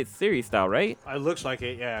the animated series style, right? It looks like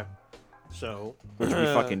it, yeah. So Which would be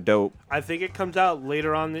fucking dope. I think it comes out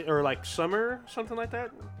later on, or like summer, something like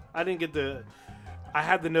that. I didn't get I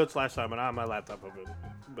had the notes last time, and I have my laptop open,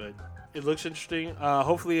 but it looks interesting.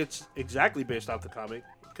 Hopefully, it's exactly based off the comic.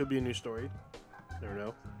 Could be a new story. Never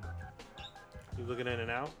know. You looking at it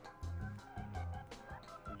now?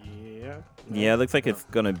 Yeah. Yeah, it looks like it's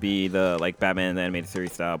gonna be the like Batman the animated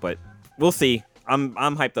series style, but we'll see. I'm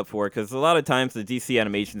hyped up for it because a lot of times the DC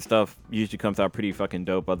animation stuff usually comes out pretty fucking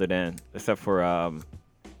dope. Except for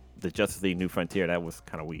the Justice League New Frontier, that was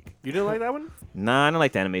kind of weak. You didn't like that one? Nah, I don't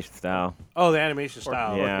like the animation style. Oh, the animation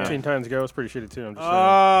style. Yeah. Teen Titans Go is pretty shitty too. I'm just saying.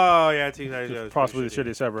 Oh yeah, Teen Titans Go It's is possibly the pretty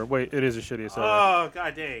shittiest ever. Wait, it is the shittiest ever. Oh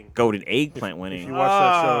god dang. Golden Eggplant If winning. you watch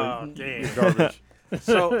that Oh, show, damn. you're garbage.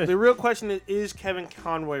 So the real question is Kevin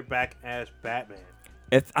Conroy back as Batman?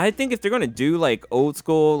 I think if they're gonna do like old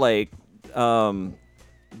school like Batman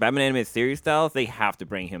animated series styles, they have to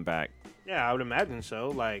bring him back. Yeah, I would imagine so.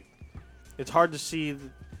 Like, it's hard to see.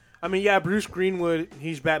 I mean, yeah, Bruce Greenwood,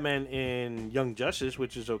 he's Batman in Young Justice,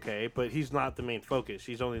 which is okay, but he's not the main focus.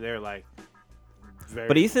 He's only there like very.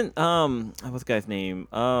 But isn't what's the guy's name?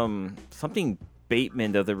 Something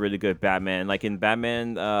Bateman does a really good Batman, like in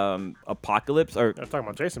Batman Apocalypse, or I'm talking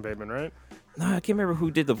about Jason Bateman, right? no, I can't remember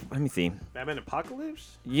who did the. Let me see. Batman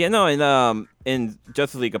Apocalypse. Yeah, no, in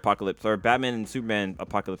Justice League Apocalypse or Batman and Superman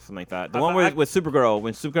Apocalypse, something like that. The I one thought- with Supergirl,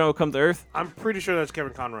 when Supergirl comes to Earth. I'm pretty sure that's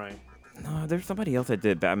Kevin Conroy. No, there's somebody else that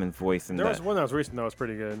did Batman's voice in There that. was one that was recent that was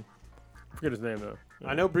pretty good. I forget his name though.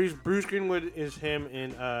 I know Bruce Greenwood is him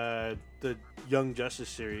in the Young Justice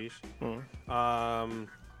series. Mhm.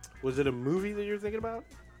 Was it a movie that you're thinking about?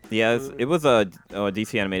 Yeah, it was a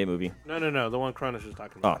DC animated movie. No, the one Cronus was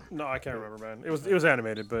talking about. Oh. No, I can't remember, man. It was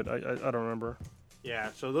animated, but I don't remember. Yeah,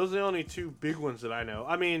 so those are the only two big ones that I know.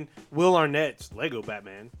 I mean, Will Arnett's Lego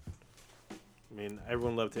Batman. I mean,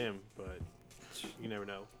 everyone loved him, but you never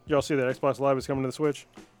know. Y'all see that Xbox Live is coming to the Switch?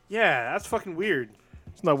 Yeah, that's fucking weird.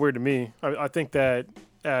 It's not weird to me. I think that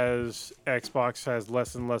as Xbox has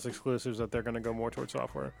less and less exclusives, that they're going to go more towards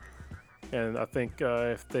software. And I think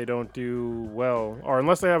if they don't do well, or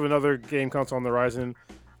unless they have another game console on the horizon,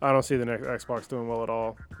 I don't see the next Xbox doing well at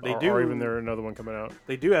all. They or, do. or even there another one coming out.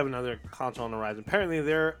 They do have another console on the horizon. Apparently,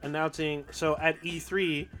 they're announcing. So at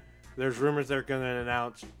E3, there's rumors they're going to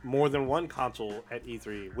announce more than one console at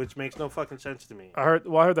E3, which makes no fucking sense to me. I heard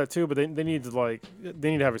that too, but they need to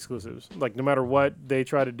have exclusives. Like no matter what they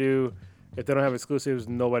try to do, if they don't have exclusives,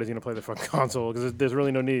 nobody's gonna play the fucking console because there's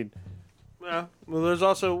really no need. Yeah. Well, there's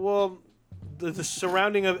also the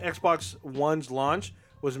surrounding of Xbox One's launch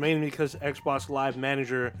was mainly because Xbox Live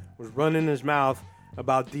Manager was running his mouth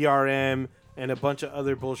about DRM and a bunch of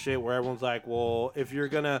other bullshit where everyone's like, well, if you're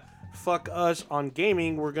gonna fuck us on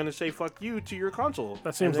gaming, we're gonna say fuck you to your console.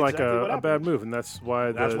 That seems And like exactly what a happened. bad move, and that's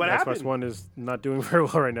why That's the what Xbox happened. One is not doing very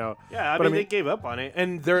well right now. Yeah, I But mean, they gave up on it,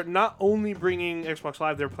 and they're not only bringing Xbox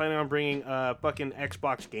Live, they're planning on bringing fucking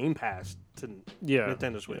Xbox Game Pass to Yeah,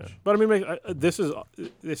 Nintendo Switch. yeah. But I mean, this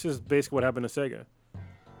is basically what happened to Sega.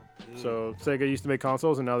 So Sega used to make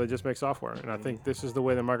consoles, and now they just make software. And I think this is the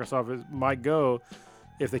way that Microsoft might go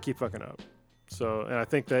if they keep fucking up. So, and I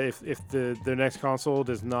think that if the next console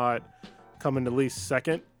does not come in at least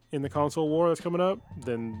second in the console war that's coming up,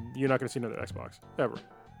 then you're not going to see another Xbox ever.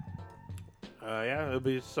 Yeah, it'll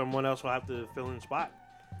be someone else will have to fill in the spot.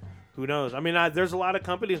 Who knows? I mean, there's a lot of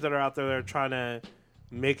companies that are out there that are trying to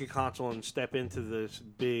make a console and step into this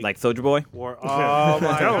big Like Soldier Boy. war. Oh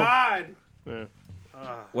my Tell 'em. god! Yeah.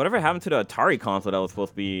 Whatever happened to the Atari console that was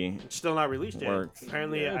supposed to be? It's still not released yet. Works.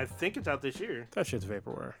 Apparently, Yeah. I think it's out this year. That shit's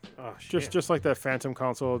vaporware. Oh shit! Just like that Phantom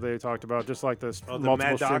console they talked about, just like the Oh, the multiple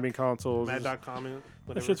Mad Dog- streaming consoles. Mad.com, That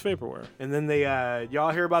whatever. shit's vaporware. And then they, y'all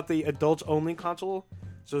hear about the adults only console?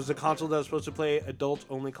 So it's a console that's supposed to play adults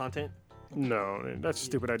only content. No, that's a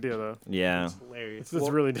stupid idea though. Yeah. It's hilarious. It's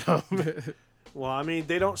really dumb. Well, I mean,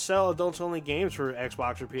 they don't sell adults only games for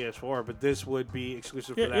Xbox or PS4, but this would be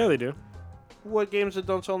exclusive for yeah, that. yeah, they do. What games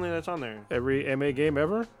adults only that's on there? Every MA game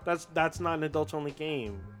ever. That's not an adults only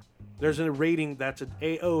game. There's a rating that's an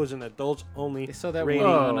AO is an adults only. They saw that rating.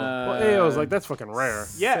 one on, well, AO is like that's fucking rare.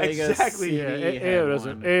 Yeah, Sega exactly. Yeah, CD AO had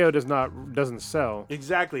doesn't. one. AO doesn't sell.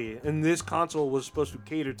 Exactly. And this console was supposed to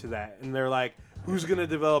cater to that. And they're like, who's gonna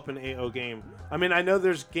develop an AO game? I mean, I know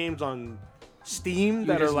there's games on Steam You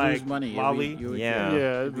that are just like lose money. lolly. Yeah. Yeah, it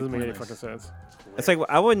it'd be doesn't make any pointless. fucking sense. It's like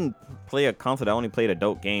I wouldn't play a console that only played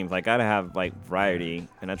adult games. Like gotta have like variety,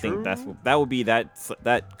 and I think that would be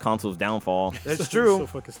that console's downfall. That's So true.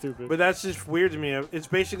 fucking stupid. But that's just weird to me. It's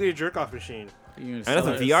basically a jerk off machine. You that's sell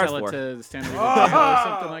what it, VR 's sell it for. to the Santa Rita jail or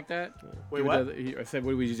something like that. Wait, Give it what? to- I said,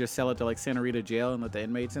 would you just sell it to like Santa Rita jail and let the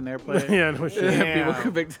inmates in there play? yeah, no shit. Yeah. People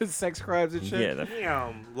convicted of sex crimes and shit. Yeah, that,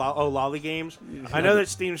 Damn. Lolly games. I know that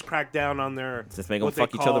Steam's cracked down on their just make them what they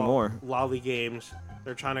fuck each other call more. Lolly games.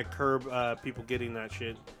 They're trying to curb people getting that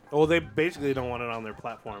shit. Well, they basically don't want it on their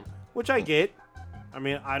platform, which I get. I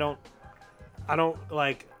mean, I don't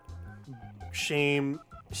like shame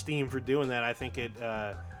Steam for doing that. I think it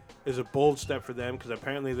is a bold step for them because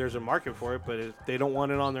apparently there's a market for it. But if they don't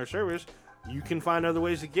want it on their service, you can find other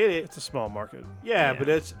ways to get it. It's a small market. Yeah,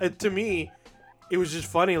 but to me, it was just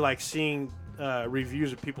funny, like seeing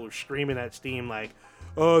reviews of people screaming at Steam, like,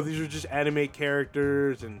 "Oh, these are just anime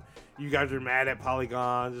characters, and you guys are mad at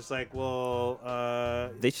polygons." It's like, well,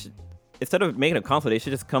 They should, instead of making a console, they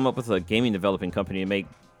should just come up with a gaming developing company and make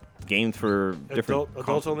games for different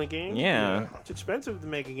adults only games. Yeah. It's expensive to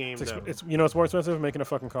make a game, though. It's it's more expensive than making a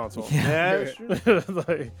fucking console. Yeah, that's true.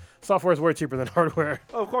 Like, software is way cheaper than hardware.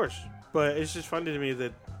 Oh, of course, but it's just funny to me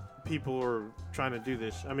that people are trying to do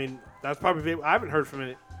this. I mean, that's probably I haven't heard from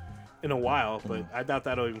it in a while, but I doubt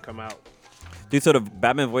that'll even come out. Dude, so the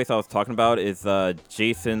Batman voice I was talking about is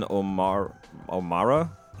Jason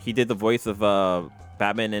O'Mara. He did the voice of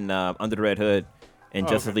Batman in Under the Red Hood. and Oh,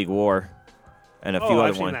 Justice okay. League War, and a Oh, few I've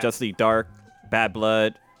other seen ones. that. Justice League Dark, Bad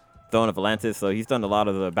Blood, Throne of Atlantis. So he's done a lot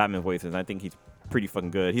of the Batman voices. I think he's pretty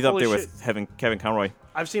fucking good. He's Holy up there shit. with Kevin Conroy.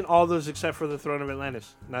 I've seen all those except for the Throne of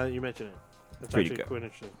Atlantis. Now that you mention it, that's Pretty actually good. quite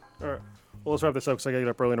interesting. All right. Well, let's wrap this up because I gotta get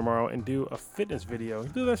up early tomorrow and do a fitness video. You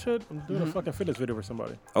do that shit? I'm doing a fucking fitness video for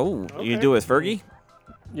somebody. Oh, Okay. you can do it as Fergie?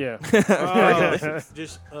 Yeah.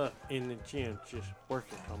 Just in the gym, just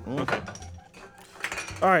working. Mm. Okay.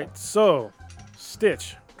 All right. So,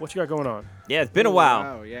 Stitch, what you got going on? Yeah, it's been a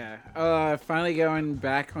while. Oh yeah. Finally going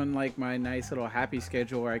back on like my nice little happy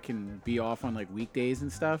schedule where I can be off on like weekdays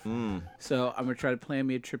and stuff. Mm. So I'm gonna try to plan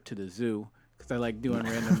me a trip to the zoo because I like doing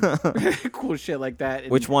random cool shit like that.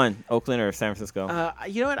 And, Which one, Oakland or San Francisco?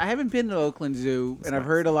 you know what? I haven't been to Oakland Zoo, and I've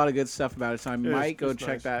heard a lot of good stuff about it. So I might go it's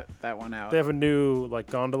check nice. that one out. They have a new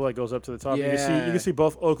like gondola that goes up to the top. You can see Yeah.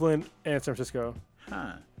 both Oakland and San Francisco.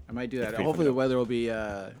 Huh. I might do that. pretty Hopefully fun. the weather will be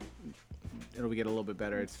it'll get a little bit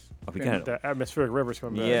better. It's Oh, we been- got The atmospheric rivers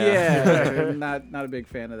coming back. Yeah. I'm not a big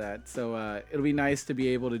fan of that. So it'll be nice to be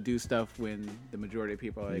able to do stuff when the majority of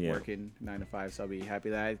people are like Yeah. working 9 to 5. So I'll be happy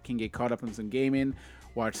that I can get caught up on some gaming,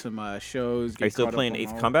 watch some shows. Are Get you still caught up playing on Ace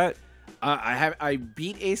all- Combat? I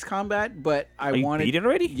beat Ace Combat, but I Are you wanted. beat it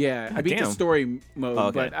already? Yeah, I God beat the damn. story mode, Oh,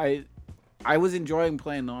 okay. but I was enjoying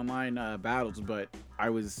playing the online battles, but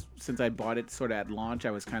since I bought it sort of at launch,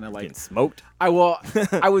 I was kind of like Getting smoked. I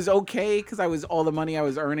was okay because I was all the money I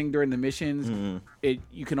was earning during the missions.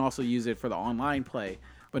 You can also use it for the online play.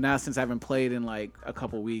 But now since I haven't played in like a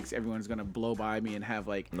couple weeks, everyone's gonna blow by me and have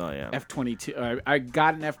like Oh, yeah. F-22. I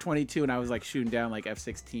got an F-22 and I was like shooting down like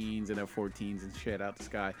F-16s and F-14s and shit out the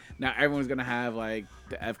sky. Now everyone's gonna have like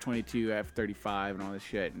the F-22, F-35, and all this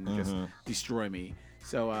shit and just destroy me.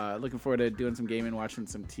 So looking forward to doing some gaming, watching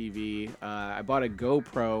some TV. I bought a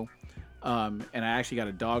GoPro. And I actually got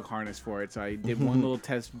a dog harness for it. So I did one little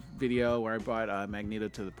test video where I brought Magneto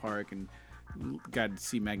to the park and got to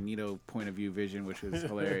see Magneto point of view vision, which was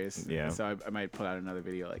hilarious. Yeah. So I might put out another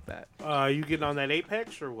video like that. You getting on that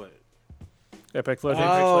Apex or what? Apex Legends.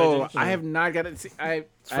 Oh, Legends? I have not got it. I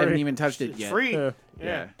haven't even touched it It's yet. free. Yeah.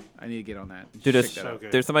 Yeah, I need to get on that. Dude, Check there's, that so out.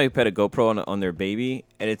 good. there's somebody who put a GoPro on their baby,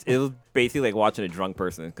 and it was basically like watching a drunk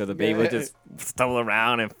person because the baby would Yeah. just stumble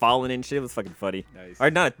around and falling and shit. It was fucking funny. Nice. Or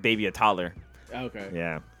not a baby, a toddler. Okay.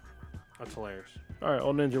 Yeah. That's hilarious. All right,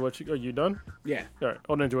 old ninja, are you done? Yeah. All right,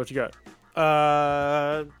 old ninja, what you got?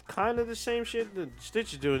 Kind of the same shit that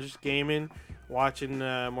Stitch is doing, just gaming, watching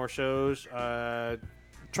more shows. I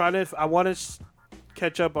want to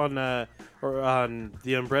catch up on on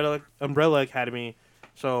the Umbrella Academy,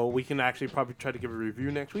 so we can actually probably try to give a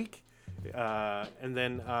review next week. And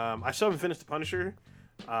then I still haven't finished The Punisher.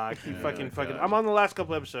 I keep fucking. I'm on the last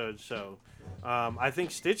couple episodes, so I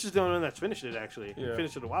think Stitch is the only one that's finished it. Actually, he Yeah.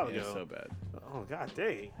 finished it a while Yeah, ago. so bad. Oh god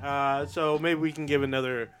dang. So maybe we can give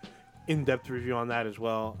another in-depth review on that as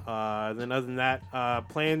well. Then other than that,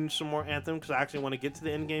 playing some more Anthem because I actually want to get to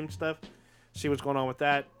the end game stuff, see what's going on with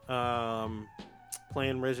that.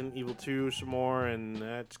 Playing Resident Evil 2 some more, and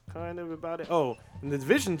that's kind of about it. Oh, and the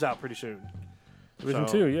Division's out pretty soon. Division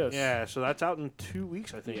So, 2, yes. Yeah, so that's out in 2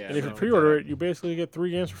 weeks, I think. Yeah, And if you so- pre-order it, you basically get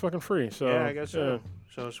 3 games for fucking free. So yeah, I guess so.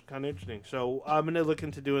 So it's kind of interesting. So I'm gonna look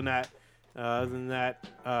into doing that. Other than that,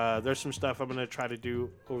 there's some stuff I'm gonna try to do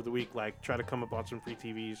over the week, like try to come up on some free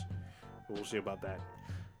TVs. But we'll see about that.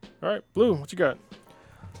 All right, Blue, what you got?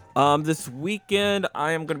 This weekend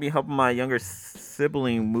I am gonna be helping my younger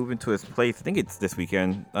sibling move into his place. I think it's this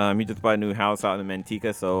weekend. He just bought a new house out in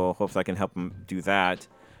Manteca, so hopefully I can help him do that.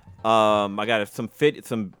 I got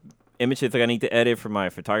some images like I need to edit for my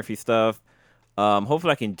photography stuff.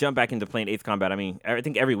 Hopefully I can jump back into playing Ace Combat. I mean, I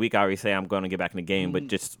think every week I always say I'm going to get back in the game, but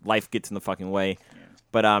just life gets in the fucking way.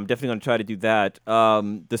 But I'm definitely going to try to do that.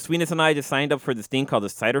 The Sweetness and I just signed up for this thing called the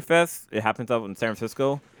Cider Fest. It happens up in San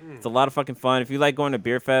Francisco. It's a lot of fucking fun. If you like going to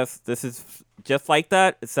beer fest, this is just like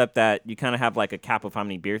that, except that you kind of have like a cap of how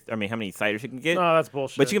many ciders you can get. No, that's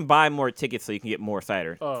bullshit. But you can buy more tickets so you can get more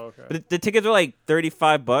cider. Oh, okay. But the tickets are like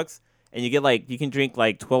 $35, and you can drink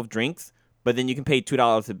like 12 drinks, but then you can pay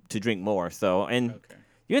 $2 to drink more. So and Okay.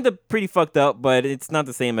 you end up pretty fucked up, but it's not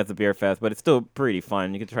the same as the beer fest, but it's still pretty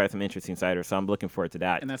fun. You can try some interesting cider, so I'm looking forward to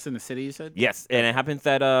that. And that's in the city, you said? Yes, and it happens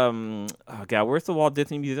at oh god, where's the Walt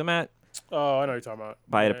Disney Museum at? Oh, I know what you're talking about.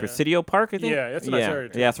 By the Presidio Park, I think. Yeah, that's a nice area,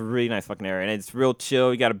 too. Yeah, it's a really nice fucking area, and it's real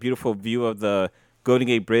chill. You got a beautiful view of the Golden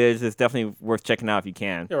Gate Bridge. It's definitely worth checking out if you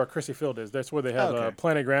can. Yeah, where Chrissy Field is. That's where they have Okay.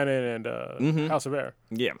 Planet Granite and House of Air.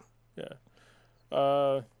 Yeah.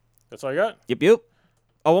 Yeah. That's all you got? Yep.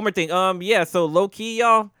 Oh, one more thing. Yeah. So low key,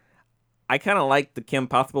 y'all. I kind of like the Kim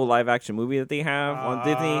Possible live action movie that they have on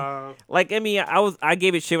Disney. Like, I mean, I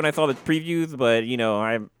gave it shit when I saw the previews, but you know,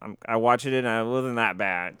 I watched it and it wasn't that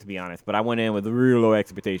bad, to be honest. But I went in with real low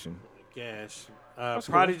expectation. Yes.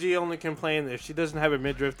 Prodigy only complained if she doesn't have a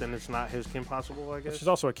midriff, then it's not his Kim Possible, I guess. She's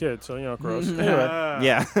also a kid, so, you know, gross. Anyway.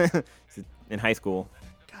 Yeah, she's in high school.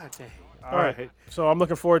 God dang. All right. So I'm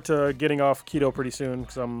looking forward to getting off keto pretty soon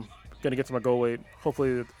because I'm going to get to my goal weight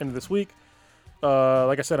hopefully at the end of this week.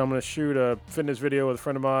 Like I said, I'm going to shoot a fitness video with a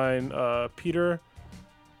friend of mine, Peter.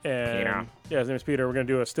 And yeah, his name is Peter. We're going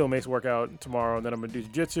to do a still mace workout tomorrow, and then I'm going to do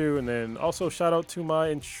jiu-jitsu. And then also shout out to my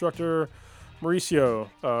instructor, Mauricio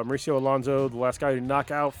Alonso, the last guy to knock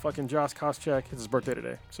out fucking Josh Koscheck. It's his birthday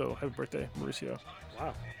today. So happy birthday, Mauricio.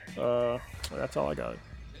 Wow. That's all I got.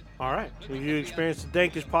 All right. If you experience the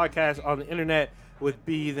dankest podcast on the internet with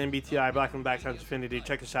B then BTI, Black and Black Times Infinity,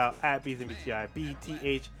 check us out at B then BTI,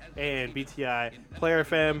 BTHANBTI, Player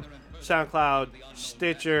FM, SoundCloud,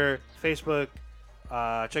 Stitcher, Facebook.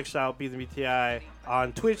 Check us out, B then BTI,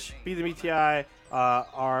 on Twitch, B then BTI,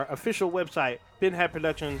 our official website,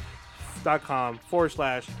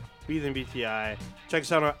 binheadproductions.com/B then BTI. Check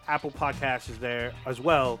us out on Apple Podcasts is there as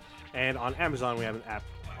well, and on Amazon we have an app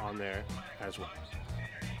on there as well.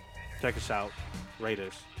 Check us out. Rate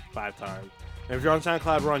us 5 times. And if you're on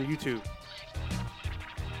SoundCloud, we're on YouTube. In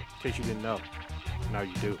case you didn't know. Now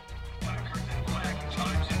you do.